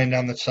little grind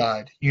on the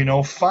side. You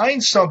know,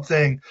 find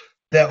something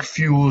that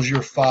fuels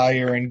your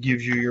fire and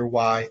gives you your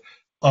why.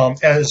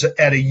 As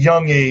at a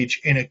young age,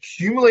 and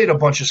accumulate a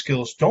bunch of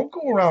skills. Don't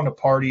go around to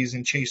parties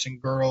and chasing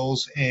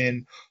girls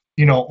and,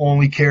 you know,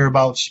 only care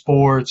about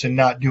sports and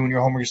not doing your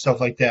homework and stuff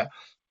like that.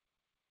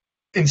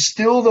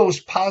 Instill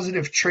those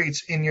positive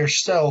traits in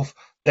yourself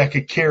that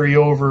could carry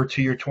over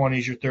to your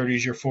 20s, your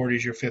 30s, your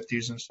 40s, your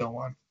 50s, and so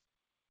on.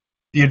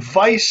 The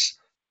advice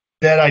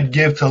that I'd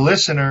give to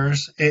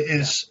listeners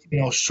is, you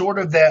know, sort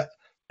of that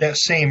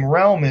same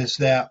realm, is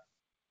that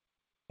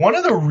one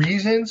of the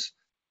reasons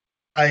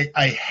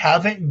I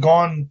haven't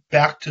gone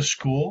back to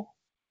school,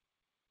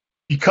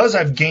 because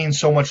I've gained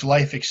so much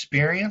life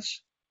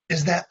experience,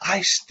 is that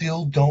I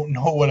still don't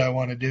know what I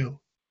want to do.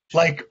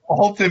 Like,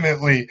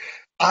 ultimately,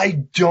 I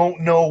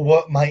don't know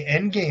what my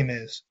end game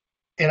is.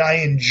 And I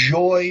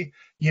enjoy,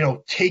 you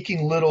know,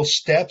 taking little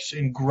steps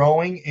and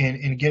growing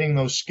and getting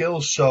those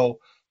skills. So,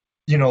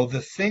 you know,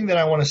 the thing that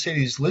I want to say to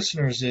these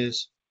listeners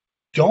is,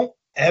 don't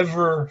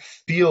ever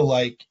feel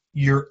like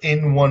you're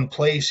in one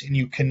place and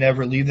you can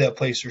never leave that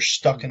place or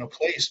stuck in a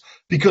place,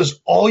 because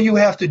all you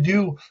have to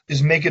do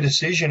is make a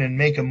decision and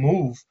make a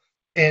move.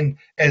 And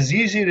as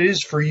easy as it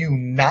is for you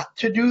not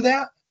to do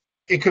that,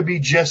 it could be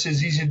just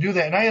as easy to do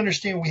that. And I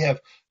understand we have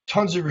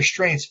tons of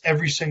restraints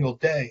every single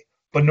day,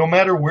 but no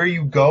matter where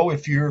you go,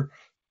 if you're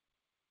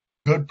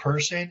a good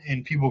person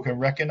and people can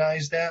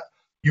recognize that,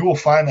 you will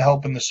find the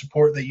help and the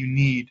support that you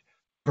need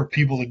for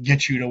people to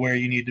get you to where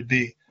you need to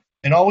be.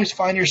 And always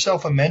find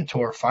yourself a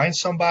mentor. Find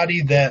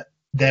somebody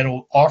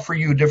that'll offer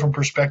you a different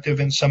perspective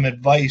and some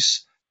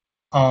advice,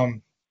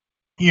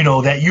 you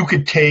know, that you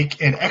could take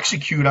and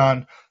execute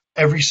on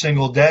every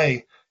single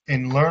day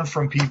and learn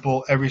from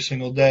people every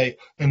single day.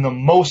 And the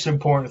most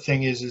important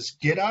thing is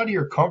get out of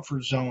your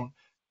comfort zone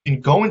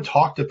and go and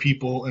talk to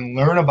people and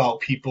learn about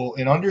people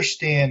and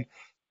understand,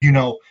 you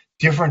know,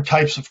 different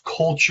types of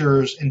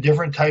cultures and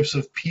different types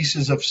of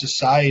pieces of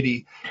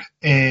society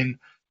and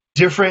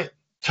different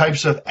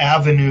types of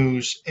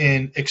avenues,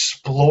 and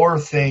explore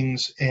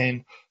things,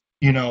 and,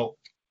 you know,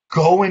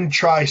 go and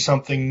try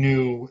something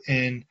new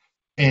and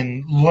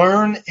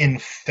learn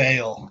and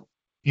fail.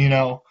 You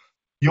know,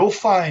 you'll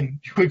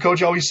find,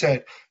 Coach always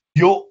said,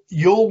 you'll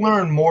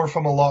learn more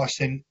from a loss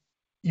than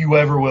you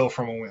ever will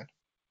from a win.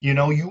 You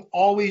know, you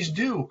always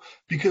do,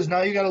 because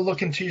now you got to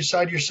look into your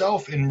side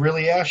yourself and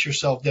really ask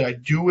yourself, did I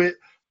do it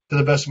to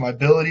the best of my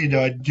ability? Did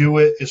I do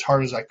it as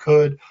hard as I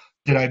could?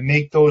 Did I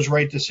make those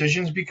right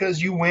decisions?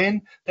 Because you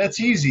win, that's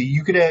easy.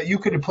 You could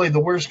have played the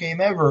worst game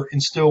ever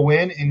and still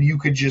win, and you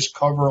could just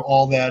cover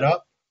all that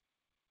up.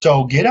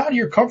 So get out of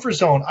your comfort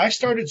zone. I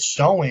started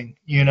sewing,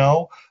 you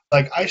know,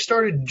 like I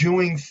started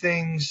doing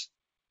things,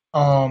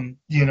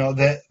 you know,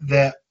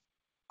 that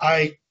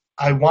I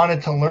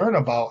wanted to learn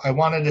about. I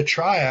wanted to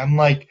try. I'm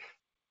like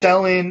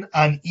selling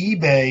on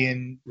eBay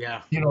and,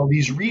 you know,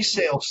 these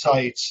resale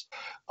sites.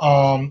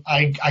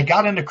 I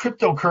got into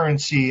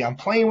cryptocurrency. I'm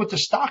playing with the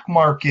stock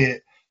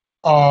market.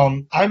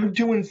 I'm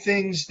doing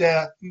things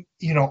that,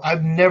 you know,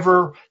 I've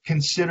never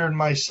considered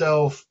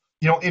myself,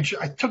 you know,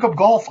 I took up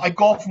golf. I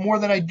golf more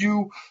than I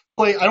do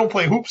play. I don't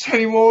play hoops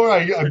anymore.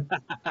 I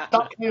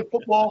stopped playing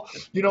football,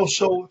 you know,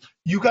 so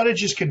you got to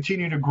just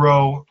continue to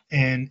grow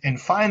and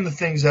find the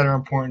things that are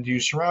important to you.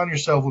 Surround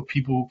yourself with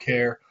people who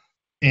care,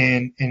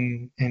 and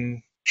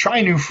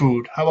try new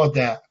food. How about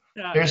that?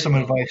 Yeah, there's some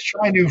advice.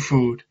 Try new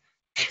food.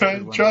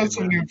 Try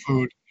some new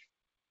food.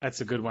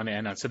 That's a good one to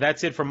end on. So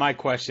that's it for my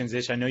questions,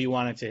 Ish. I know you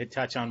wanted to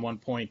touch on one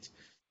point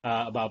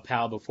about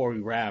PAL before we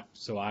wrap,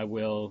 so I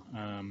will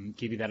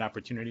give you that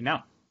opportunity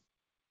now.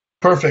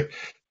 Perfect.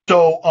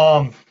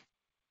 So,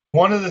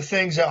 one of the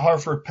things at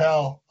Hartford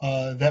Pell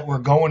that we're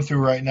going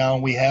through right now,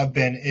 and we have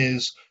been,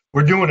 is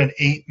we're doing an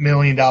 $8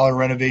 million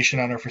renovation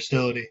on our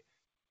facility,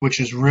 which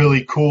is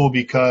really cool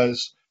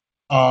because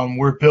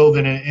we're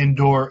building an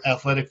indoor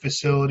athletic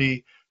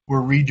facility.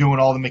 We're redoing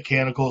all the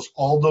mechanicals.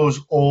 All those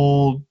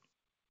old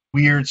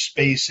weird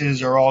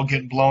spaces are all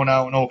getting blown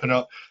out and open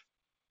up.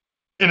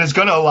 And it's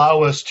going to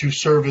allow us to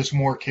service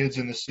more kids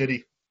in the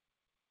city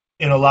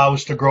and allow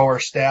us to grow our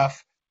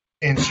staff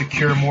and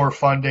secure more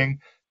funding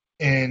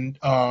and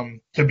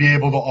to be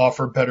able to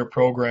offer better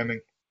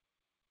programming.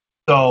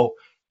 So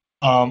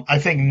I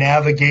think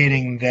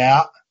navigating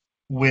that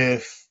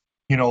with,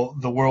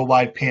 the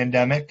worldwide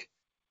pandemic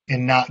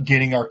and not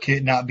being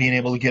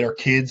able to get our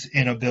kids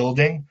in a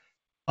building,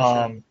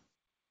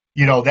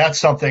 that's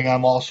something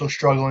I'm also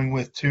struggling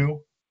with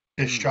too.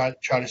 Is try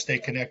to stay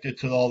connected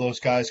to all those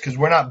guys because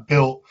we're not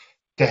built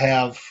to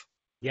have.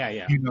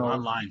 Yeah.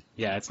 Online.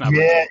 Yeah, it's not. Yeah,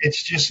 virtual.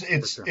 it's just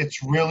sure.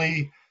 it's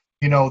really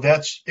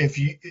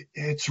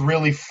it's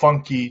really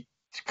funky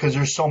because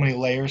there's so many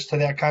layers to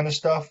that kind of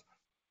stuff.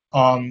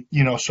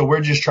 So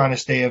we're just trying to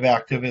stay as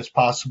active as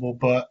possible.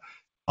 But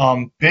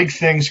big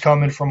things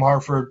coming from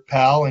Hartford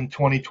PAL in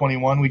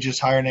 2021. We just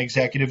hired an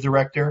executive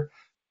director.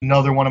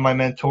 Another one of my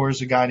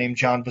mentors, a guy named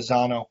John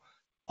Bazzano.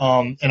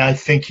 And I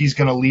think he's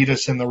going to lead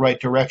us in the right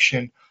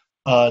direction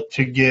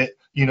to get,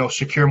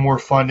 secure more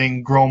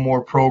funding, grow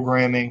more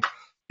programming,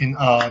 and,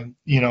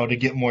 to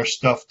get more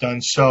stuff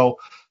done. So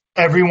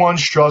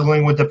everyone's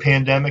struggling with the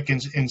pandemic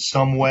in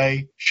some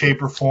way,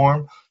 shape, or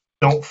form.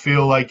 Don't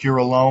feel like you're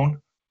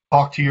alone.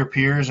 Talk to your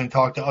peers and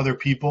talk to other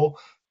people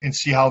and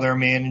see how they're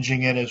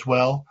managing it as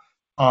well,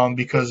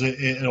 because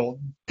it'll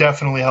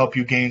definitely help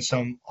you gain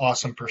some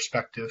awesome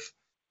perspective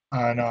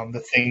on the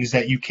things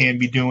that you can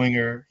be doing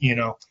or,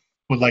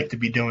 would like to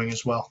be doing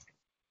as well.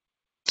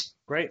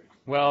 Great.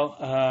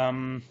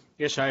 Well,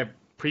 Ish, I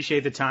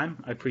appreciate the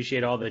time. I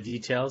appreciate all the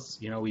details.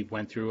 We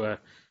went through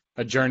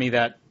a journey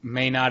that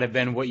may not have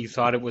been what you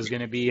thought it was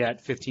going to be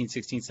at 15,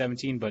 16,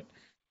 17, but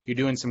you're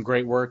doing some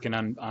great work.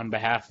 And on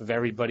behalf of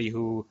everybody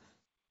who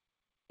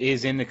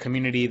is in the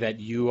community that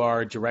you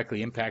are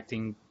directly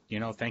impacting,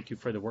 thank you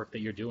for the work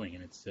that you're doing.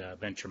 And it's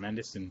been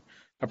tremendous, and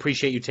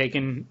appreciate you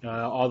taking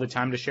all the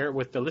time to share it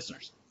with the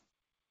listeners.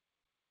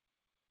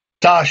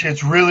 Tosh,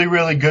 it's really,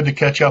 really good to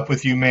catch up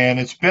with you, man.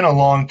 It's been a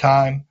long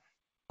time.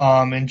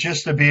 And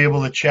just to be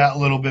able to chat a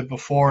little bit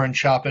before and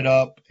chop it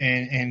up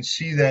and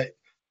see that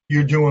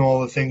you're doing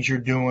all the things you're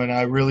doing,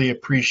 I really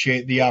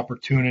appreciate the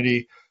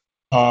opportunity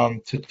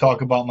to talk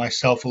about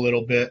myself a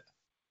little bit,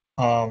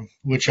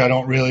 which I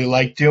don't really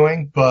like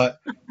doing, but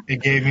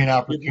it gave me an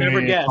opportunity. You'd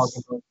never guess. To talk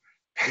about.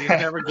 You'd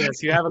never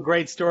guess. You have a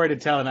great story to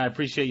tell, and I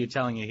appreciate you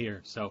telling it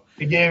here. So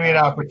it gave me an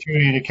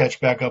opportunity to catch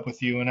back up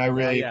with you, and I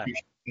really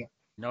appreciate it.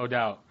 No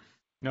doubt.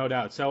 No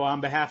doubt. So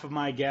on behalf of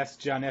my guest,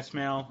 John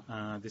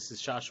Esmail, this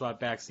is Shashwat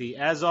Baxi.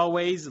 As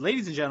always,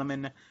 ladies and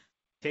gentlemen,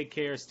 take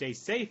care, stay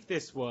safe.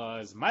 This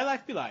was My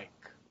Life Be Like.